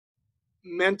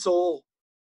mental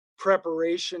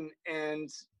preparation and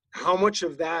how much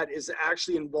of that is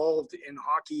actually involved in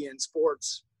hockey and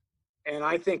sports. And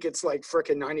I think it's like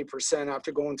frickin' 90%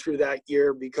 after going through that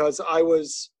year, because I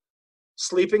was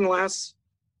sleeping less.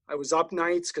 I was up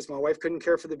nights because my wife couldn't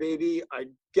care for the baby. I'd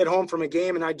get home from a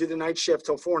game and I'd do the night shift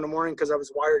till 4 a.m. because I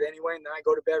was wired anyway. And then I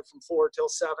go to bed from 4 till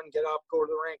 7, get up, go to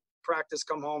the rink, practice,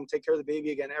 come home, take care of the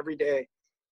baby again every day.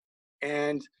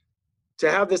 And to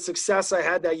have the success I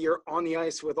had that year on the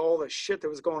ice with all the shit that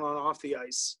was going on off the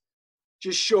ice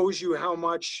just shows you how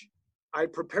much I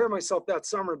prepared myself that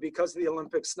summer because of the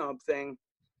Olympic snub thing,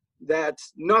 that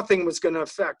nothing was going to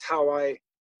affect how I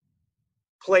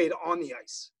played on the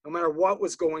ice. No matter what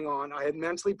was going on, I had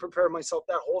mentally prepared myself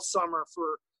that whole summer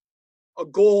for a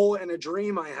goal and a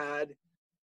dream I had,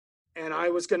 and I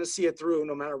was going to see it through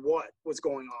no matter what was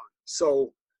going on.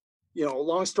 So,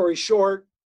 long story short,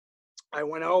 I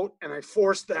went out and I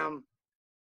forced them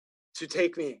to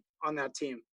take me on that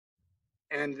team.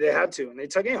 And they had to, and they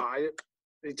took,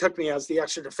 they took me as the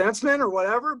extra defenseman or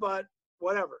whatever, but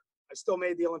whatever. I still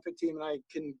made the Olympic team, and I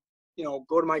can,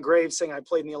 go to my grave saying I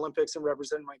played in the Olympics and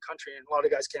represented my country. And a lot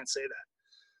of guys can't say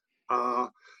that.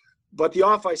 But the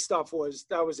off-ice stuff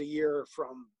that was a year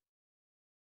from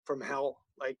hell,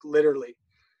 like literally.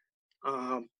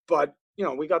 But,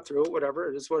 we got through it,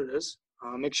 whatever. It is what it is.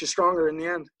 Makes you stronger in the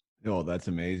end. Oh, that's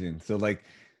amazing. So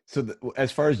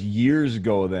as far as years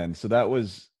go then, so that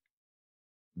was,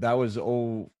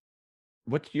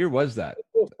 what year was that?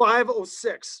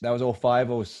 05-06. That was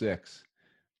 05-06.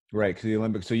 Right, because the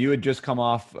Olympics. So you had just come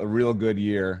off a real good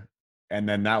year, and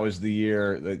then that was the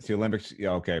year that the Olympics.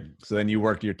 Yeah, okay. So then you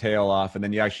worked your tail off, and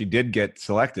then you actually did get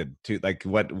selected to, like,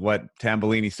 what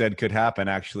Tambellini said could happen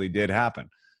actually did happen.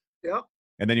 Yeah.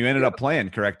 And then you ended up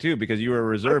playing, correct, too, because you were a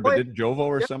reserve. But did Jovo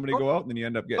or somebody go out, and then you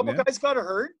end up getting in? A couple guys got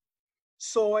hurt,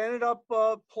 so I ended up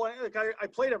playing. Like I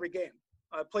played every game.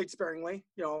 I played sparingly,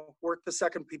 worked the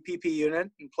second PP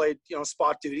unit and played,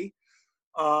 spot duty.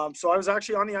 So I was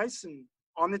actually on the ice and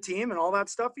on the team and all that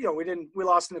stuff. We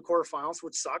lost in the quarterfinals,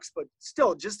 which sucks, but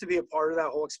still, just to be a part of that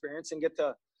whole experience and get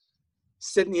to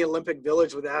sit in the Olympic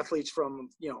Village with athletes from,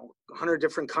 100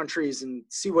 different countries and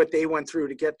see what they went through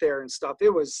to get there and stuff. It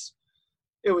was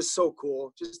so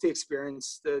cool. Just the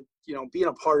experience, being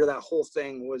a part of that whole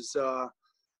thing was,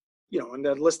 and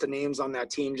the list of names on that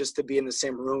team, just to be in the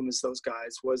same room as those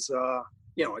guys was, a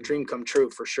dream come true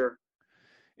for sure.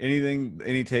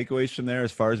 Any takeaways from there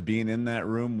as far as being in that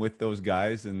room with those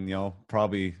guys, and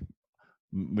probably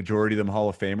majority of them Hall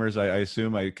of Famers, I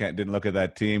assume. I didn't look at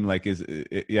that team. Like,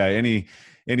 any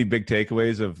big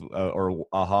takeaways of or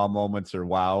aha moments or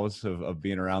wows of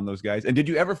being around those guys? And did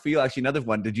you ever feel, actually another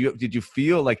one, did you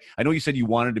feel like, I know you said you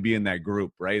wanted to be in that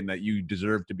group, right, and that you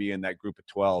deserved to be in that group of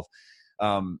 12.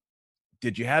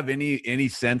 Did you have any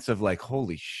sense of like,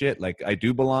 holy shit, like I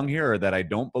do belong here, or that I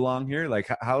don't belong here? Like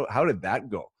how did that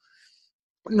go?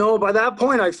 No, by that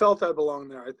point, I felt I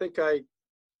belonged there. I think I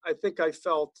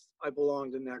felt I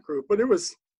belonged in that group. But it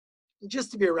was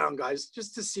just to be around guys,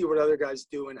 just to see what other guys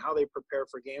do and how they prepare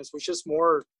for games was just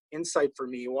more insight for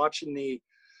me. Watching the,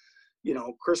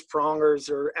 Chris Prongers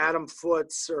or Adam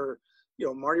Foots or,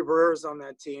 Marty Barrera's on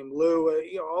that team, Lou,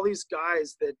 all these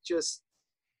guys that just,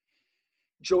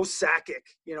 Joe Sakic,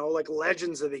 like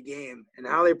legends of the game and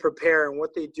how they prepare and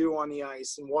what they do on the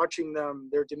ice and watching them,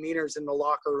 their demeanors in the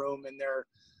locker room and their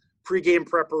pregame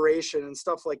preparation and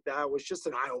stuff like that was just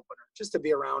an eye opener. Just to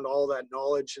be around all that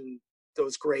knowledge and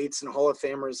those greats and Hall of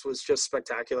Famers was just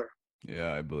spectacular.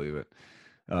 Yeah, I believe it.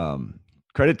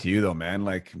 Credit to you though, man.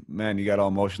 Like, man, you got all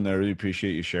emotion there. I really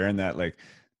appreciate you sharing that. Like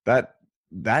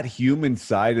that human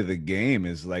side of the game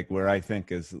is like where I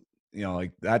think is,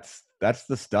 like that's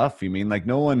the stuff. You mean like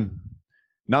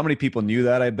not many people knew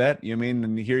that, I bet. You mean,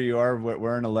 and here you are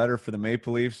wearing a letter for the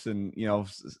Maple Leafs and,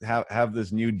 have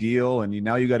this new deal and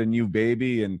now you got a new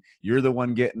baby and you're the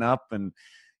one getting up and,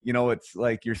 it's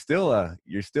like you're still a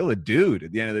dude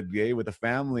at the end of the day with a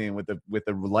family and with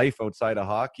a life outside of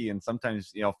hockey. And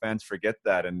sometimes, fans forget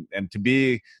that. And to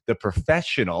be the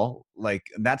professional, like,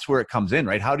 that's where it comes in,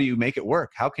 right? How do you make it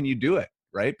work? How can you do it?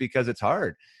 Right? Because it's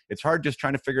hard. It's hard just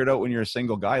trying to figure it out when you're a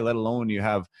single guy, let alone you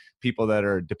have people that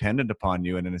are dependent upon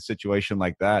you and in a situation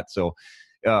like that. So,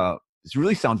 it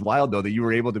really sounds wild though that you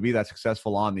were able to be that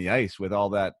successful on the ice with all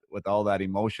that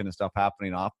emotion and stuff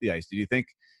happening off the ice. Did you think,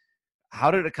 how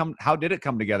did it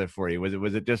come together for you?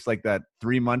 Was it just like that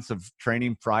 3 months of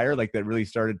training prior, like that really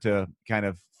started to kind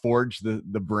of forge the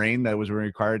brain that was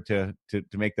required to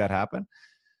make that happen?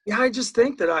 Yeah, I just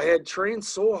think that I had trained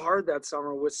so hard that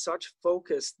summer with such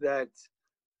focus that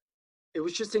it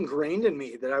was just ingrained in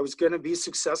me that I was going to be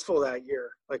successful that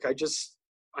year. Like I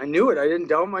knew it. I didn't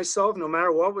doubt myself no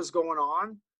matter what was going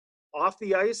on off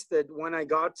the ice, that when I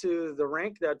got to the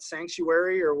rink, that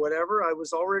sanctuary or whatever, I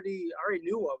already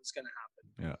knew what was going to happen.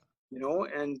 Yeah.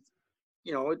 And,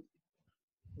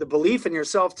 the belief in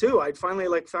yourself too. I'd finally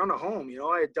found a home.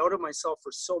 I had doubted myself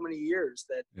for so many years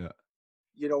that,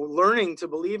 learning to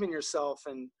believe in yourself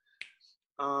and,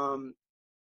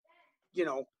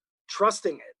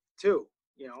 trusting it too,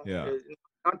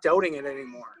 not doubting it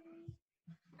anymore.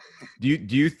 Do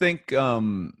you think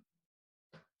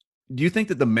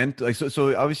that the mental, like,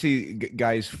 so obviously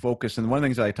guys focus, and one of the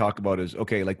things I talk about is,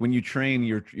 okay, like when you train,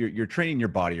 you're training your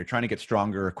body, you're trying to get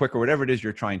stronger or quicker, whatever it is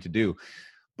you're trying to do.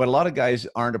 But a lot of guys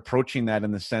aren't approaching that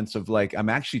in the sense of like, I'm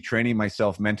actually training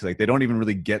myself mentally. Like, they don't even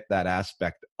really get that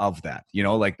aspect of that,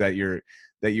 like that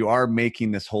you are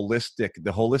making the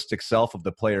holistic self of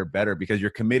the player better because you're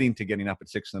committing to getting up at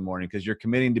 6 a.m, because you're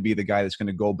committing to be the guy that's going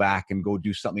to go back and go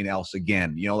do something else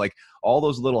again. Like all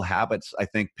those little habits, I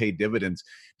think, pay dividends.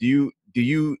 Did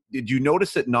you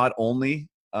notice it not only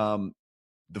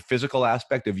the physical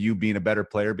aspect of you being a better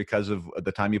player because of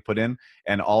the time you put in,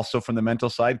 and also from the mental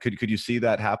side? Could you see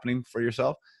that happening for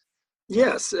yourself?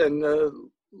 Yes, and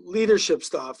leadership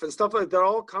stuff and stuff like that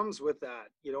all comes with that.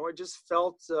 I just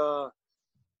felt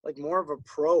like more of a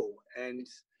pro and,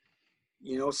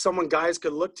 someone guys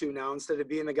could look to now instead of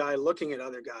being the guy looking at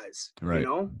other guys, right.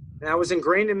 And that was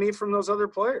ingrained in me from those other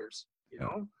players,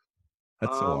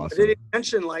 That's so awesome. I didn't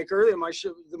mention earlier, my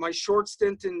short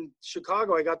stint in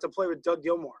Chicago, I got to play with Doug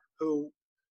Gilmour, who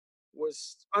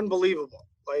was unbelievable,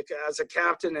 as a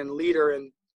captain and leader,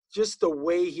 and just the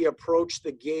way he approached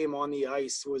the game on the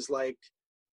ice was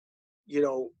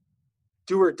do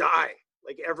or die.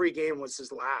 Every game was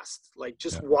his last.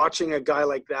 Watching a guy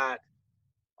like that,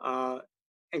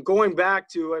 and going back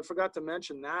to, I forgot to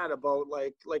mention that about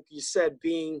like you said,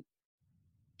 being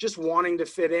just wanting to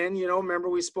fit in. Remember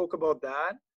we spoke about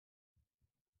that.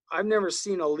 I've never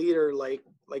seen a leader like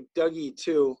Dougie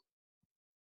too.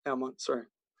 Sorry.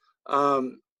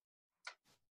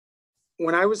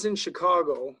 When I was in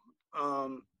Chicago,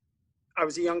 I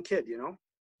was a young kid,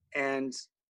 and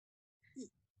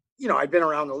I'd been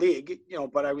around the league,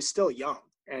 but I was still young.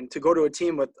 And to go to a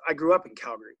team I grew up in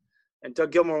Calgary, and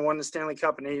Doug Gilmour won the Stanley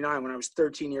Cup in '89 when I was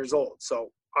 13 years old.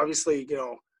 So obviously,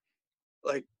 are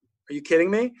you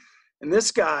kidding me? And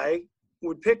this guy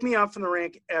would pick me up from the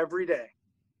rink every day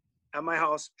at my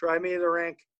house, drive me to the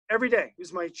rink every day. He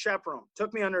was my chaperone,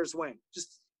 took me under his wing.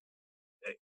 Just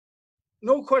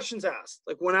no questions asked,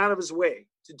 went out of his way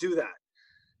to do that.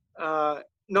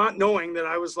 Not knowing that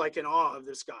I was in awe of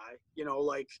this guy,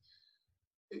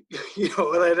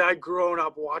 that I'd grown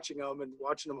up watching him and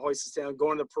watching him hoist his stand,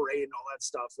 going to the parade and all that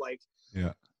stuff.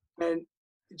 Yeah. And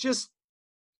just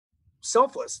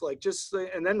selfless,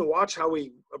 and then to watch how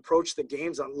we approached the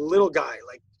games on little guy,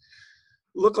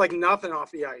 looked like nothing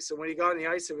off the ice. And when he got on the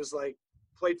ice, it was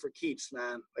played for keeps,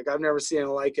 man. I've never seen it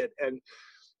like it. And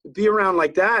be around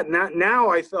like that. And now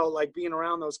I felt like being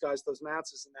around those guys, those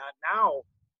Matses and that now,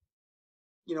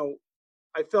 you know,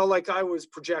 I felt like I was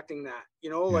projecting that, you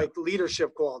know, like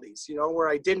leadership qualities, you know, where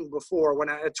I didn't before. When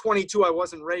at 22, I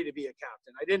wasn't ready to be a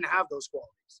captain. I didn't have those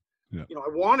qualities. Yeah. You know, I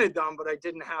wanted them, but I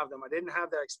didn't have them. I didn't have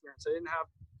that experience. I didn't have,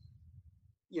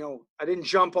 you know, I didn't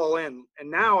jump all in. And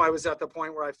now I was at the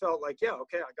point where I felt like, yeah,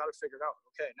 okay, I got to figure it out.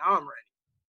 Okay, now I'm ready.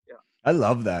 Yeah. I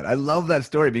love that. I love that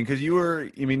story because you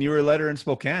were a letter in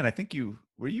Spokane. I think you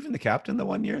even the captain the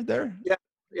one year there? Yeah.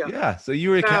 Yeah. Yeah. So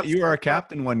you were a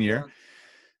captain one year. Yeah.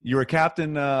 You were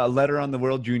captain, a letter on the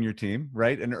World Junior team,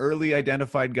 right? An early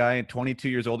identified guy at 22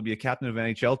 years old to be a captain of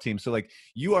an NHL team. So like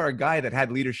you are a guy that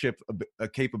had leadership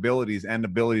capabilities and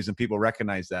abilities, and people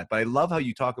recognize that. But I love how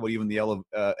you talk about even the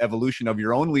evolution of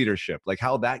your own leadership, like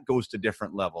how that goes to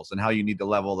different levels and how you need to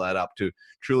level that up to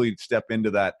truly step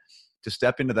into that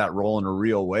role in a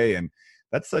real way. And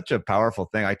that's such a powerful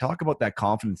thing. I talk about that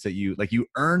confidence that you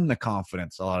earn the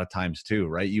confidence a lot of times too,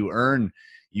 right? You earn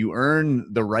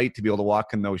the right to be able to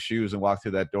walk in those shoes and walk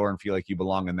through that door and feel like you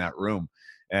belong in that room.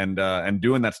 And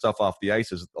doing that stuff off the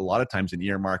ice is a lot of times an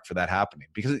earmark for that happening,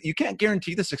 because you can't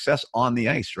guarantee the success on the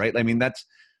ice, right? I mean,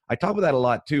 I talk about that a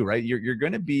lot too, right? You're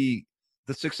going to be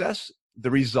the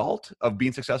result of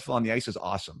being successful on the ice is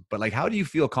awesome. But like, how do you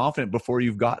feel confident before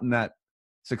you've gotten that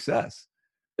success?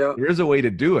 Yeah. There is a way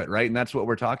to do it, right? And that's what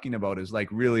we're talking about, is like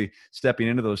really stepping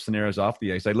into those scenarios off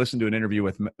the ice. I listened to an interview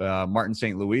with Martin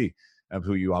St. Louis, of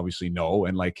who you obviously know,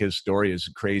 and like his story is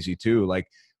crazy too. Like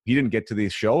he didn't get to the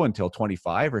show until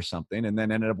 25 or something, and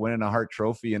then ended up winning a Hart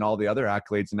Trophy and all the other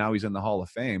accolades, and now he's in the Hall of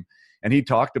Fame. And he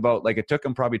talked about like it took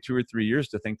him probably 2 or 3 years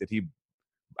to think that he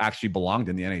actually belonged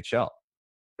in the NHL.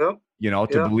 Yep. You know,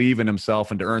 to believe in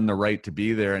himself and to earn the right to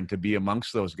be there and to be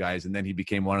amongst those guys. And then he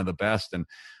became one of the best. And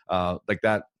like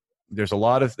that, there's a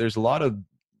lot of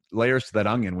layers to that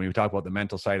onion when you talk about the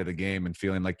mental side of the game and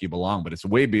feeling like you belong, but it's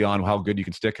way beyond how good you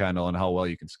can stick handle and how well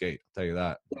you can skate. I'll tell you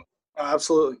that.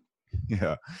 Absolutely.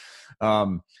 Yeah.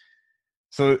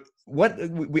 So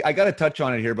I got to touch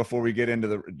on it here before we get into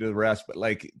the rest, but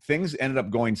like things ended up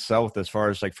going south as far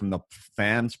as like from the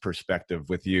fans' perspective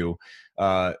with you,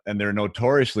 and they're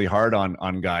notoriously hard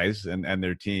on guys and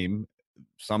their team,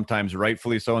 sometimes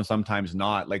rightfully so and sometimes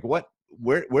not. Like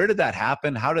where did that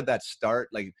happen? How did that start?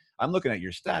 Like I'm looking at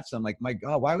your stats. I'm like, my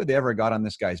God, why would they ever got on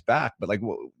this guy's back? But like,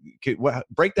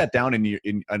 break that down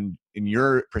in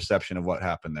your perception of what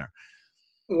happened there.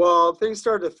 Well, things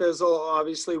started to fizzle.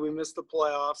 Obviously, we missed the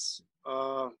playoffs.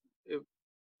 It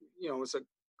was a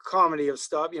comedy of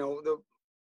stuff. You know, the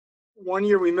one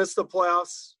year we missed the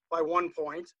playoffs by 1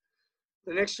 point.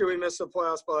 The next year we missed the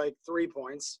playoffs by like 3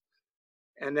 points.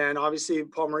 And then obviously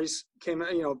Paul Maurice came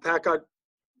in. You know, Pat got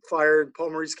fired.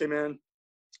 Paul Maurice came in.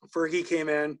 Fergie came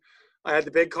in. I had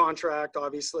the big contract,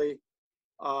 obviously.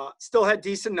 Still had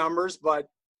decent numbers, but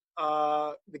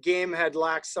the game had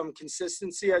lacked some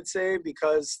consistency, I'd say,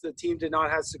 because the team did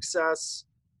not have success.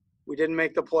 We didn't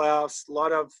make the playoffs. A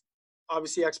lot of,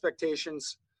 obviously,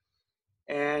 expectations.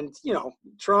 And, you know,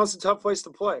 Toronto's a tough place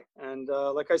to play. And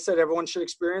like I said, everyone should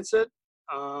experience it.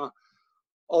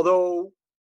 Although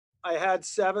I had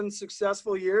 7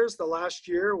 successful years, the last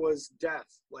year was death.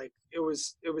 Like, it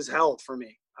was hell for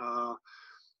me.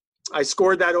 I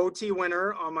scored that OT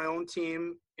winner on my own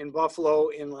team in Buffalo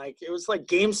it was like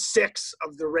game 6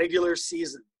 of the regular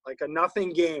season, like a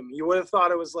nothing game. You would have thought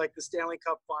it was like the Stanley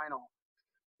Cup final.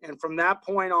 And from that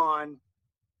point on,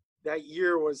 that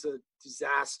year was a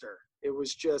disaster. It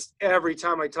was just every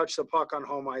time I touched the puck on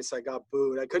home ice, I got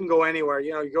booed. I couldn't go anywhere.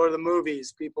 You know, you go to the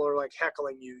movies, people are like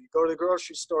heckling you. You go to the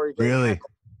grocery store, you get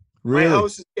heckled. Really? My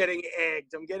house is getting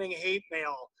egged. I'm getting hate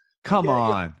mail. Come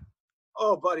on.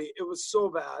 Oh, buddy, it was so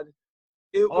bad.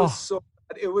 It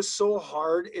was so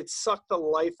hard. It sucked the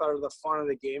life out of the fun of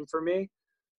the game for me.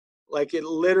 Like it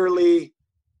literally,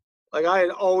 like I had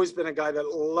always been a guy that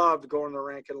loved going to the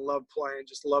rink and loved playing,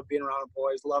 just loved being around the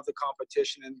boys, loved the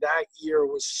competition. And that year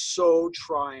was so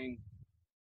trying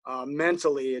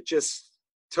mentally. It just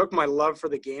took my love for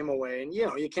the game away. And, you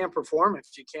know, you can't perform if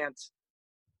you can't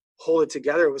hold it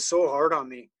together. It was so hard on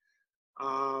me.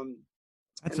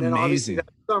 That's and then amazing. Obviously that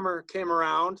summer came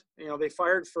around. You know, they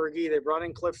fired Fergie. They brought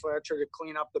in Cliff Fletcher to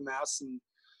clean up the mess. And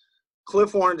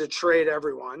Cliff wanted to trade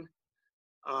everyone.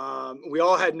 We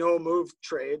all had no move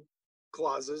trade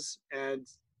clauses, and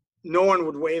no one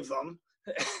would waive them.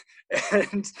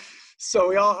 And so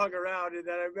we all hung around. And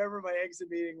then I remember my exit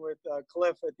meeting with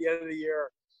Cliff at the end of the year.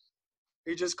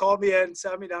 He just called me in,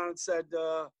 sat me down, and said,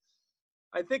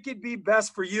 I think it'd be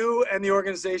best for you and the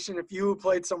organization if you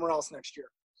played somewhere else next year.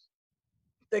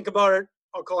 Think about it.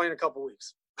 I'll call you in a couple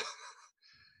weeks.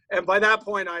 And by that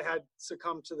point, I had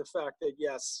succumbed to the fact that,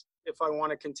 yes, if I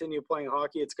want to continue playing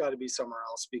hockey, it's got to be somewhere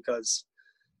else because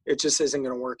it just isn't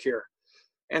going to work here.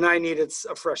 And I needed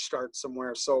a fresh start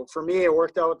somewhere. So for me, it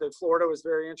worked out that Florida was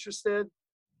very interested.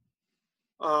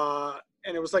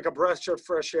 And it was like a breath of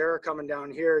fresh air coming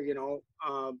down here, you know,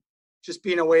 just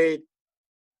being away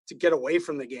to get away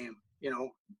from the game, you know.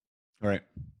 Right.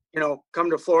 You know, come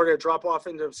to Florida, drop off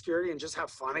into obscurity and just have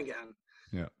fun again.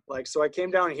 Yeah. Like, so I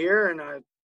came down here and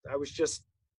I was just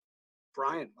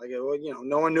Brian. Like, you know,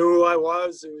 no one knew who I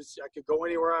was. I could go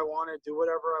anywhere I wanted, do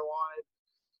whatever I wanted.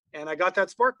 And I got that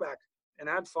spark back and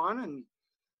had fun and,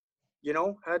 you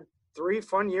know, had 3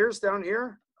 fun years down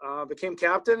here. Became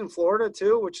captain in Florida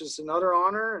too, which is another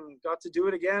honor, and got to do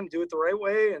it again, do it the right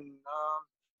way. And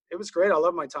it was great. I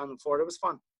love my time in Florida. It was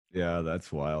fun. Yeah,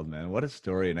 that's wild, man. What a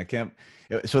story. And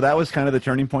so that was kind of the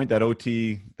turning point, that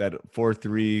OT, that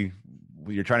 4-3,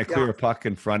 you're trying to clear a puck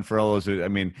in front for all those. I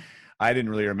mean, I didn't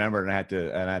really remember, and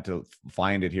I had to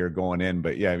find it here going in,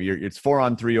 but yeah, it's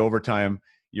 4-on-3 overtime.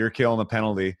 You're killing the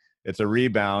penalty. It's a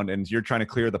rebound, and you're trying to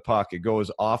clear the puck. It goes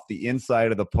off the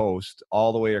inside of the post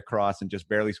all the way across and just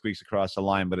barely squeaks across the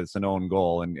line, but it's an own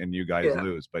goal, and you guys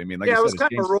lose. But I mean, like it said, was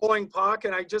kind of a rolling puck,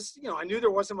 and I just, you know, I knew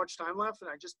there wasn't much time left, and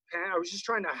I was just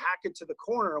trying to hack it to the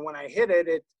corner, and when I hit it,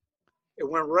 it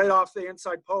went right off the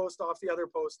inside post, off the other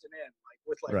post, and in, like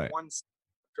with like one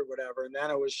or whatever. And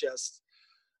then it was just,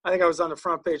 I think I was on the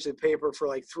front page of the paper for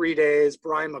like 3 days.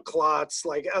 Brian McClots,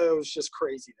 like, it was just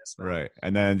craziness, man. Right.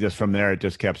 And then just from there, it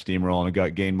just kept steamrolling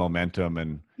and gained momentum.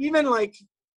 And even like,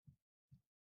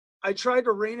 I tried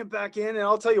to rein it back in. And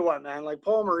I'll tell you what, man, like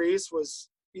Paul Maurice was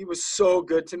so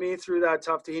good to me through that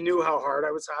tough day. He knew how hard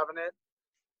I was having it.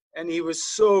 And he was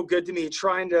so good to me,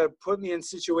 trying to put me in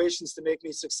situations to make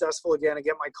me successful again and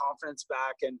get my confidence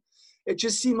back. And it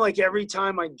just seemed like every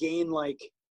time I gained like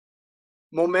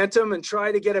momentum and try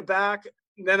to get it back,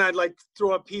 then I'd like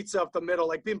throw a pizza up the middle,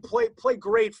 like play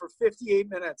great for 58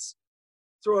 minutes,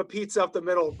 throw a pizza up the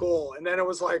middle, goal. And then it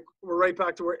was like, we're right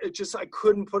back to where it just, I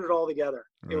couldn't put it all together.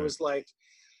 Right. It was like,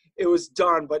 it was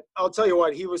done. But I'll tell you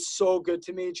what, he was so good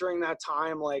to me during that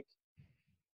time. Like,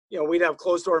 you know, we'd have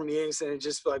closed door meetings and it'd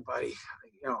just be like, buddy,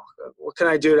 you know, what can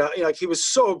I do to, you know, like he was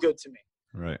so good to me.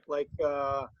 Right. Like,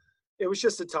 it was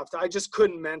just a tough time. I just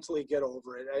couldn't mentally get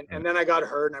over it. And then I got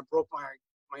hurt and I broke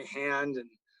my hand, and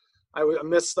I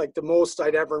missed like the most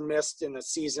I'd ever missed in a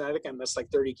season. I think I missed like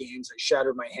 30 games. I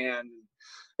shattered my hand.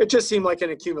 It just seemed like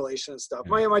an accumulation of stuff.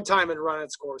 My time had run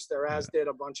its course there, as did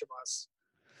a bunch of us.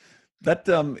 That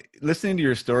listening to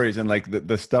your stories and like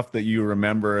the stuff that you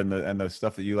remember and the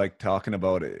stuff that you like talking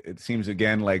about, it seems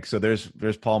again like, so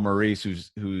there's Paul Maurice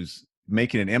who's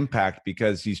making an impact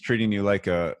because he's treating you like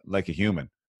a human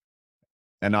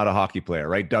and not a hockey player,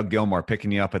 right? Doug Gilmour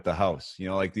picking you up at the house, you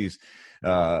know, like these,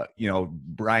 you know,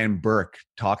 Brian Burke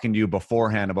talking to you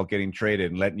beforehand about getting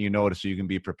traded and letting you know so you can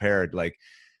be prepared. Like,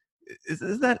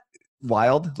 isn't that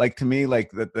wild? Like, to me,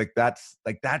 that's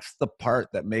the part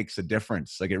that makes a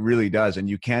difference. Like, it really does. And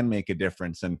you can make a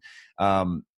difference. And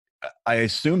I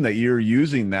assume that you're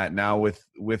using that now with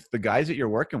the guys that you're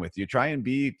working with. You try and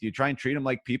treat them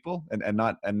like people and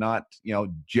not, you know,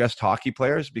 just hockey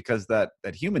players, because that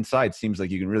human side seems like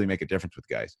you can really make a difference with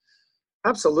guys.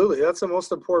 Absolutely. That's the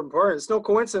most important part. It's no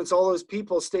coincidence all those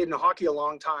people stayed in hockey a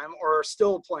long time or are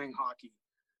still playing hockey.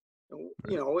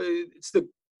 You know,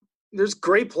 there's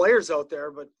great players out there,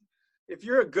 but if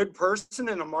you're a good person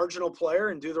and a marginal player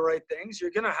and do the right things, you're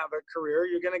going to have a career.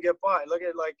 You're going to get by. Look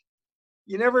at, like,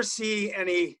 you never see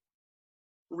any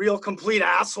real complete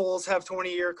assholes have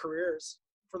 20-year careers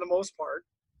for the most part.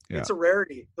 Yeah. It's a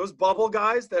rarity. Those bubble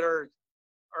guys that are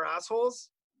assholes,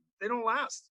 they don't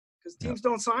last because teams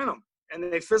don't sign them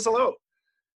and they fizzle out.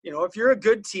 You know, if you're a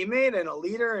good teammate and a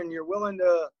leader and you're willing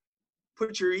to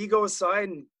put your ego aside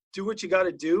and do what you got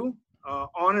to do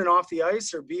on and off the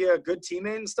ice, or be a good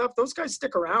teammate and stuff, those guys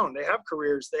stick around. They have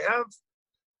careers. They have,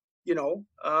 you know,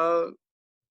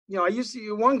 I used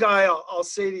to, one guy I'll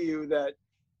say to you that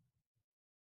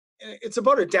it's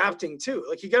about adapting too.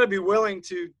 Like, you got to be willing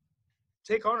to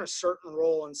take on a certain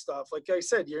role and stuff. Like I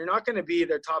said, you're not going to be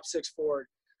their top 6 forward.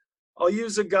 I'll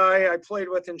use a guy I played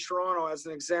with in Toronto as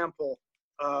an example.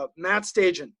 Matt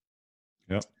Stajan.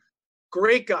 Yep.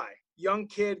 Great guy. Young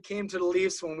kid, came to the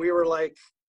Leafs when we were like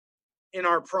in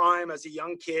our prime as a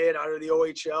young kid out of the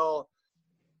OHL.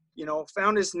 You know,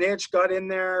 found his niche, got in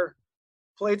there,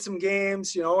 played some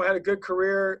games, you know, had a good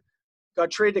career, got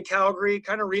traded to Calgary,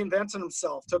 kind of reinvented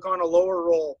himself, took on a lower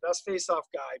role, best faceoff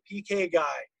guy, PK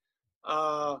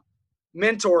guy,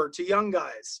 mentor to young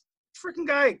guys. Freaking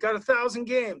guy got 1,000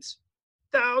 games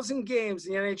in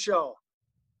the NHL.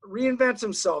 reinvents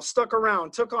himself, stuck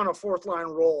around, took on a fourth line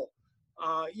role.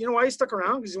 You know why he stuck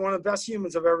around? Because he's one of the best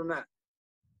humans I've ever met.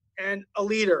 And a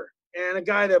leader and a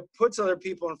guy that puts other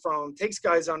people in front of him, takes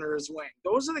guys under his wing.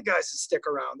 Those are the guys that stick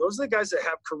around. Those are the guys that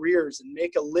have careers and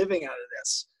make a living out of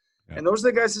this. Yeah. And those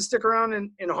are the guys that stick around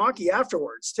in hockey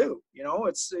afterwards too. You know,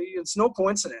 it's no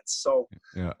coincidence. So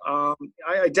yeah.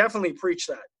 I definitely preach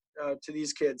that to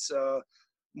these kids.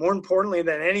 More importantly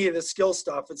than any of the skill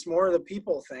stuff, it's more of the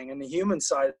people thing and the human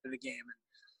side of the game.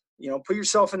 You know, put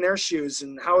yourself in their shoes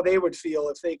and how they would feel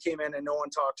if they came in and no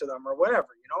one talked to them or whatever,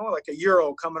 you know, like a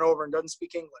Euro coming over and doesn't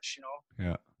speak English, you know.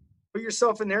 Yeah. Put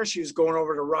yourself in their shoes going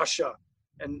over to Russia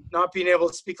and not being able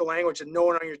to speak a language and no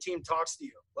one on your team talks to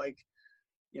you. Like,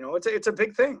 you know, it's a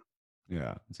big thing.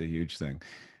 Yeah, it's a huge thing.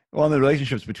 Well, and the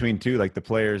relationships between two, like the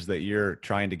players that you're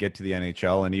trying to get to the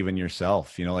NHL and even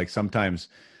yourself, you know, like sometimes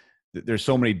there's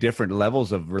so many different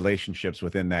levels of relationships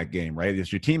within that game, right?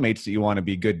 It's your teammates that you want to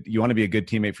be good. You want to be a good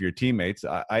teammate for your teammates.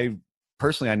 I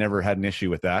personally, I never had an issue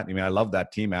with that. I mean, I love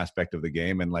that team aspect of the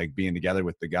game and like being together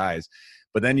with the guys,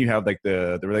 but then you have like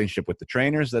the relationship with the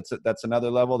trainers. That's another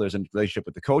level. There's a relationship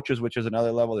with the coaches, which is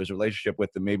another level. There's a relationship with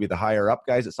maybe the higher up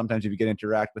guys that sometimes if you get to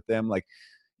interact with them, like,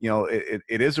 you know, it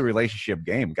is a relationship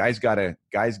game. Guys gotta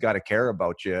care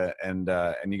about you and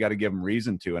you got to give them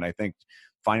reason to. And I think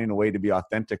finding a way to be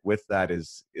authentic with that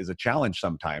is a challenge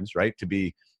sometimes, right? To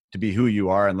be who you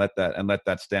are and let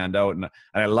that stand out. And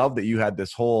I love that you had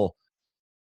this whole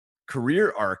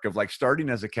career arc of like starting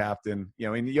as a captain, you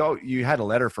know, and you had a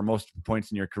letter for most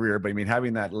points in your career, but I mean,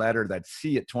 having that letter, that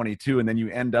C at 22, and then you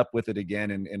end up with it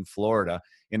again in Florida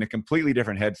in a completely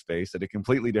different headspace at a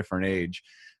completely different age.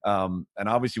 And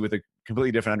obviously with a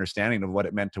completely different understanding of what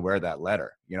it meant to wear that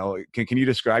letter. You know, can you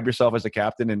describe yourself as a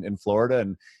captain in Florida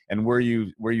and were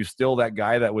you still that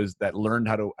guy that learned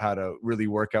how to really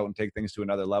work out and take things to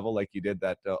another level like you did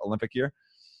that Olympic year?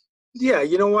 Yeah.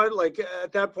 You know what? Like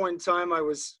at that point in time, I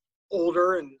was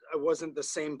older and I wasn't the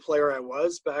same player I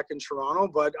was back in Toronto,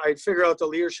 but I figured out the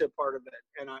leadership part of it.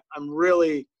 And I'm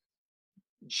really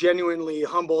genuinely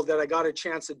humbled that I got a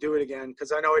chance to do it again,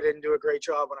 because I know I didn't do a great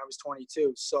job when I was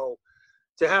 22. So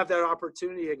to have that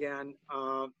opportunity again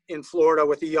in Florida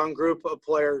with a young group of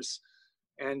players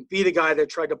and be the guy that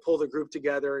tried to pull the group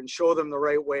together and show them the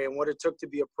right way and what it took to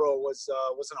be a pro was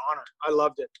an honor. I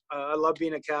loved it. I love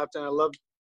being a captain. I love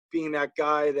being that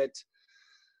guy that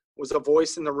was a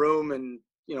voice in the room and,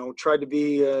 you know, tried to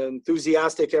be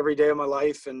enthusiastic every day of my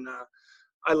life. And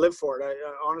I lived for it.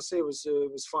 Honestly, it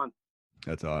was fun.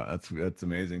 That's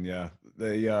amazing. Yeah.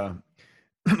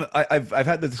 I've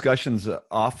had the discussions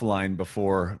offline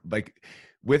before, like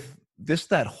with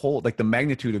that whole, like the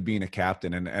magnitude of being a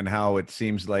captain and how it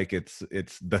seems like it's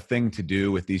the thing to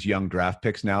do with these young draft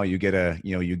picks. Now you get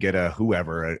a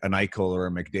whoever, an Eichel or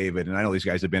a McDavid. And I know these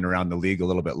guys have been around the league a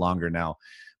little bit longer now,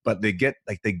 but they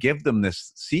give them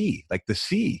this C, like the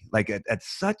C, like at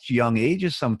such young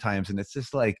ages sometimes. And it's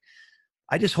just like,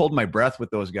 I just hold my breath with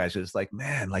those guys. It's like,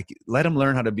 man, like let them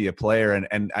learn how to be a player.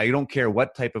 And I don't care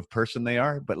what type of person they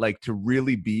are, but like to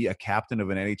really be a captain of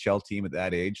an NHL team at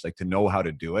that age, like to know how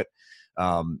to do it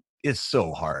is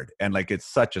so hard. And like, it's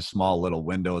such a small little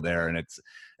window there.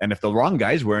 And if the wrong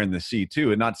guy's wearing the C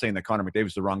too, and not saying that Connor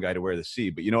McDavid's the wrong guy to wear the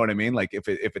C, but you know what I mean? Like if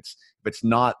it's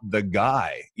not the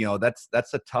guy, you know, that's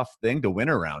a tough thing to win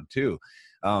around too.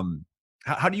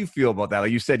 How do you feel about that?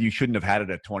 Like you said, you shouldn't have had it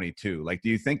at 22. Like, do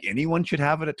you think anyone should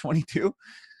have it at 22?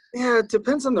 Yeah, it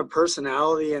depends on their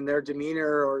personality and their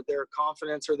demeanor or their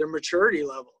confidence or their maturity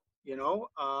level. You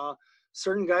know,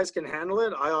 certain guys can handle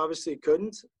it. I obviously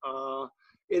couldn't.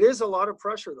 It is a lot of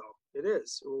pressure, though. It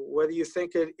is. Whether you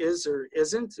think it is or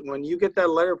isn't, when you get that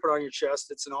letter put on your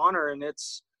chest, it's an honor and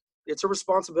it's a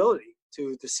responsibility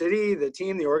to the city, the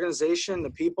team, the organization, the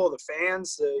people, the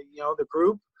fans, the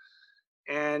group.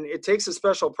 And it takes a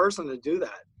special person to do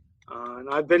that. And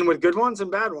I've been with good ones and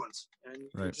bad ones. And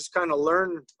right. You just kind of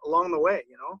learn along the way,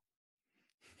 you know?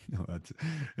 No,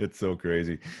 it's so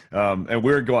crazy. And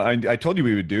we're going, I told you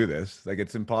we would do this. Like,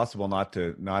 it's impossible not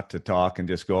to talk and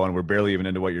just go on. We're barely even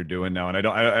into what you're doing now. And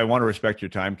I want to respect your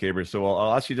time, Kaber. So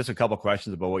I'll ask you just a couple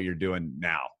questions about what you're doing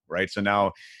now. Right. So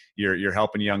now you're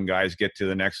helping young guys get to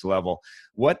the next level.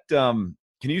 What,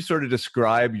 can you sort of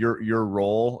describe your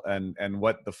role and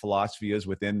what the philosophy is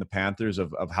within the Panthers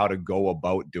of how to go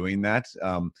about doing that?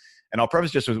 And I'll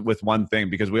preface just with one thing,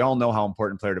 because we all know how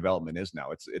important player development is now.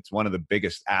 It's one of the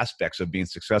biggest aspects of being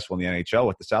successful in the NHL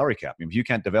with the salary cap. I mean, if you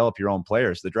can't develop your own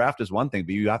players, the draft is one thing,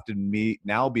 but you have to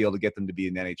now be able to get them to be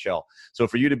in the NHL. So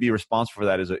for you to be responsible for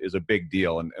that is a big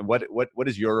deal. And what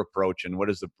is your approach, and what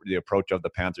is the approach of the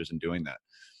Panthers in doing that?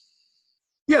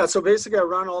 Yeah, so basically I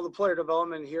run all the player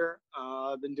development here.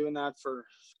 I've been doing that for,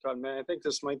 God, man, I think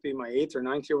this might be my 8th or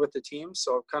 9th year with the team.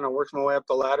 So I've kind of worked my way up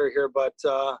the ladder here. But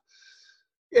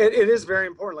it is very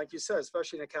important, like you said,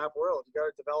 especially in the cap world. You got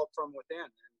to develop from within.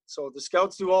 So the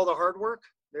scouts do all the hard work.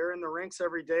 They're in the rinks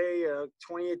every day,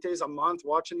 28 days a month,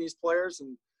 watching these players.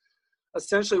 And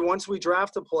essentially, once we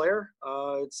draft a player,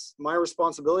 it's my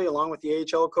responsibility, along with the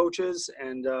AHL coaches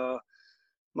and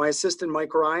my assistant,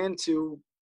 Mike Ryan, to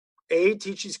A,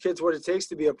 teach these kids what it takes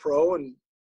to be a pro, and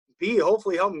B,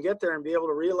 hopefully help them get there and be able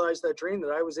to realize that dream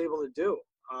that I was able to do.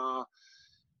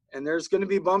 And there's going to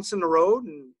be bumps in the road,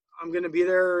 and I'm going to be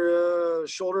there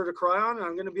shoulder to cry on, and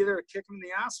I'm going to be there to kick them in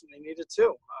the ass when they need it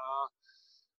too.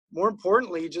 More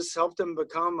importantly, just help them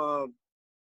become a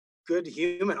good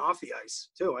human off the ice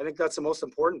too. I think that's the most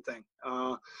important thing.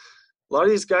 A lot of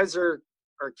these guys are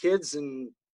kids, and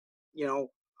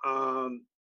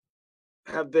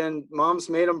have been, moms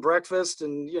made them breakfast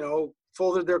and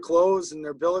folded their clothes, and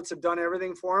their billets have done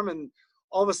everything for them, and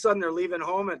all of a sudden they're leaving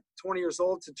home at 20 years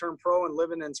old to turn pro and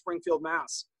living in Springfield,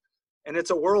 Mass. And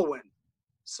it's a whirlwind.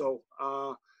 So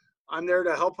I'm there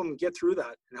to help them get through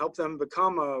that and help them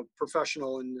become a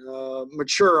professional and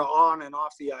mature on and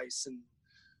off the ice, and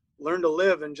learn to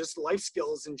live, and just life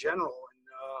skills in general.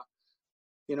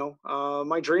 And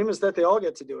my dream is that they all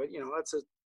get to do it. That's a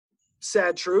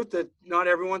sad truth that not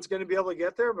everyone's going to be able to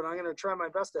get there, but I'm going to try my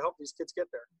best to help these kids get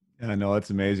there. Yeah, no, that's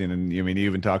amazing. And I mean,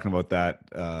 even talking about that,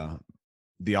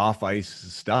 the off ice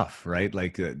stuff, right?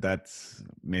 Like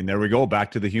there we go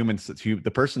back to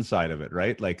the person side of it,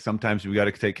 right? Like sometimes we got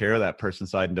to take care of that person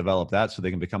side and develop that so they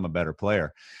can become a better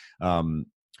player. And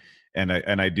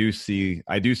I do see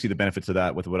the benefits of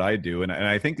that with what I do. And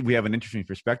I think we have an interesting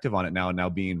perspective on it now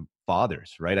being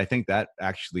fathers, right? I think that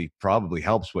actually probably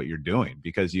helps what you're doing,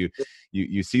 because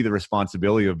you see the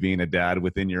responsibility of being a dad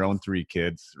within your own 3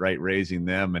 kids, right? Raising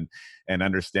them and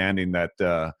understanding that,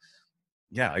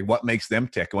 like what makes them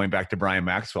tick, going back to Brian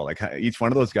Maxwell, like each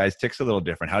one of those guys ticks a little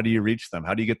different. How do you reach them?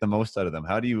 How do you get the most out of them?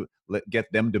 How do you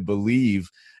get them to believe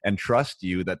and trust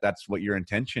you that that's what your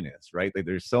intention is, right? Like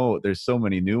there's so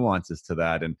many nuances to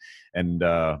that, and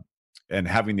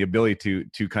having the ability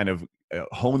to kind of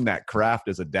hone that craft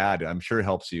as a dad, I'm sure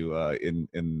helps you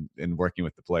in working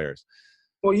with the players.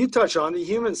 Well, you touch on the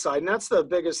human side, and that's the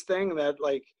biggest thing that,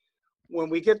 like, when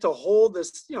we get to hold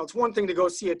this, it's one thing to go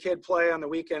see a kid play on the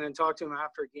weekend and talk to him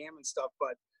after a game and stuff,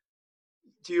 but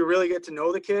do you really get to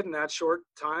know the kid in that short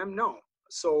time? No.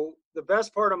 So the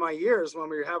best part of my year is when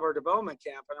we have our development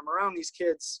camp, and I'm around these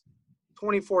kids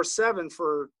 24/7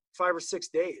 for 5 or 6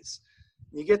 days.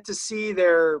 You get to see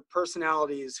their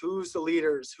personalities, who's the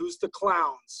leaders, who's the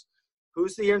clowns,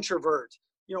 who's the introvert.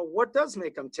 What does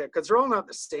make them tick? Because they're all not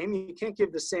the same. You can't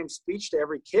give the same speech to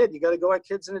every kid. You got to go at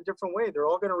kids in a different way. They're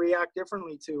all going to react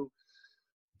differently to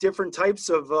different types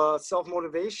of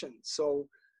self-motivation. So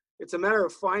it's a matter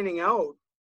of finding out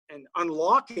and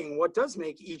unlocking what does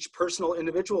make each personal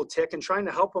individual tick, and trying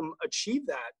to help them achieve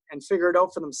that and figure it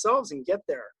out for themselves and get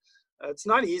there. It's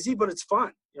not easy, but it's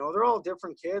fun. They're all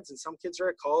different kids, and some kids are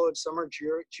at college, some are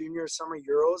juniors, some are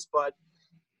Euros, but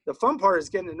the fun part is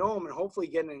getting to know them and hopefully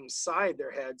getting inside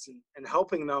their heads and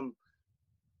helping them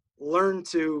learn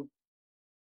to,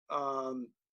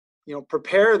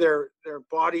 prepare their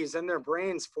bodies and their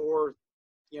brains for,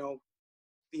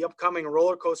 the upcoming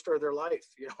roller coaster of their life.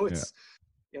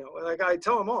 Like I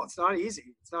tell them all, it's not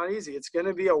easy. It's not easy. It's going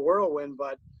to be a whirlwind,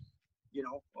 but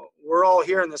we're all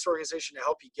here in this organization to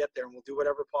help you get there, and we'll do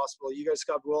whatever possible. You guys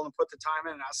got to be willing to put the time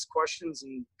in and ask questions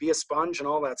and be a sponge and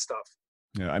all that stuff.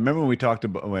 Yeah, I remember when we talked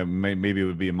about, maybe it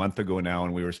would be a month ago now,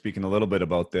 and we were speaking a little bit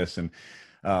about this, and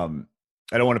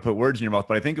I don't want to put words in your mouth,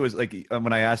 but I think it was like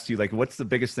when I asked you, like, what's the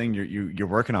biggest thing you're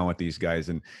working on with these guys,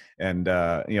 and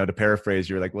to paraphrase,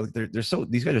 you're like, well,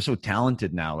 these guys are so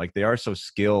talented now, like they are so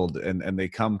skilled, and they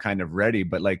come kind of ready,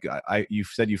 but like you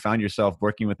said, you found yourself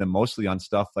working with them mostly on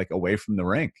stuff like away from the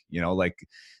rink, like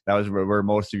that was where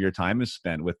most of your time is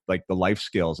spent, with like the life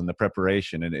skills and the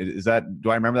preparation. And do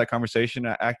I remember that conversation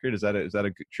accurate? Is that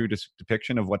a true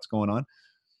depiction of what's going on?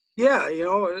 Yeah,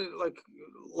 like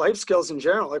life skills in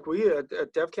general. Like we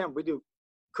at Dev Camp, we do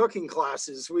cooking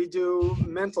classes, we do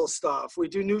mental stuff, we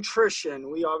do nutrition,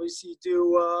 we obviously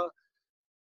do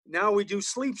now we do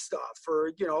sleep stuff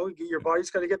for your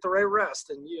body's got to get the right rest,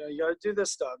 and you got to do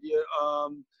this stuff.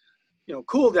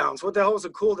 Cool downs. What the hell was a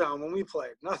cool down when we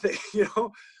played? Nothing.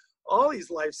 All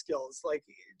these life skills, like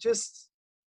just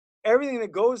everything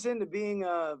that goes into being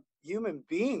a human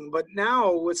being. But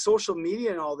now with social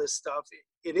media and all this stuff,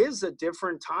 it is a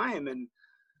different time, and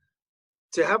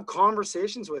to have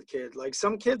conversations with kids, like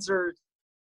some kids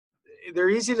they're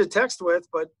easy to text with,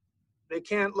 but They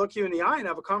can't look you in the eye and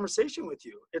have a conversation with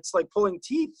you. It's like pulling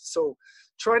teeth. So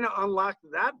trying to unlock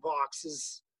that box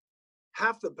is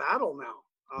half the battle now.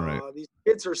 Right. These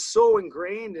kids are so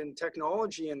ingrained in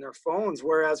technology and their phones,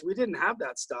 whereas we didn't have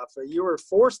that stuff. You were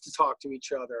forced to talk to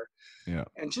each other. Yeah.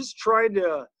 And just try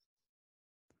to,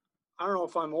 I don't know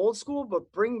if I'm old school, but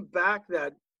bring back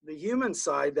the human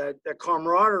side, that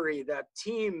camaraderie, that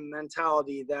team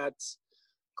mentality, that's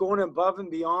going above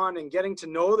and beyond and getting to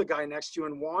know the guy next to you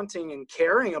and wanting and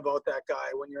caring about that guy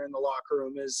when you're in the locker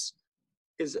room is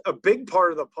a big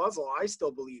part of the puzzle, I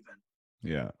still believe in.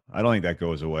 Yeah, I don't think that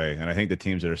goes away, and I think the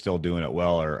teams that are still doing it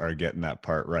well are getting that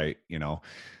part right.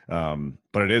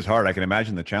 But it is hard. I can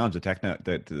imagine the challenge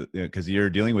that because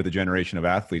you're dealing with a generation of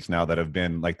athletes now that have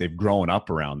been like they've grown up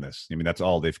around this. I mean, that's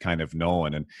all they've kind of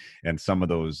known, and some of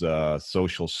those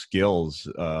social skills.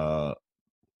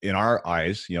 In our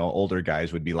eyes, older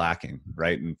guys would be lacking,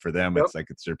 right? And for them, Yep. it's like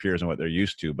it's their peers and what they're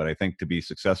used to. But I think to be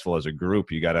successful as a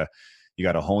group, you gotta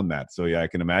hone that. So yeah, I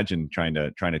can imagine trying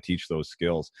to teach those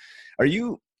skills. Are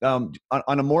you on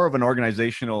a more of an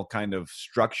organizational kind of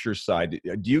structure side?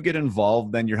 Do you get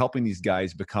involved then? You're helping these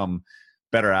guys become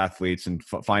better athletes and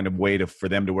find a way for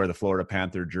them to wear the Florida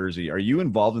Panther jersey. Are you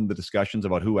involved in the discussions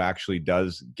about who actually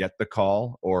does get the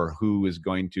call or who is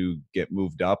going to get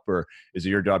moved up, or is it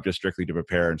your job just strictly to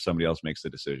prepare and somebody else makes the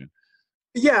decision?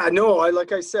 Yeah, no,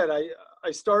 like I said,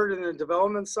 I started in the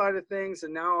development side of things,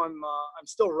 and now I'm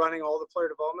still running all the player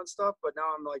development stuff, but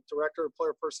now I'm like director of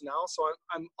player personnel, so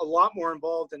I'm a lot more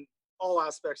involved in all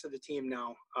aspects of the team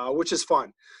now, which is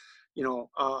fun.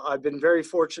 I've been very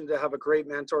fortunate to have a great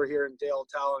mentor here in Dale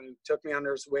Talon who took me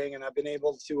under his wing, and I've been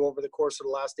able to, over the course of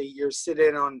the last 8 years, sit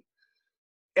in on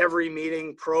every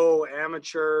meeting, pro,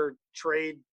 amateur,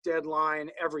 trade, deadline,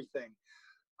 everything.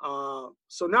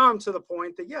 So now I'm to the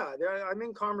point that, I'm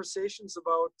in conversations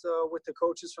about with the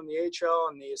coaches from the AHL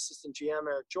and the assistant GM,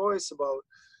 Eric Joyce, about,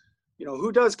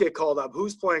 who does get called up,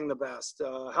 who's playing the best,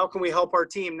 how can we help our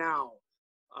team now?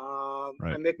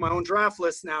 Right. I make my own draft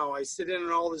list now. I sit in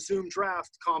on all the Zoom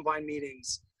draft combine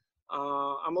meetings.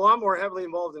 I'm a lot more heavily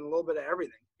involved in a little bit of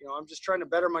everything. I'm just trying to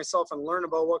better myself and learn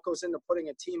about what goes into putting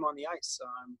a team on the ice.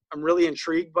 I'm really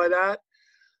intrigued by that.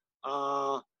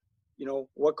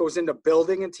 What goes into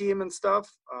building a team and stuff.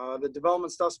 The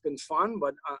development stuff's been fun,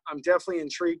 but I'm definitely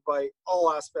intrigued by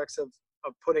all aspects of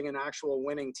putting an actual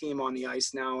winning team on the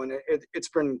ice now. And it's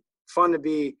been fun to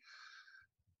be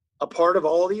a part of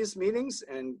all these meetings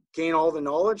and gain all the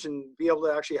knowledge and be able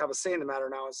to actually have a say in the matter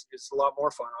now is a lot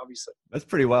more fun, obviously. That's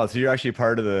pretty wild. So you're actually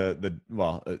part of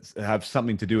have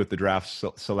something to do with the draft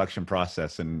selection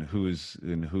process and who's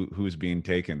being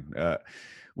taken.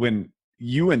 When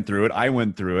you went through it, I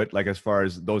went through it, like as far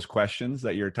as those questions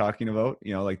that you're talking about,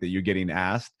 like that you're getting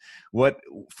asked. What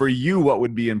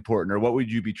would be important, or what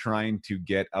would you be trying to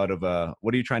get out of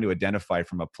what are you trying to identify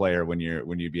from a player when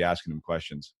you'd be asking them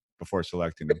questions before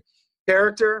selecting them?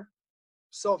 Character,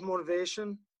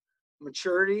 self-motivation,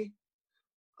 maturity,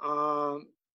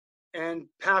 and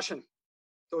passion.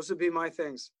 Those would be my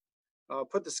things.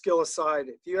 Put the skill aside.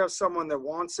 If you have someone that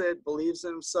wants it, believes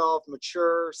in himself,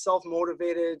 mature,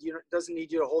 self-motivated, doesn't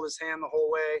need you to hold his hand the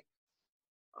whole way,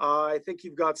 I think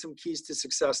you've got some keys to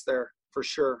success there for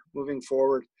sure moving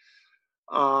forward.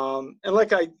 And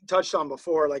like I touched on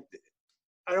before, like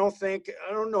I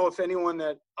don't know if anyone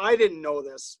that I didn't know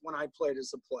this when I played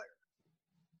as a player.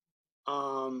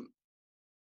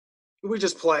 We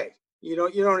just play. You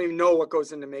don't even know what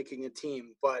goes into making a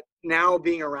team. But now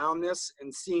being around this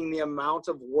and seeing the amount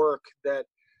of work that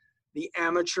the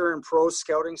amateur and pro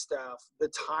scouting staff, the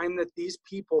time that these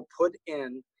people put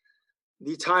in,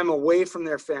 the time away from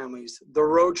their families, the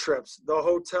road trips, the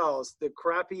hotels, the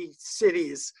crappy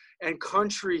cities and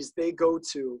countries they go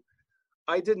to,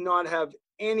 I did not have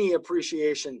any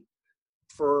appreciation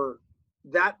for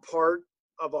that part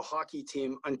of a hockey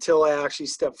team until I actually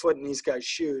stepped foot in these guys'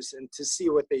 shoes and to see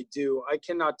what they do. I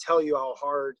cannot tell you how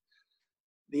hard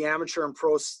the amateur and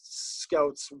pro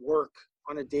scouts work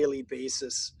on a daily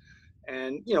basis.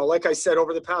 And, like I said,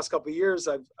 over the past couple of years,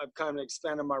 I've kind of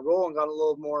expanded my role and got a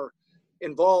little more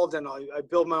involved, and I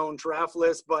build my own draft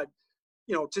list. But,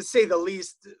 to say the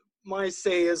least, my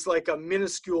say is like a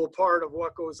minuscule part of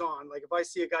what goes on. Like if I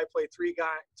see a guy play three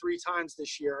times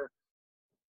this year,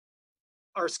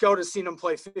 our scout has seen him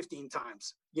play 15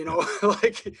 times,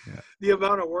 The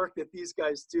amount of work that these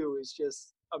guys do is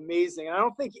just amazing. And I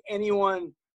don't think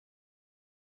anyone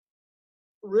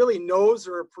really knows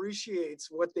or appreciates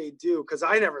what they do, because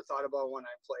I never thought about when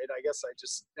I played. I guess I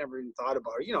just never even thought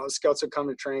about it. The scouts would come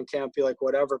to training camp, be like,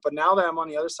 whatever. But now that I'm on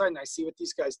the other side and I see what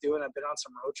these guys do, and I've been on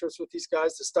some road trips with these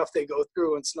guys, the stuff they go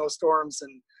through in snowstorms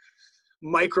and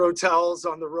micro towels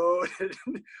on the road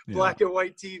and black and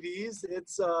white TVs.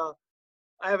 It's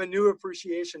I have a new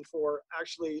appreciation for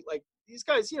actually like these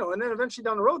guys, and then eventually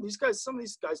down the road, some of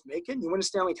these guys make it. You win a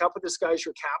Stanley Cup with this guy as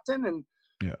your captain, and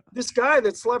this guy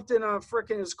that slept in a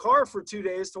frickin' his car for 2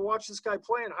 days to watch this guy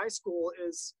play in high school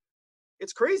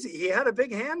it's crazy. He had a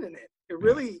big hand in it. It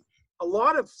really, a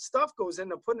lot of stuff goes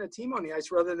into putting a team on the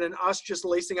ice rather than us just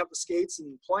lacing up the skates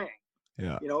and playing.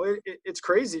 Yeah. It's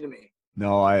crazy to me.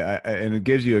 No, and it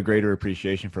gives you a greater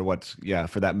appreciation for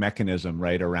for that mechanism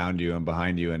right around you and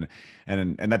behind you. And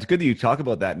that's good that you talk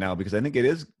about that now, because I think it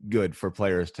is good for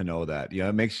players to know that,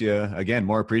 it makes you, again,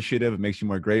 more appreciative. It makes you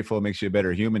more grateful. It makes you a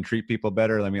better human, treat people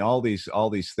better. I mean, all these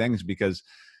things, because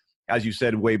as you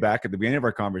said way back at the beginning of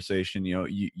our conversation,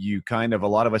 you kind of, a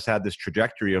lot of us had this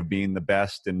trajectory of being the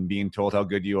best and being told how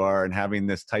good you are and having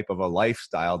this type of a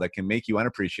lifestyle that can make you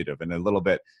unappreciative and a little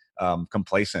bit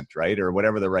complacent, right? Or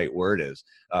whatever the right word is.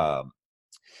 And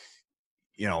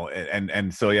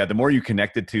so, yeah, the more you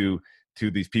connected to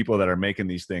these people that are making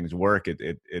these things work,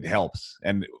 it helps.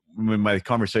 And in my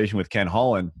conversation with Ken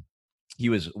Holland,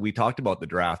 we talked about the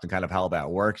draft and kind of how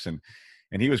that works. And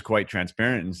he was quite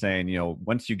transparent in saying,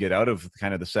 once you get out of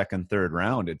kind of the second, third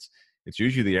round, it's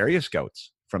usually the area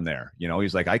scouts from there.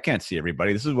 He's like, I can't see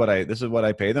everybody. This is what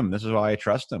I pay them. This is why I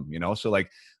trust them, so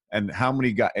like, and how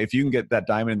many guys, if you can get that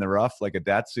diamond in the rough, like a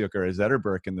Datsyuk or a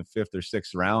Zetterberg in the 5th or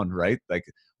 6th round, right? Like,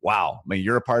 wow, I mean,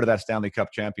 you're a part of that Stanley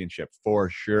Cup championship for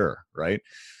sure. Right.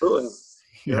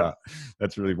 Yeah,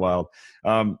 that's really wild.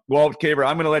 Well, Kaber,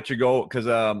 I'm going to let you go because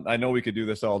I know we could do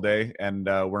this all day, and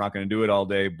we're not going to do it all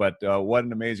day. But what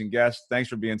an amazing guest! Thanks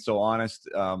for being so honest.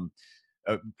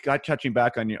 Touching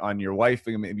back on your wife,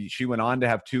 maybe she went on to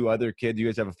have 2 other kids. You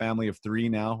guys have a family of 3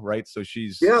 now, right? So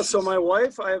So my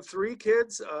wife, I have 3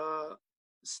 kids.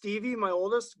 Stevie, my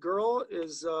oldest girl,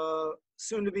 is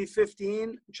soon to be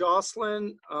 15.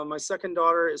 Jocelyn, my second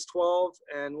daughter, is 12,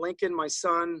 and Lincoln, my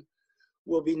son,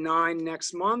 will be 9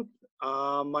 next month.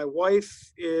 My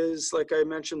wife is, like I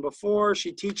mentioned before,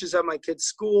 she teaches at my kid's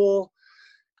school,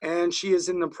 and she is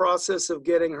in the process of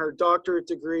getting her doctorate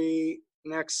degree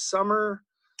next summer.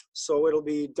 So it'll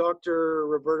be Dr.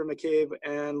 Roberta McCabe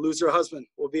and Lose Her Husband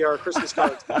will be our Christmas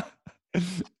cards.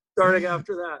 Starting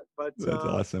after that. But that's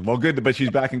awesome. Well, good, but she's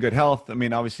back in good health. I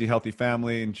mean, obviously healthy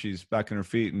family, and she's back on her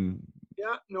feet, and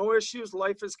yeah, no issues.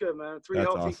 Life is good, man. 3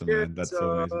 healthy awesome, kids. man. That's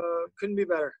so amazing. Couldn't be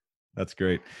better. That's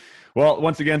great. Well,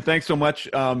 once again, thanks so much.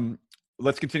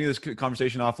 Let's continue this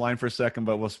conversation offline for a second,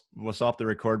 but we'll stop the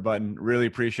record button. Really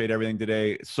appreciate everything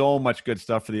today. So much good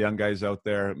stuff for the young guys out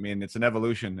there. I mean, it's an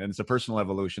evolution, and it's a personal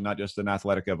evolution, not just an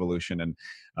athletic evolution. And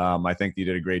I think you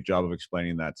did a great job of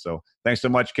explaining that. So thanks so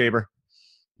much, Kaber.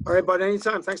 All right, bud.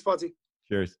 Anytime. Thanks, Podsy.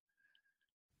 Cheers.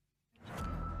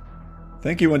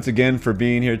 Thank you once again for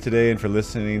being here today and for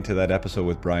listening to that episode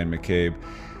with Bryan McCabe.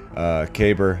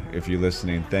 Kaber, if you're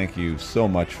listening, thank you so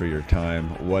much for your time.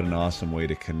 What an awesome way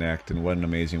to connect, and what an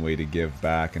amazing way to give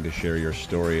back and to share your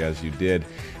story as you did,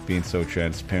 being so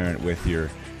transparent with your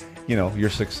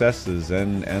successes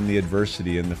and the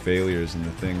adversity and the failures and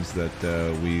the things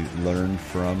that we learn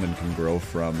from and can grow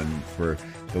from. And for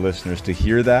the listeners to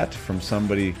hear that from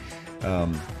somebody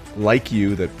like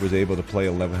you that was able to play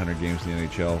 1,100 games in the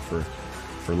NHL for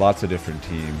lots of different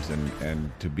teams, and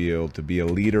to be able to be a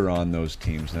leader on those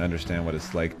teams and understand what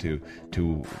it's like to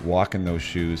walk in those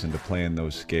shoes and to play in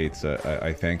those skates.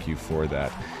 I thank you for that.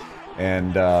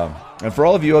 And for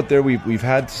all of you out there,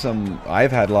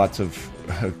 I've had lots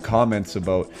of comments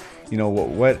about,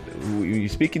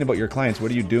 speaking about your clients,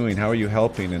 what are you doing? How are you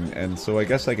helping? And so I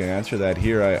guess I can answer that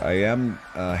here. I am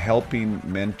helping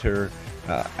mentor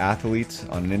athletes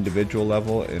on an individual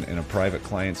level in a private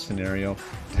client scenario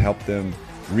to help them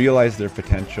realize their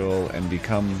potential and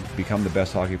become the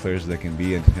best hockey players they can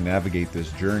be, and to navigate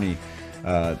this journey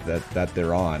that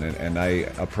they're on. And I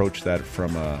approach that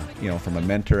from a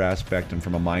mentor aspect and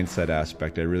from a mindset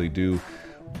aspect. I really do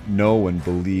know and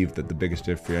believe that the biggest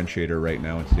differentiator right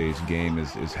now in today's game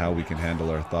is how we can handle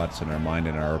our thoughts and our mind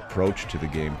and our approach to the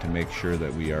game to make sure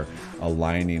that we are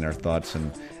aligning our thoughts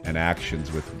and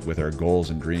actions with our goals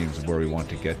and dreams of where we want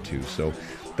to get to. So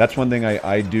that's one thing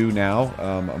I do now,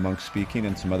 amongst speaking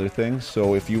and some other things.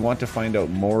 So if you want to find out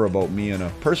more about me on a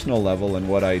personal level and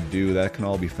what I do, that can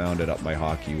all be found at Up My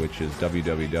Hockey, which is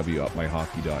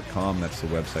www.upmyhockey.com. That's the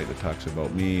website that talks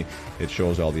about me. It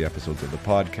shows all the episodes of the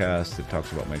podcast. It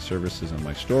talks about my services and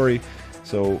my story.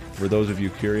 So for those of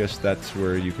you curious, that's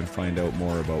where you can find out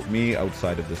more about me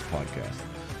outside of this podcast.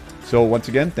 So once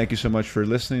again, thank you so much for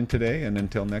listening today. And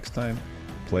until next time,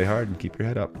 play hard and keep your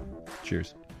head up.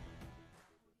 Cheers.